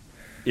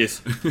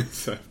 Yes.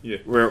 So yeah,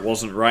 where it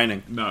wasn't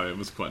raining. no, it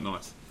was quite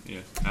nice.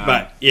 Yeah,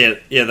 But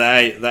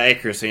the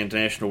Accuracy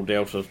International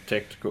Delta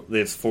Tactical.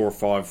 There's 4 or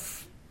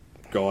 5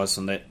 guys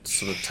in that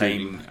sort of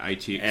shooting team.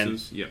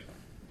 ATXs. Yep.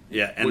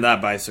 Yeah, and they're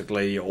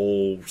basically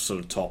all sort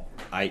of top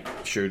 8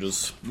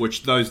 shooters.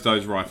 Which those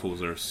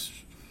rifles are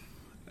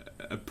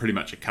pretty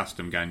much a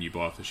custom gun you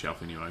buy off the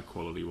shelf anyway,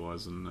 quality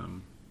wise.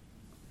 And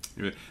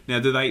now,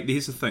 do they?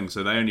 Here's the thing.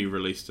 So they only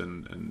released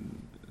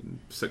in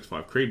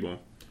 6.5 Creedmoor,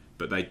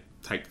 but they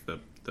take the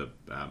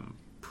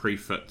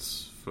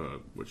prefits for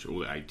which all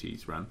the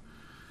ATs run.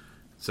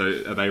 So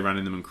are they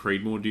running them in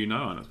Creedmoor? Do you know?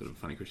 I know it's a bit of a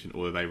funny question.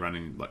 Or are they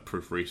running like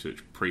Proof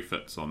Research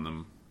prefits on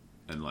them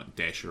in like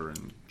Dasher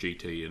and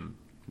GT and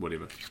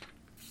whatever?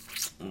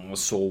 I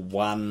saw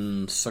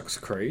 1 6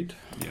 Creed.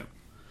 Yeah.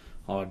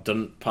 I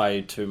didn't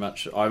pay too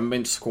much. I haven't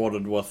been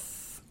squatted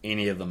with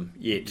any of them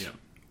yet,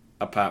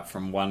 apart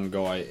from one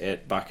guy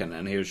at Buchan,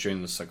 and he was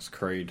shooting the 6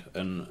 Creed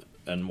in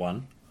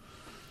one.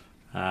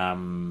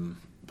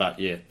 But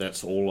yeah,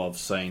 that's all I've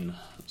seen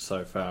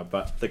so far.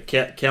 But the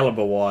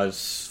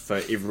caliber-wise, for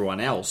everyone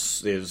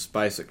else, there's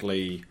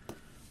basically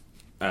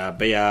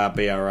BR,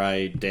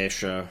 BRA,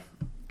 Dasher,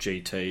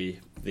 GT,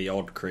 the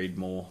odd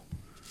Creedmoor.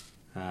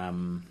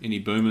 Any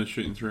boomers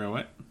shooting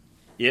 308?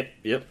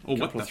 Yep. Oh,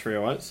 couple what of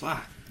 308s.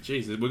 Fuck,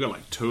 jeez, we've got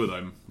like 2 of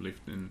them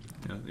left. In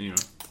anyway,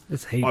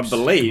 It's heaps.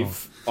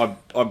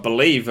 I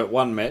believe at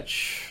one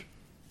match,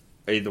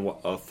 I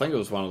think it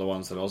was one of the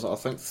ones that I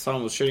think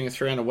someone was shooting a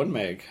 300 Win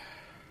Mag.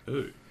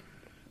 ooh,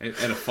 at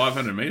a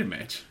 500 meter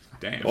match.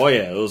 Damn. Oh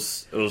yeah, it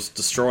was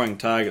destroying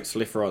targets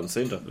left, right, and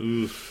centre.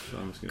 Oof.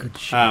 I was gonna- Good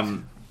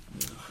shit.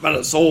 But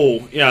it's all,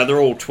 they're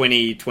all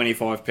 20,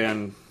 25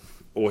 pound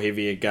or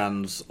heavier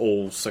guns,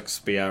 all 6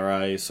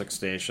 BRA, 6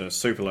 Dasher,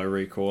 super low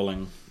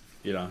recoiling,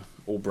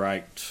 all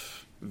braked,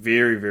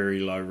 very, very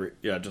low,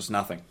 just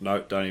nothing. No,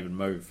 don't even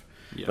move.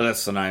 Yeah. But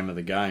that's the name of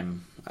the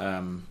game.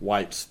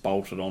 Weights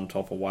bolted on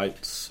top of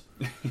weights.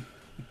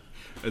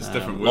 It's a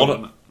different lot world, of-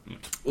 isn't it? Yeah.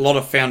 A lot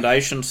of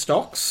foundation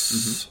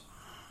stocks.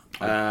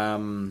 I've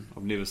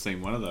never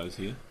seen one of those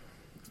here,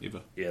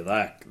 ever. Yeah,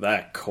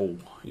 they're cool.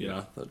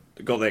 They've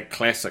got that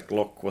classic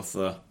look with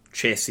the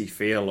chassis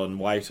feel and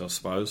weight, I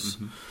suppose.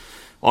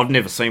 I've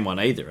never seen one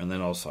either, and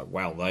then I was like,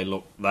 wow, they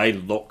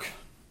look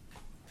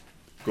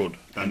good.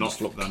 They're and not.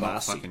 just look They're not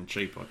classy. fucking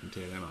cheap. I can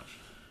tell you that much.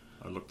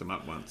 I looked them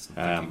up once.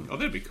 And thinking,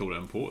 that'd be cool to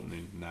import. And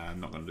then, nah, I'm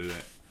not going to do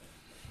that.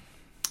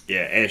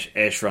 Yeah,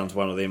 Ash runs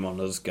one of them on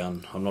his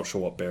gun. I'm not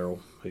sure what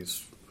barrel.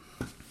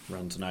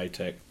 Runs an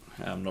ATAC.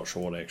 I'm not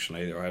sure what action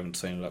either. I haven't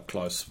seen it up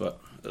close, but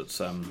it's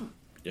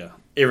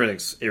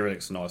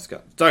everything's nice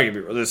gun. Don't get me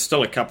wrong. There's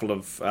still a couple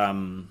of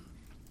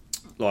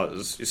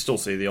you still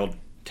see the odd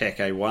TAC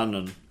A1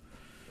 and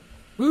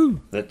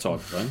Woo! that type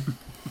of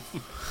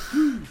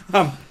thing.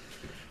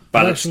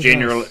 But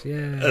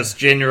it's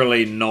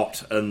generally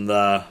not in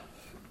the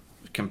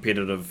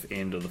competitive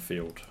end of the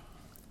field.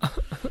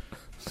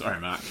 Sorry,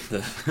 Mark.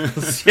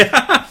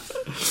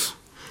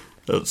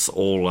 It's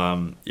all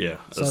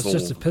So it's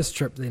just a piss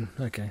trip then.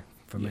 Okay,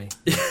 for me.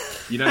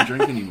 You don't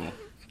drink anymore.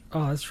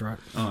 Oh, that's right.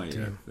 Oh yeah,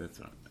 Damn. that's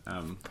right.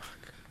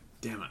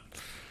 Damn it.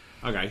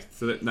 Okay,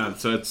 so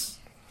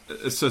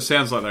so it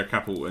sounds like they're a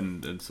couple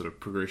in sort of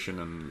progression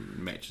and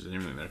matches and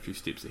everything. They're a few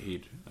steps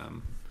ahead.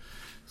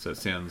 So it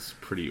sounds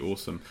pretty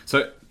awesome.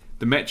 So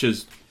the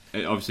matches,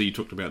 obviously you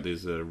talked about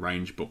there's a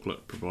range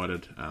booklet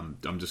provided.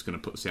 I'm just going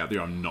to put this out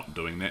there. I'm not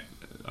doing that.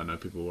 I know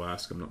people will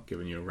ask. I'm not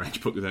giving you a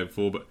range book there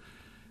before, but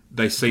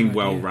they seem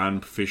well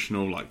run,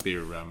 professional. Like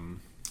they're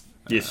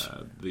yes,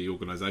 the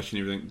organisation,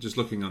 everything. Just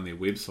looking on their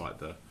website,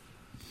 the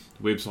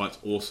website's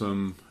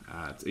awesome.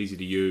 It's easy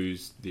to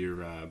use. Their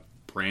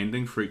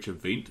branding for each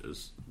event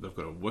is they've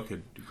got a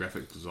wicked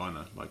graphic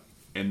designer,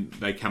 and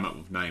they come up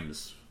with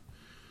names.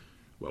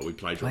 Well, we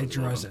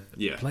plagiarise it.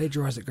 Yeah,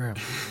 Plagiarise it, Graham.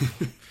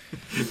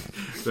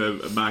 So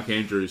Mark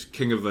Andrews,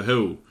 King of the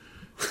Hill,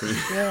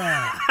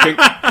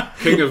 Yeah.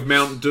 King of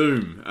Mount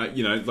Doom.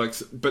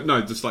 But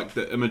no, just like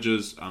the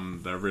images.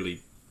 They've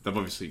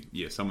obviously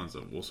someone's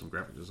an awesome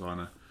graphic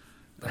designer.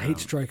 The heat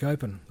stroke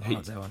open. I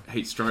like that one.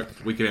 Heat stroke.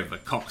 We could have the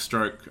cock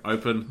stroke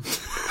open.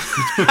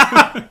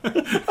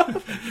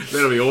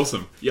 That'll be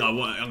awesome. Yeah, I'm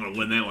going to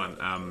win that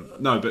one.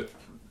 No, but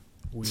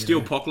Steel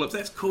Apocalypse,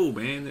 that's cool,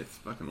 man. That's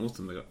fucking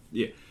awesome.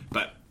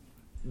 But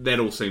that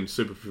all seems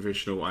super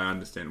professional. I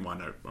understand why.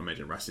 No, I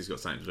imagine Rusty's got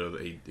something to do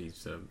with it.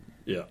 He's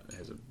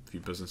has a few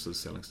businesses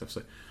selling stuff.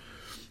 So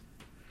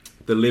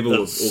the level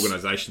of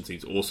organisation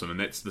seems awesome, and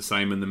that's the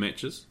same in the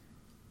matches.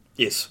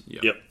 yes,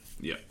 Yep.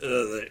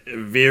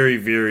 very,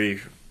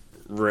 very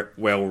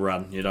well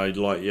run.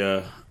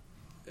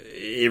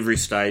 Every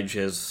stage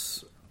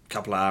has a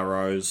couple of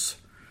ROs.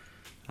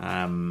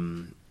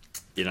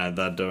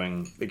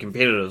 The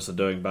competitors are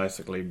doing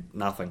basically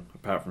nothing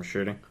apart from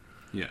shooting.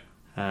 Yeah.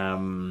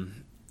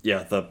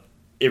 The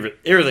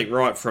everything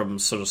right from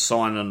sort of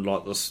sign-in,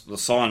 like the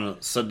sign-in at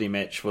the Sydney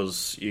match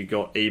was you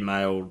got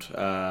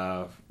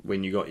emailed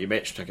when you got your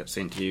match ticket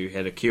sent to you,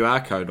 had a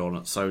QR code on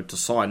it. So to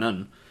sign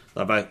in,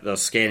 they're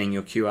scanning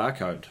your QR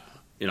code,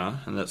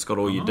 and that's got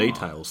all your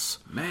details.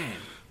 Man.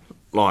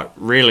 Like,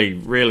 really,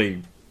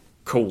 really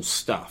cool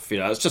stuff.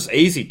 It's just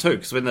easy too,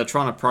 because when they're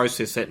trying to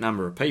process that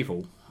number of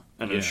people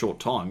in a short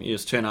time, you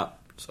just turn up.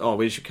 Oh,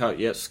 where's your code?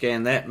 Yeah,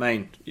 scan that.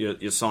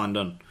 You're signed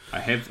in. I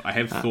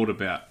have thought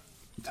about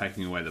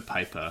taking away the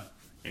paper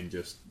and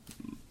just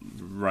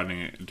running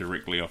it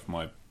directly off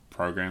my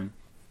program,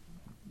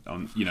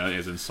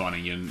 as in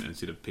signing in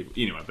instead of people.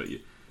 Anyway, but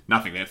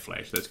nothing that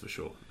flash, that's for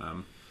sure.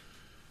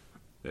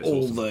 That's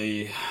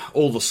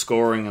all the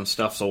scoring and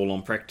stuff's all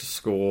on Practice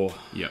Score.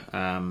 Yeah.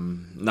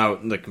 No,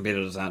 the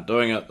competitors aren't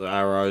doing it. The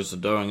ROs are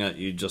doing it.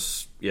 You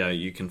just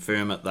you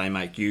confirm it. They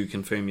make you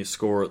confirm your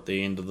score at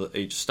the end of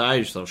each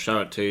stage. They'll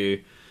show it to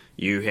you.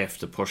 You have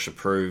to push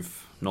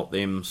approve, not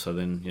them. So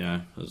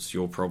then it's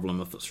your problem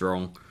if it's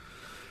wrong.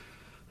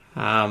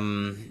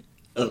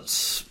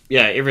 It's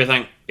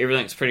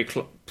everything's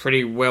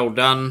pretty well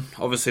done.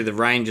 Obviously, the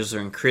ranges are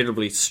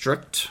incredibly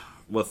strict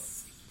with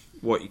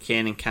what you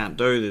can and can't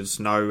do. There's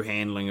no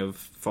handling of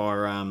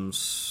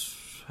firearms,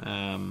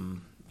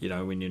 when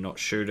you're not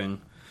shooting.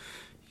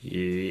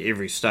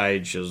 Every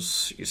stage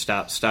is you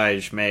start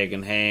stage, mag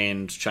in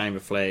hand,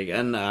 chamber flag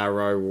in.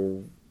 RO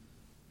will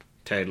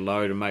tag the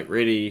load and make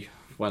ready.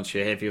 Once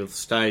you're happy with the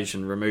stage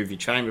and remove your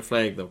chamber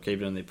flag, they'll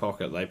keep it in their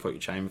pocket. They put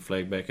your chamber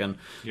flag back in.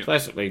 Yep.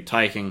 Basically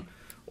taking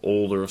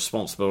all the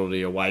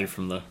responsibility away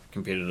from the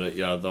competitor.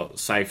 The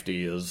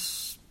safety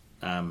is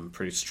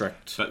pretty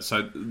strict.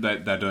 So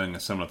they're doing a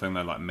similar thing.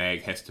 They're like,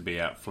 mag has to be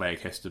out,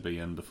 flag has to be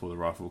in before the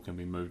rifle can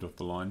be moved off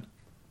the line.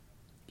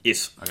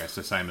 Yes. Okay, it's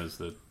the same as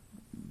the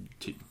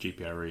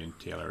GPRE and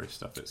TLRE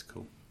stuff. That's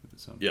cool.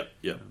 Yep.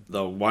 They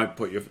won't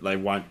put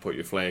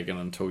your flag in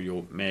until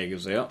your mag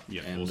is out.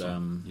 Yep, and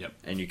awesome.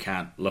 And you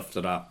can't lift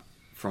it up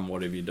from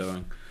whatever you're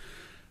doing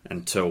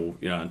until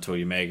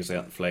your mag is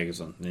out and flag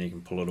is in. Then you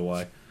can pull it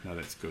away. No,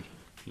 that's good.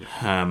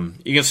 Yeah.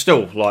 You can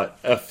still, like,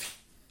 if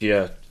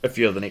you're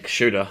the next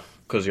shooter,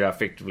 because you're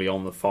effectively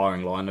on the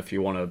firing line, if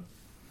you want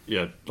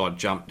to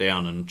jump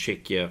down and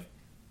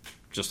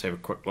just have a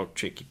quick look,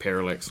 check your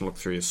parallax and look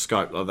through your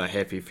scope, they're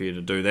happy for you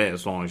to do that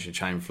as long as your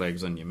chain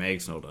flag's in, your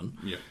mag's not in,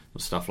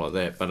 and stuff like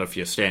that. But if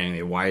you're standing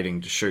there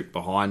waiting to shoot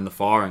behind the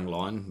firing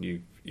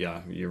line,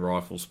 your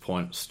rifle's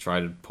pointed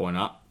straight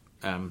up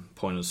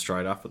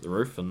at the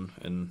roof,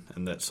 and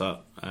that's it.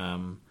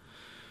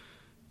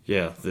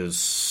 There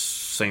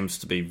seems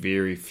to be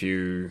very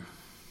few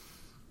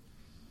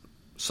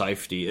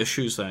safety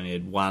issues. They only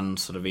had one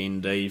sort of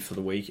ND for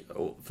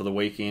the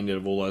weekend out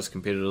of all those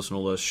competitors and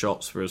all those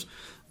shots, whereas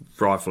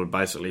the rifle had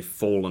basically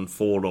fallen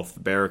forward off the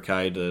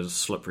barricade. There's a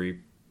slippery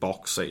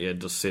box that you had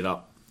to set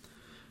up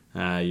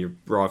your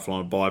rifle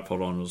on a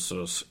bipod on, was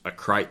sort of a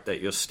crate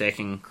that you're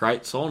stacking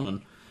crates on,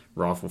 and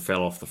rifle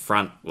fell off the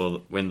front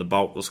when the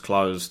bolt was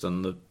closed,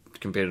 and the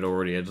competitor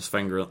already had his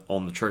finger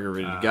on the trigger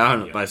ready to go,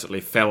 and it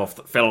basically fell off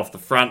the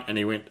front, and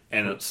he went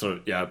and it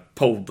sort of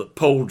pulled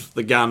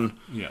the gun.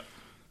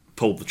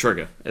 Pulled the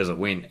trigger as it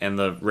went, and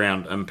the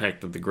round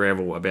impacted the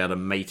gravel about a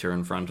metre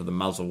in front of the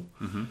muzzle.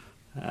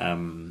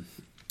 Mm-hmm.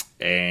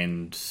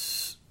 And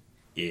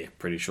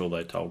pretty sure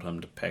they told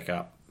him to pack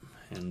up.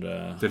 And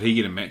did he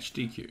get a match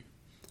DQ?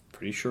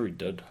 Pretty sure he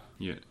did.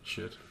 Yeah,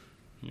 shit.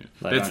 Yeah,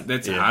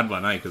 that's a hard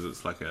one, because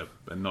it's like a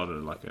not a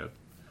like a.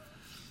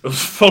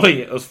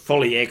 It was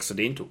fully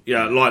accidental.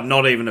 Like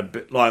not even a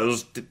bit. Like it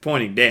was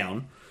pointing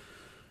down.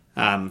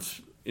 Not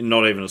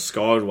even a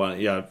skied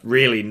one.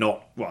 Really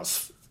not. Well,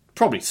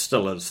 probably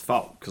still his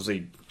fault, because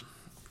he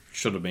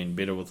should have been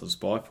better with his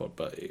bipod,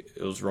 but it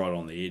was right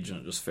on the edge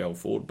and it just fell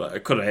forward. But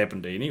it could have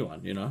happened to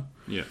anyone,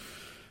 Yeah.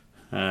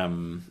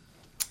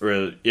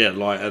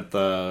 Like at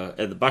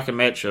the bucket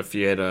match, if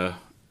you had a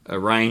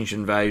range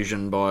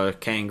invasion by a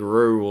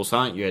kangaroo or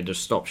something, you had to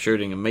stop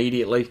shooting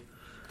immediately.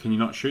 Can you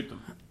not shoot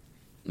them?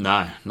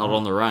 No, not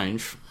on the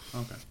range.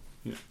 Okay.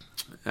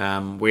 Yeah.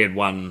 We had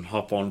one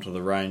hop onto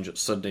the range at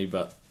Sydney,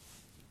 but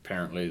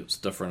apparently it's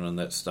different in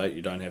that state.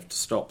 You don't have to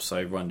stop, so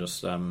everyone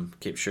just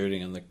kept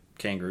shooting, and the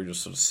kangaroo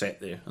just sort of sat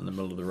there in the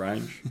middle of the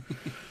range.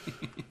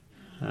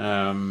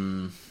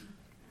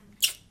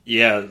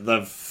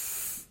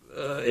 They've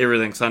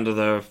everything's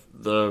under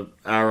the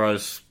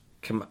RO's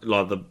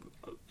like the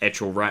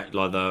actual like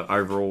the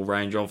overall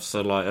range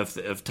officer. Like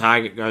if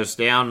target goes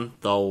down,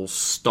 they'll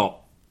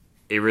stop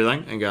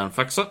everything and go and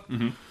fix it.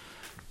 Mm-hmm.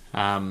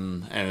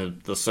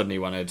 And the Sydney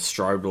one had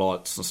strobe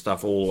lights and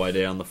stuff all the way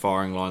down the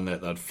firing line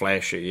that they'd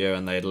flash at you,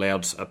 and they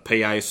allowed a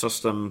PA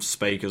system,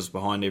 speakers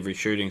behind every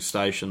shooting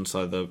station,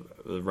 so the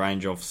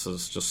range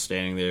officer's just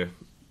standing there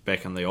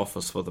back in the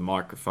office with a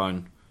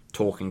microphone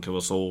talking to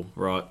us all.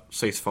 Right,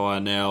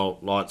 ceasefire now,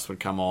 lights would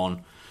come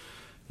on,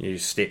 you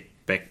step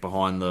back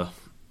behind the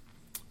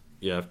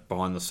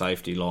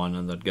safety line,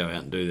 and they'd go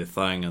out and do their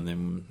thing, and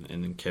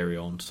then carry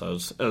on. So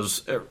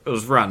it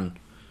was run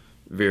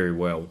very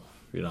well,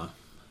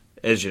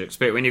 as you'd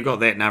expect when you've got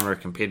that number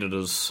of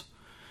competitors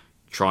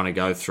trying to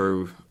go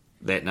through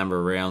that number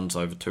of rounds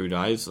over 2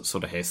 days. It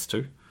sort of has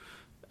to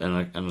in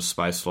a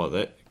space like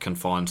that,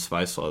 confined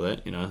space like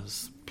that.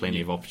 There's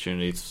plenty of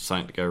opportunities for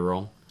something to go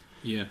wrong.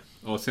 Yeah.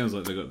 Oh, it sounds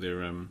like they got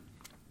their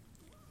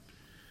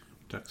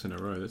ducks in a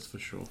row. That's for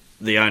sure.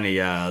 The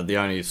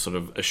only sort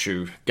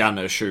of gun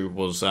issue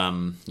was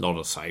not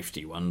a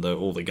safety one.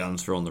 All the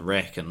guns were on the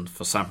rack, and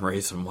for some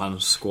reason, one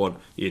squad,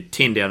 you had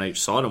 10 down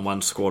each side, and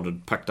one squad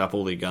had picked up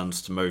all their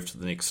guns to move to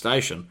the next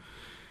station,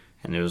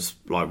 and there was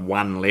like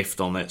one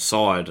left on that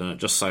side, and it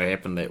just so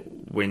happened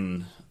that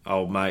when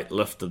old mate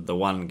lifted the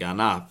one gun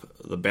up,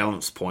 the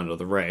balance point of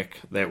the rack,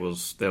 that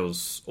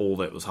was all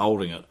that was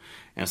holding it,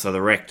 and so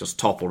the rack just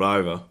toppled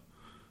over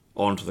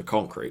onto the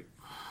concrete.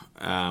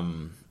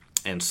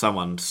 And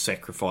someone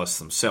sacrificed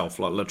themselves,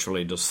 like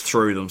literally just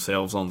threw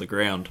themselves on the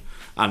ground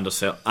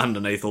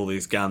underneath all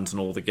these guns, and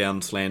all the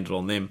guns landed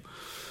on them.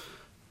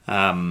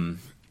 And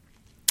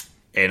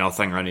I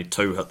think only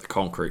 2 hit the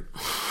concrete,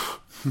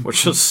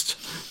 which is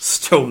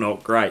still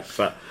not great.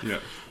 But yeah,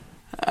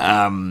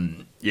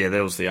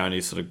 that was the only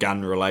sort of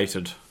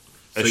gun-related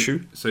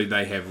issue. So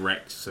they have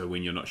racks, so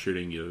when you're not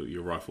shooting,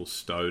 your rifle's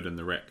stowed in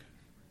the rack?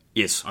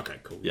 Yes. Okay,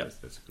 cool. Yeah.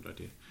 That's a good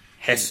idea.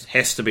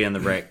 Has to be in the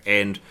rack,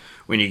 and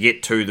when you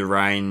get to the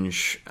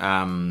range,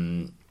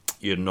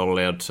 you're not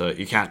allowed to.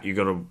 You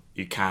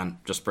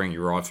can't just bring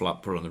your rifle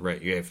up, put it on the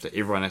rack.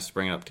 Everyone has to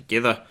bring it up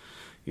together.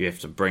 You have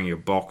to bring your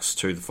box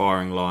to the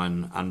firing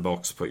line,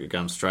 unbox, put your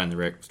gun straight in the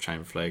rack with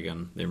chain flag,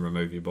 and then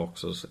remove your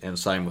boxes. And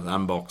same with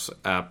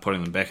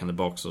putting them back in the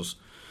boxes.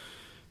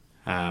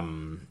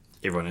 Everyone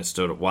has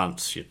to do it at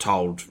once. You're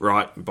told,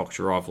 right, box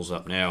your rifles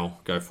up now,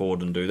 go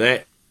forward and do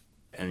that,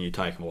 and you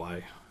take them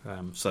away.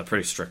 So they're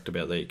pretty strict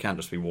about that. You can't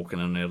just be walking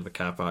in and out of the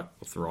car park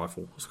with the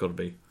rifle. It's got to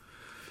be,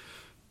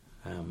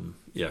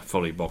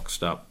 fully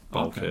boxed up,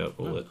 bolted out,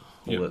 all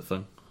that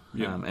thing.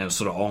 Yep. And it's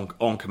sort of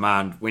on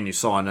command. When you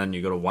sign in,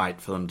 you've got to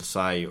wait for them to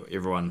say,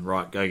 everyone,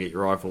 right, go get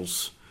your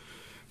rifles,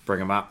 bring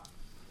them up,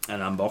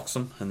 and unbox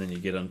them, and then you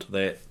get into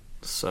that.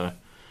 So,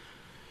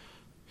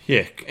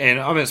 yeah, and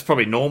I mean, it's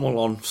probably normal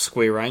on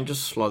square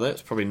ranges like that.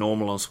 It's probably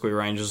normal on square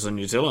ranges in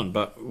New Zealand,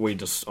 but I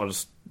just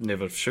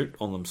never shoot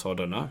on them, so I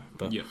don't know.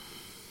 But yeah.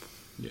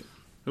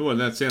 Well,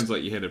 that sounds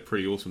like you had a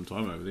pretty awesome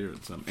time over there,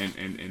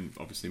 and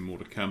obviously more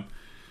to come.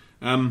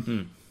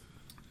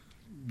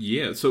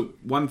 Yeah, so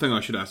one thing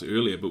I should ask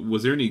earlier, but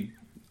was there any,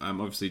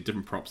 obviously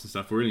different props and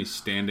stuff, were there any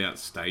standout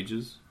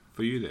stages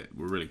for you that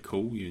were really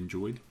cool, you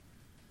enjoyed?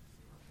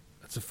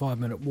 It's a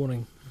 5-minute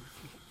warning.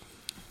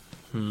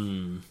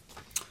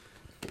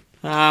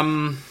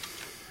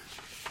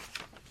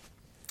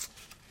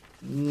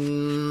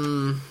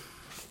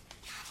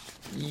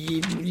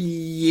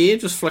 Yeah,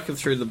 just flicking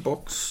through the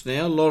books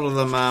now. A lot of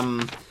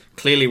them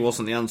clearly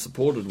wasn't the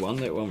unsupported one.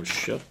 That one was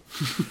shit.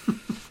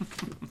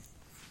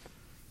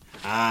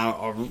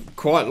 I'm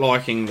quite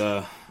liking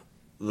the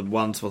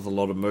ones with a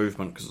lot of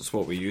movement, because it's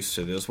what we're used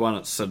to. There's one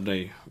at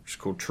Sydney which is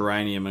called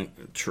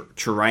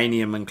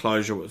Terranium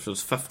Enclosure, which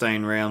was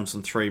 15 rounds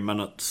in 3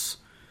 minutes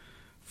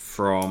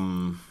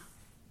from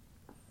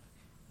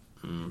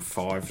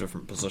 5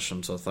 different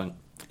positions, I think,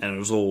 and it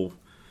was all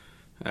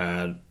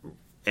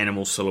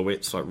animal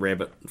silhouettes like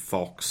rabbit and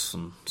fox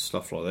and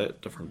stuff like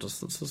that, different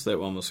distances. That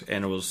one was,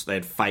 and they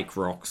had fake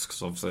rocks,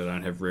 because obviously they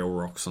don't have real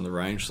rocks in the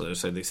range, so they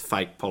just had these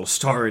fake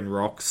polystyrene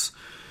rocks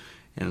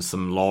and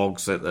some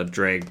logs that they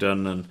dragged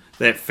in, and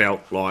that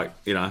felt like,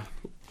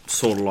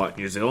 sort of like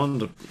New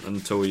Zealand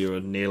until you were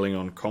kneeling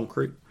on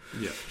concrete.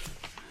 Yeah.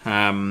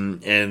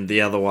 And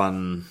the other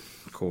one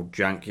called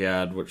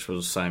Junkyard, which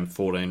was same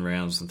 14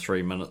 rounds in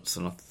 3 minutes,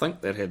 and I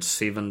think that had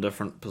 7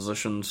 different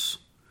positions,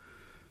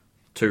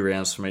 2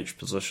 rounds from each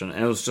position,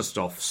 and it was just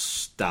off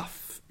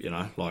stuff,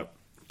 like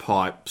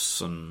pipes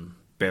and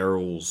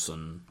barrels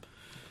and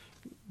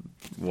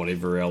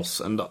whatever else.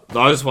 And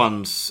those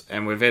ones,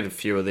 and we've had a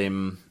few of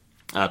them,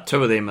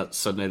 2 of them at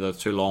Sydney, the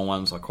 2 long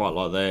ones, I quite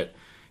like that.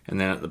 And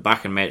then at the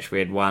Buchan match, we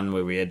had one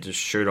where we had to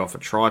shoot off a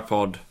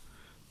tripod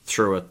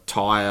through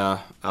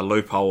a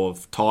loophole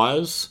of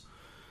tyres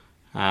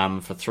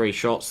for 3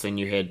 shots. Then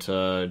you had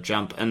to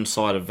jump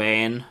inside a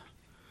van,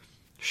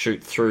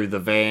 shoot through the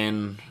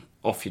van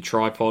off your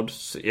tripod.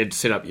 So you had to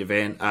set up your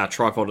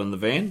tripod in the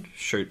van,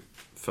 shoot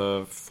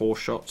for 4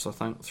 shots, I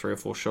think, 3 or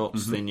 4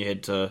 shots. Mm-hmm. Then you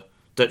had to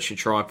ditch your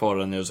tripod,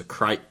 and there was a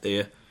crate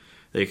there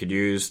that you could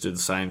use, do the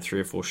same 3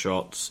 or 4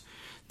 shots.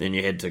 Then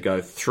you had to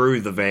go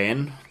through the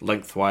van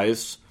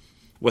lengthways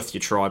with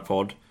your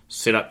tripod,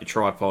 set up your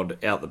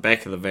tripod out the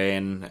back of the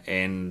van,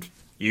 and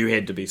you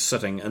had to be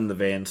sitting in the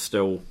van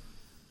still,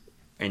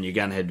 and your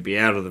gun had to be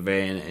out of the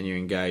van, and you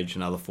engage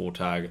another 4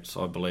 targets,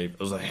 I believe. It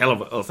was a hell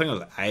of I think it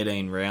was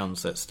 18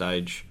 rounds that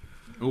stage.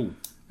 Ooh.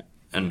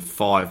 In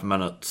 5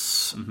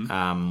 minutes,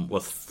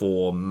 with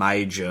 4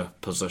 major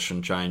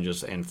position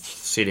changes and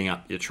setting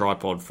up your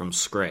tripod from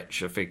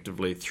scratch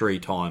effectively 3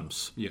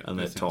 times in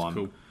that time.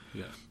 Cool.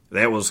 Yeah.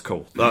 That was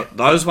cool.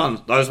 Those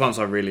ones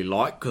I really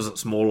like, because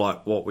it's more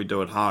like what we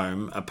do at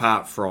home,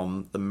 apart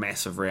from the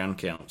massive round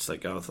counts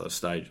that go with those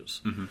stages.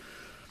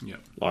 Yeah.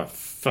 Like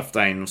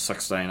 15,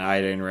 16,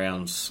 18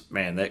 rounds,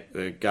 man,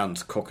 the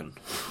gun's cooking.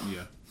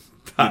 Yeah.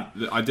 But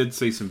I did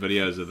see some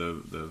videos of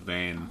the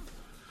van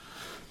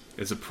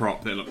as a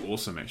prop that looked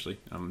awesome, actually.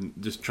 I'm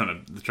just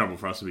the trouble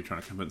for us would be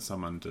trying to convince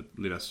someone to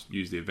let us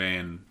use their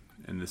van,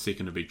 and the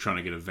second would be trying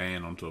to get a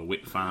van onto a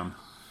wet farm.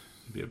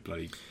 It'd be a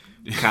bloody...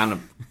 can't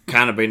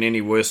have been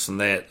any worse than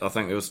that. I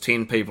think there was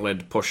 10 people had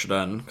to push it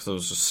in because it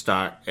was just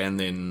stuck, and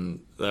then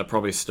they're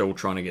probably still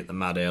trying to get the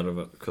mud out of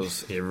it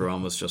because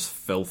everyone was just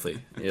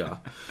filthy,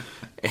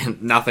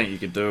 and nothing you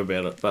could do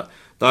about it. But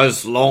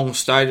those long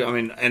stages, I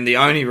mean, and the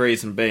only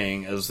reason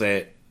being is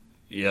that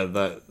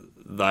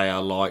they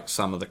are like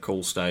some of the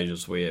cool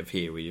stages we have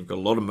here, where you've got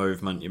a lot of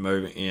movement, you're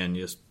moving in,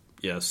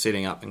 you're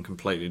setting up in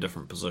completely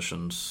different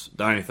positions.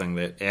 The only thing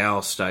that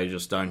our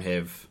stages don't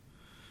have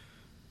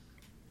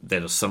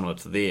that is similar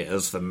to there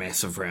is the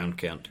massive round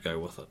count to go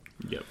with it.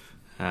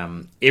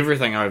 Yep.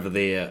 Everything over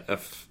there,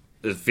 if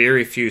there's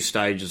very few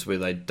stages where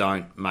they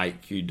don't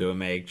make you do a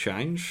mag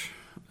change.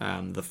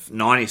 The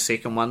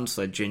 90-second ones,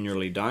 they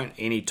generally don't.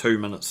 Any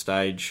 2-minute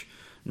stage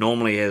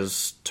normally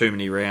has too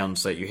many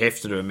rounds that you have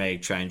to do a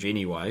mag change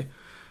anyway,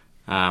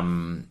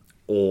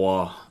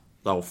 or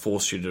they'll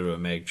force you to do a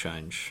mag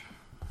change.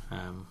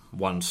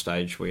 One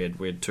stage we had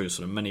 2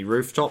 sort of mini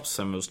rooftops,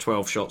 and it was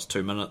 12 shots,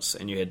 2 minutes,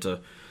 and you had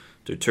to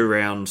do 2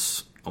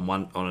 rounds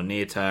on a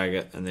near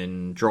target, and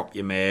then drop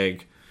your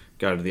mag,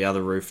 go to the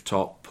other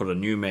rooftop, put a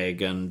new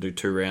mag in, do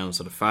 2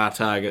 rounds at a far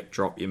target,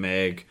 drop your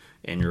mag,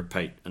 and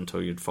repeat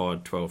until you'd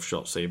fired 12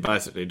 shots. So you're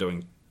basically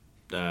doing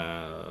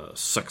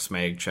 6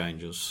 mag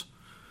changes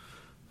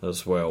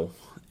as well,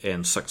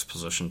 and 6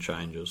 position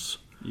changes.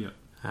 Yeah.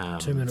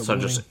 2-minute so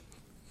warning. just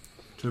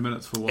 2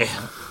 minutes for what? Mate?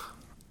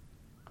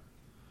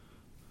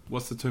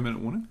 What's the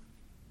 2-minute warning?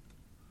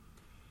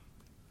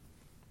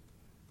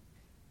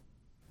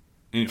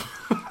 Anyway.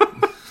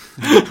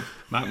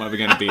 Mark might be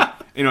going to be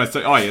anyway.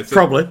 So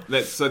Probably.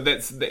 that's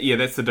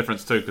the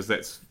difference too, because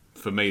that's,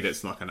 for me,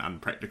 that's like an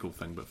unpractical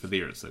thing, but for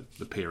there it's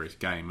the PRS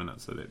game, isn't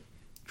it? So that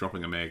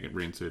dropping a mag and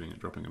reinserting it,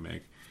 dropping a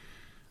mag.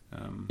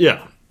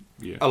 Yeah.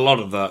 Yeah. A lot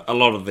of the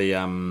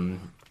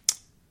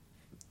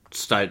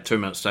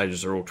 2-minute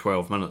stages are all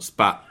 12 minutes,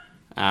 but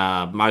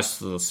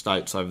most of the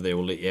states over there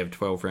will let you have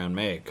 12-round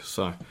mag.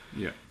 So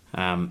Yeah.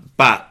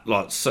 but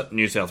like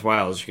New South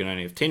Wales, you can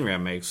only have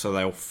 10-round mags, so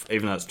they'll,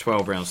 even though it's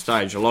 12-round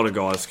stage, a lot of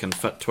guys can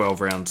fit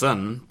 12 rounds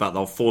in, but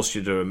they'll force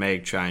you to do a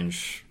mag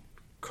change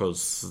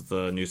because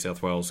the New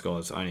South Wales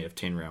guys only have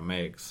 10-round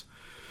mags.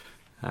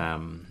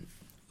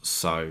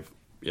 So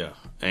yeah,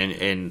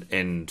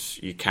 and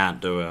you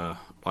can't do a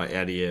like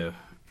out of your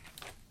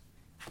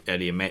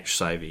match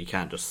saver, you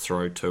can't just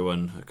throw 2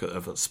 in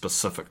if it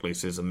specifically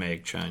says a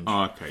mag change.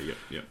 Oh, okay.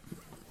 Yep.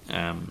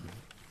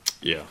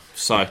 Yeah.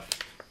 So.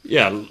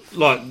 Yeah,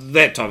 like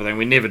that type of thing.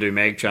 We never do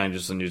mag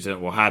changes in New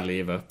Zealand. Well, hardly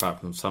ever,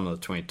 apart from some of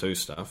the 22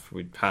 stuff.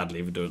 We'd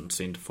hardly ever do it in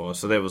Centrefire.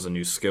 So that was a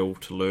new skill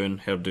to learn,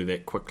 how to do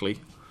that quickly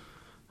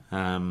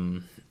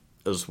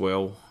as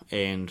well.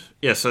 And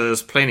yeah, so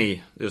there's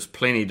plenty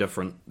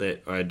different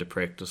that I had to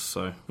practice.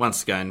 So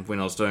once again, when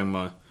I was doing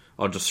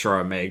I'd just throw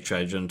a mag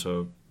change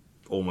into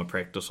all my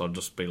practice. I'd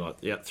just be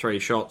like, 3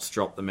 shots,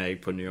 drop the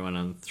mag, put a new one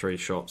in, 3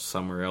 shots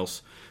somewhere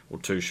else, or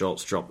 2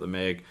 shots, drop the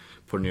mag,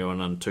 put a new one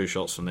in, 2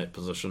 shots from that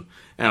position.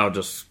 And I'll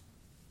just,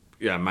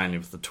 mainly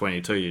with the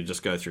 22, you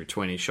just go through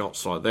 20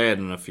 shots like that.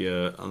 And if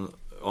you're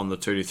on the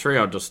 2-3,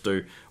 I'll just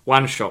do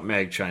 1 shot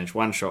mag change,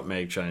 1 shot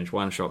mag change,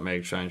 1 shot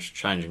mag change,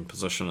 changing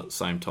position at the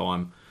same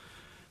time.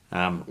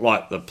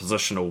 Like the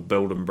positional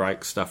build and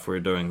break stuff we were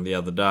doing the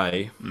other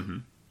day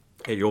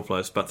at your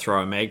place, but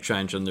throw a mag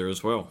change in there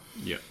as well.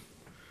 Yeah.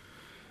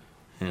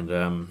 And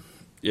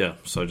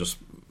so just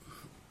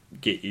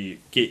get you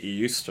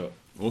used to it.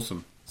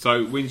 Awesome.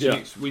 So when's your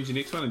next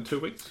one? In 2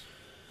 weeks?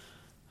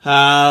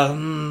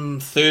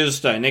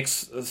 Thursday.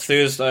 Next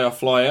Thursday I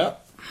fly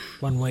out.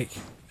 1 week.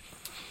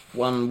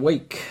 1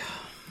 week.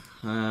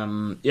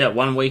 1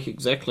 week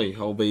exactly.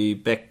 I'll be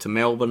back to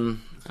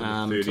Melbourne,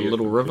 to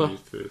Little River.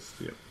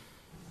 31st,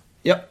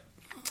 Yep.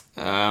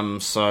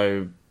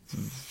 So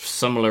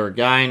similar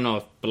again.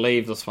 I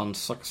believe this one's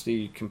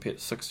 60 compared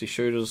to 60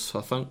 shooters,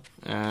 I think.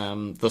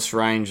 This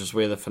range is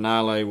where the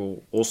finale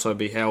will also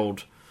be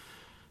held.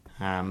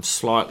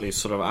 Slightly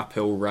sort of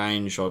uphill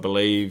range, I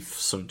believe,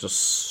 sort of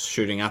just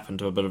shooting up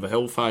into a bit of a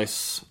hill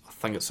face. I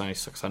think it's only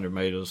 600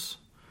 metres.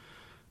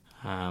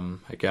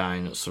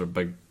 Again, it's sort of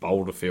big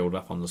boulder field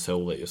up on this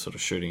hill that you're sort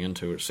of shooting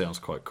into, which sounds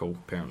quite cool.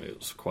 Apparently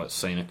it's quite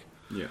scenic.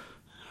 Yeah.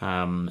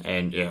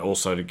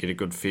 Also to get a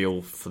good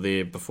feel for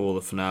there before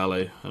the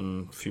finale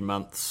in a few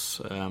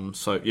months.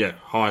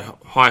 High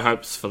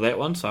hopes for that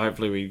one. So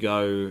hopefully we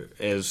go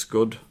as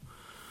good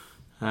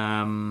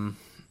and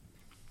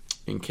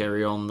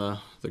carry on the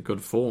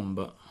good form.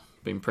 But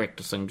been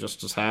practicing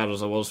just as hard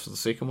as I was for the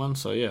second one.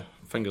 So yeah,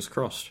 fingers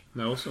crossed.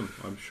 No, awesome.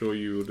 I'm sure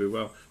you will do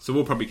well. So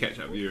we'll probably catch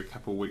up with you a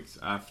couple of weeks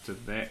after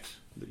that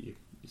you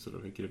sort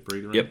of get a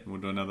breather in. Yep. We'll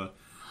do another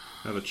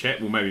chat.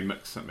 We'll maybe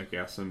mix something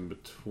else in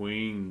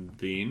between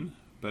then.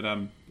 But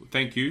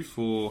thank you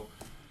for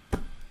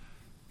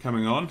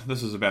coming on.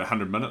 This is about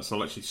 100 minutes.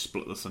 I'll actually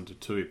split this into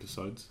 2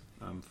 episodes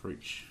for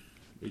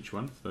each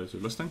one, for those who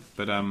are listening.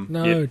 But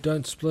No,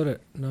 don't split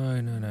it.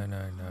 No.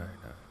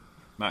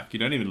 Mark, you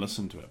don't even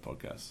listen to our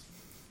podcast.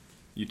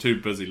 You're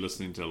too busy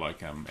listening to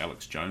like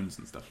Alex Jones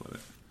and stuff like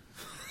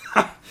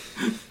that.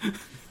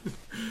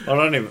 I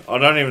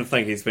don't even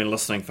think he's been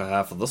listening for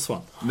half of this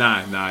one.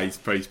 No, he's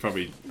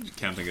probably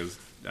counting his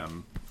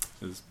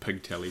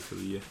pig tally for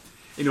the year.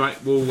 Anyway,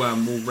 we'll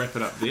wrap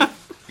it up there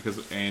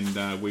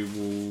and we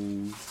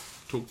will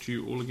talk to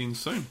you all again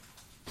soon.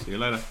 See you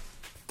later.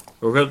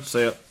 All good.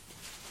 See ya.